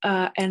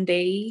 And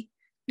they,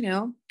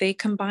 they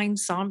combine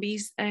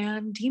zombies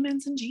and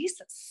demons and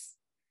Jesus.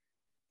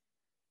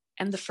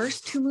 And the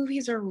first two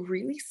movies are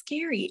really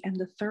scary, and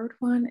the third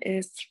one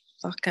is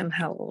fucking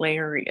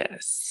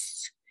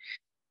hilarious.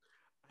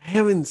 I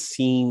haven't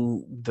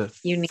seen the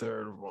You need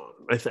third one.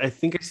 I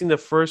think I've seen the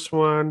first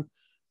one.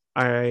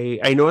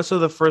 I know I saw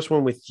the first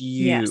one with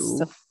yes.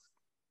 you,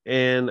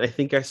 and I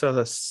think I saw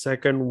the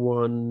second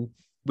one,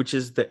 which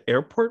is the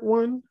airport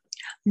one.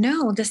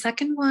 No, the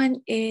second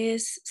one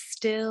is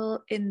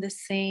still in the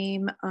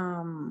same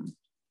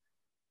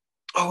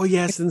Oh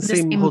yes, in the the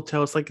same same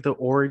hotel. It's like the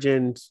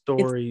origin it's the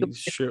story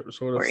sort of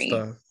story.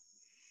 stuff.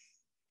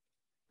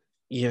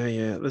 Yeah,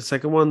 yeah. The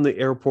second one, the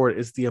airport,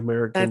 is the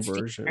American That's the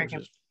version, which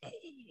American is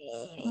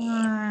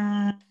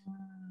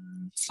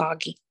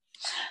soggy.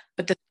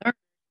 But the third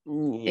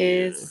yeah.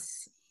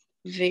 is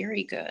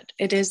very good.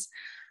 It is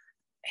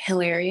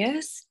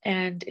hilarious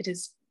and it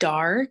is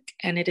dark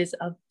and it is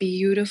a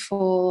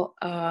beautiful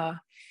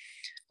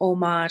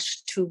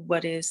homage to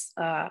what is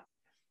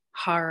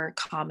horror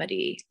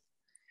comedy.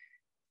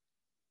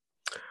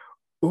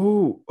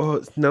 Oh,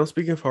 now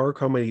speaking of horror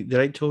comedy, did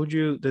I told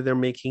you that they're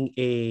making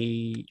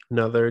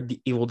another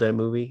Evil Dead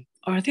movie?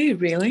 Are they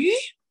really?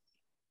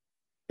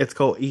 It's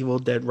called Evil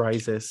Dead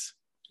Rises.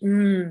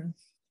 Mm.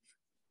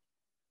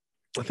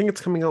 I think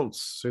it's coming out Who's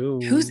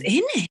soon.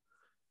 in it?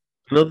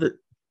 I know that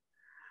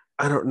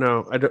I don't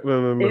know. I don't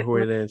remember it? who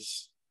it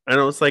is. I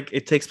know it's like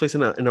it takes place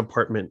in an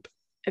apartment.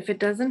 If it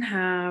doesn't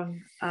have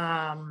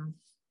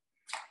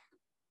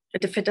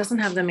if it doesn't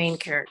have the main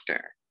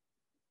character.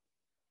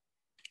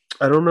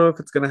 I don't know if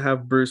it's gonna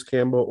have Bruce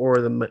Campbell or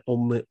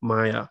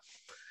Maya.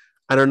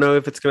 I don't know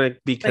if it's gonna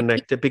be Like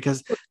connected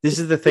because this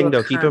is the do thing a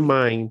though. Keep in cameo.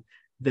 mind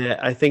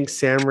that I think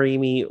Sam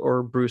Raimi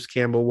or Bruce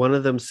Campbell, one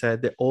of them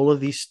said that all of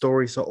these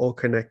stories are all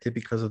connected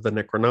because of the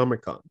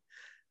Necronomicon.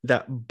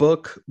 That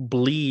book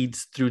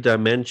bleeds through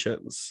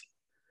dimensions.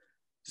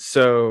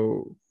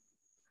 So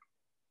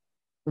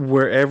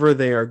wherever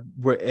they are,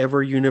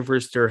 wherever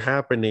universe they're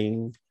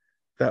happening,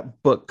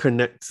 that book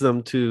connects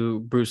them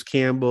to Bruce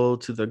Campbell,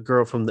 to the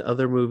girl from the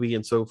other movie,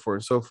 and so forth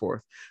and so forth.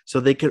 So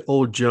they could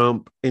all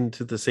jump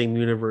into the same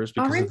universe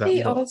because of Aren't that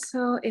they book.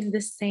 also in the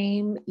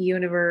same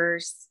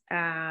universe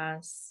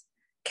as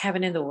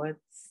Cabin in the Woods?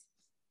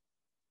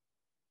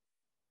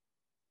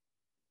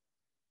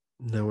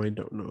 No, I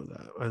don't know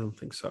that. I don't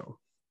think so.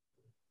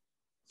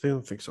 I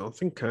don't think so. I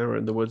think Kyra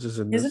in the Woods is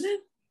in Isn't this.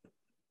 it?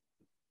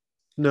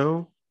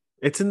 No,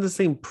 it's in the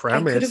same I could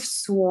have premise.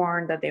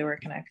 sworn that they were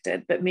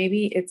connected, but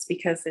maybe it's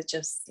because it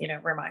just,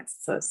 reminds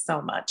us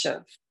so much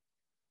of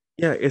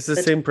Yeah, it's the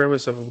the same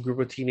premise of a group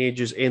of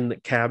teenagers in the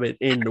cabin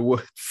in the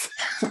woods.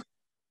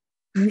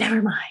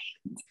 never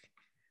mind.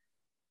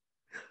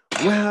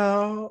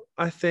 Well,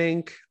 I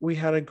think we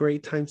had a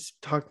great time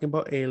talking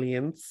about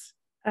aliens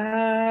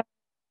Uh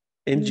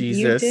and you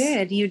Jesus.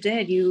 did. You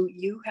did.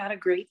 You had a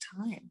great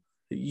time.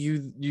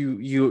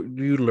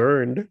 You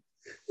learned,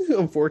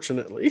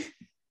 unfortunately,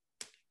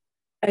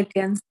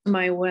 Against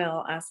my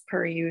will, as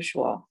per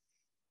usual.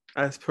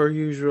 as per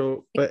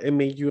usual, but it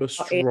made you a It,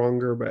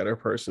 stronger, better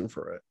person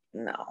for it.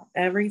 no,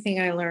 everything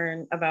I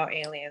learn about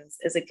aliens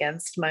is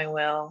against my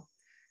will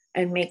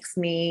and makes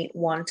me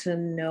want to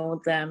know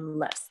them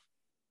less.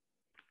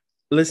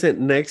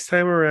 Listen, next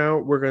time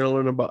around, we're gonna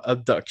learn about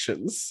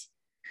abductions.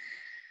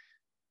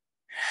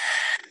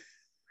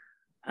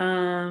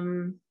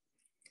 Um,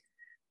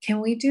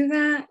 can we do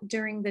that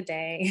during the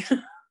day?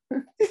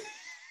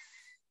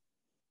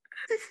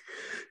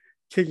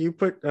 Can you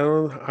put? I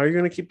don't know, how are you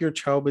gonna keep your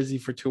child busy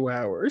for 2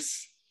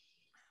 hours?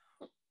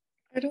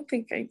 I don't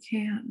think I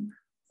can.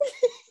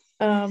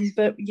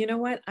 But you know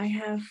what? I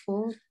have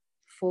full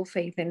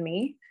faith in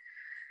me,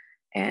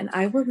 and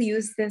I will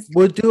use this.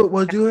 We'll do it.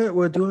 We'll do it.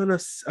 We'll do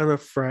it on a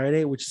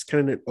Friday, which is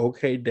kind of an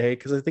okay day.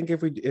 Because I think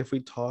if we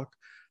talk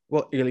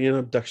about alien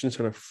abductions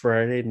on a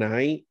Friday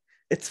night,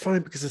 it's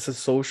fine because it's a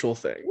social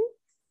thing.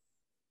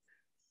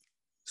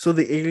 So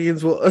the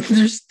aliens will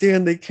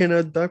understand they can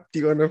abduct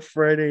you on a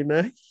Friday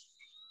night.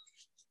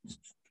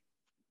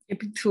 It'd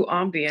be too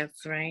obvious,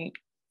 right?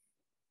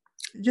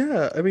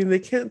 Yeah, I mean they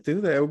can't do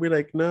that. We'll be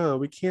like, no,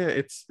 we can't.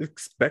 It's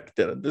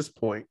expected at this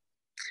point.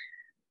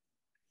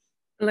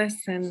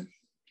 Listen,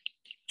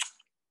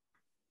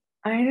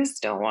 I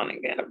just don't want to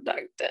get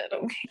abducted.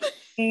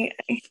 Okay,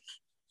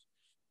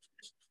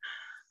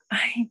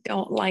 I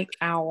don't like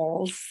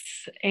owls,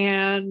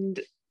 and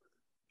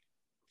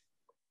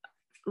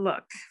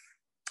look,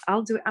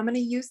 I'm going to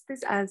use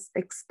this as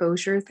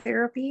exposure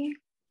therapy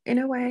in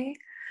a way.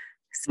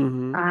 So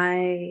Mm-hmm.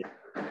 I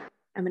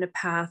am in a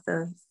path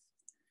of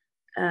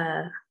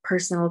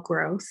personal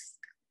growth.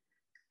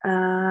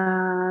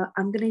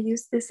 I'm gonna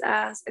use this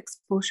as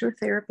exposure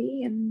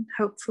therapy and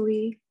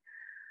hopefully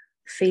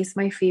face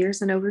my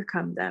fears and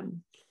overcome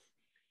them.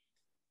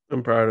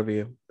 I'm proud of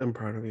you. I'm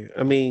proud of you.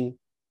 I mean,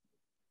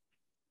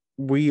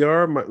 we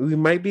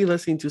might be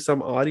listening to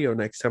some audio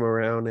next time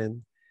around,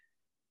 and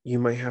you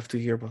might have to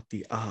hear about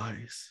the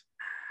eyes.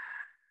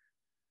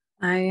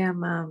 I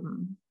am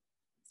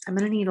I'm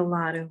gonna need a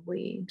lot of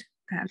weed.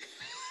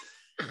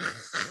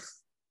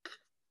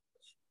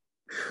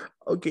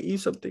 I'll get you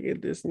something at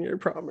Disney, I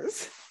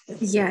promise.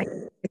 Yeah,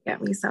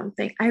 get me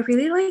something. I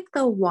really like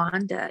the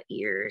Wanda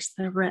ears.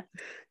 Yeah,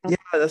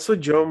 that's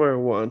what Jomar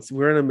wants.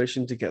 We're on a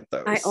mission to get I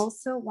those.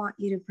 also want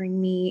you to bring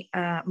me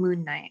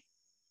Moon Knight.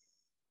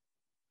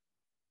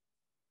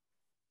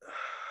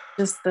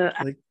 Just the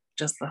Like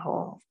just the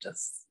whole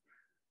just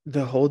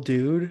the whole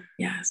dude.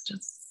 yes,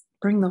 just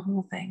bring the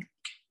whole thing.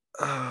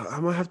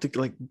 I'm gonna have to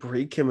like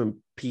break him in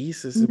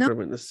pieces and No, put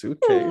him in a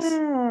suitcase.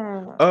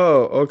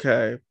 Oh,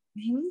 okay.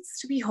 he needs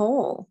to be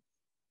whole.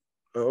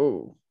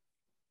 Oh,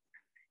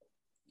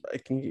 I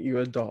can get you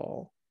a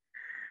doll.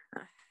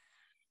 Okay,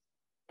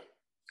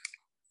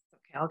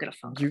 I'll get a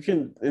phone call. You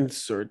can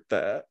insert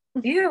that.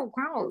 Ew,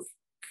 gross.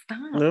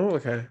 Stop. No,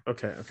 okay.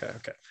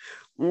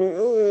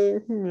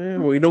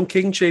 We don't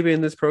king shame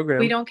in this program.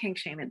 We don't kink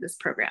shame in this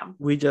program.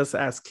 We just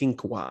ask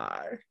kink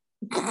why.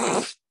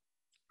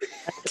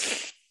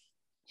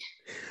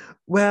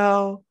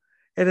 Well,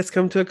 it has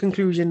come to a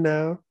conclusion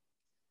now.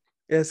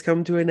 It has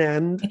come to an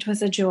end. It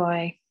was a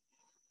joy.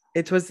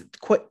 It was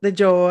quite the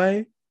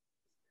joy.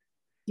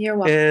 You're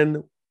welcome.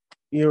 And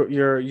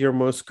your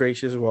most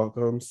gracious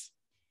welcomes.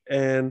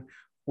 And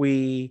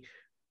we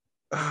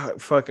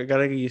fuck, I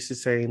gotta get used to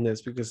saying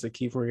this because I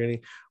keep forgetting.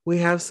 We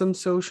have some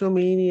social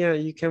media.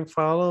 You can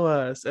follow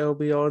us. It'll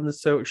be on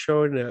the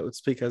show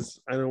notes because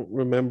I don't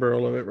remember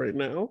all of it right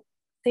now.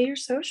 Say your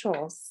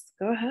socials.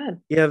 Go ahead.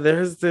 Yeah,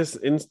 there's this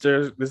their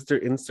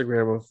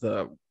Instagram of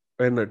the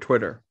and their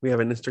Twitter. We have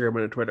an Instagram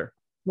and a Twitter.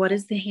 What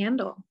is the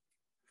handle?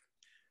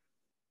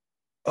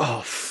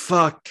 Oh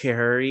fuck,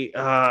 Carrie.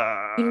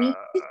 You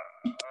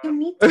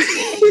need to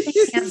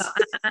the handle.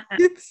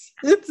 It's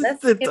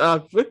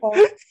up.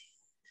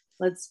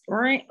 Let's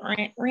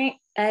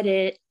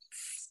edit.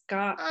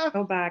 Scott,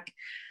 go back.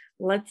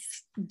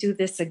 Let's do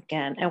this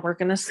again. And we're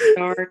gonna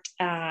start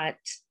at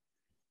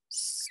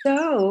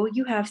so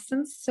you have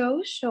some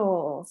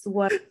socials.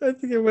 What I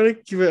think I'm gonna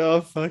give it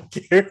off on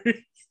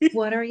Carrie.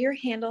 what are your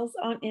handles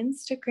on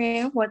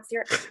Instagram? What's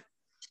your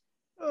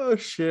Oh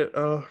shit.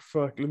 Oh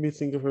fuck. Let me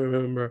think if I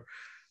remember.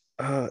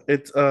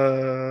 It's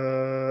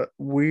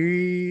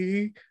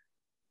we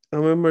I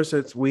remember so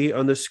it's we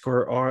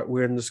underscore art,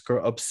 we underscore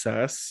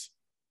obsess.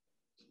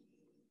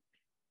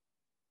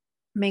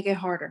 make it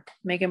harder,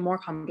 make it more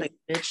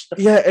complicated.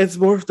 Yeah, it's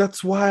more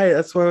that's why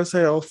I was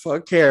saying, oh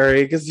fuck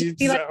Carrie, because you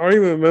just, I don't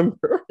even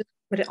remember.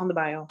 Put it on the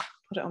bio.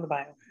 Put it on the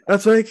bio.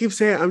 That's what I keep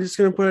saying. I'm just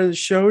gonna put it in the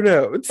show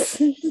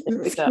notes.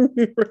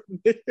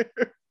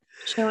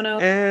 Show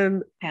notes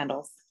and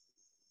handles.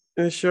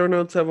 The show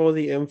notes have all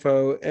the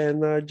info,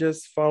 and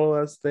just follow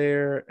us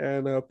there.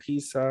 And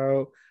peace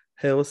out.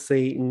 Hail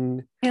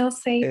Satan. Hail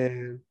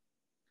Satan.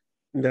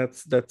 And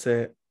that's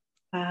it.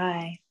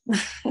 Bye.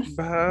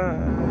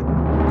 Bye.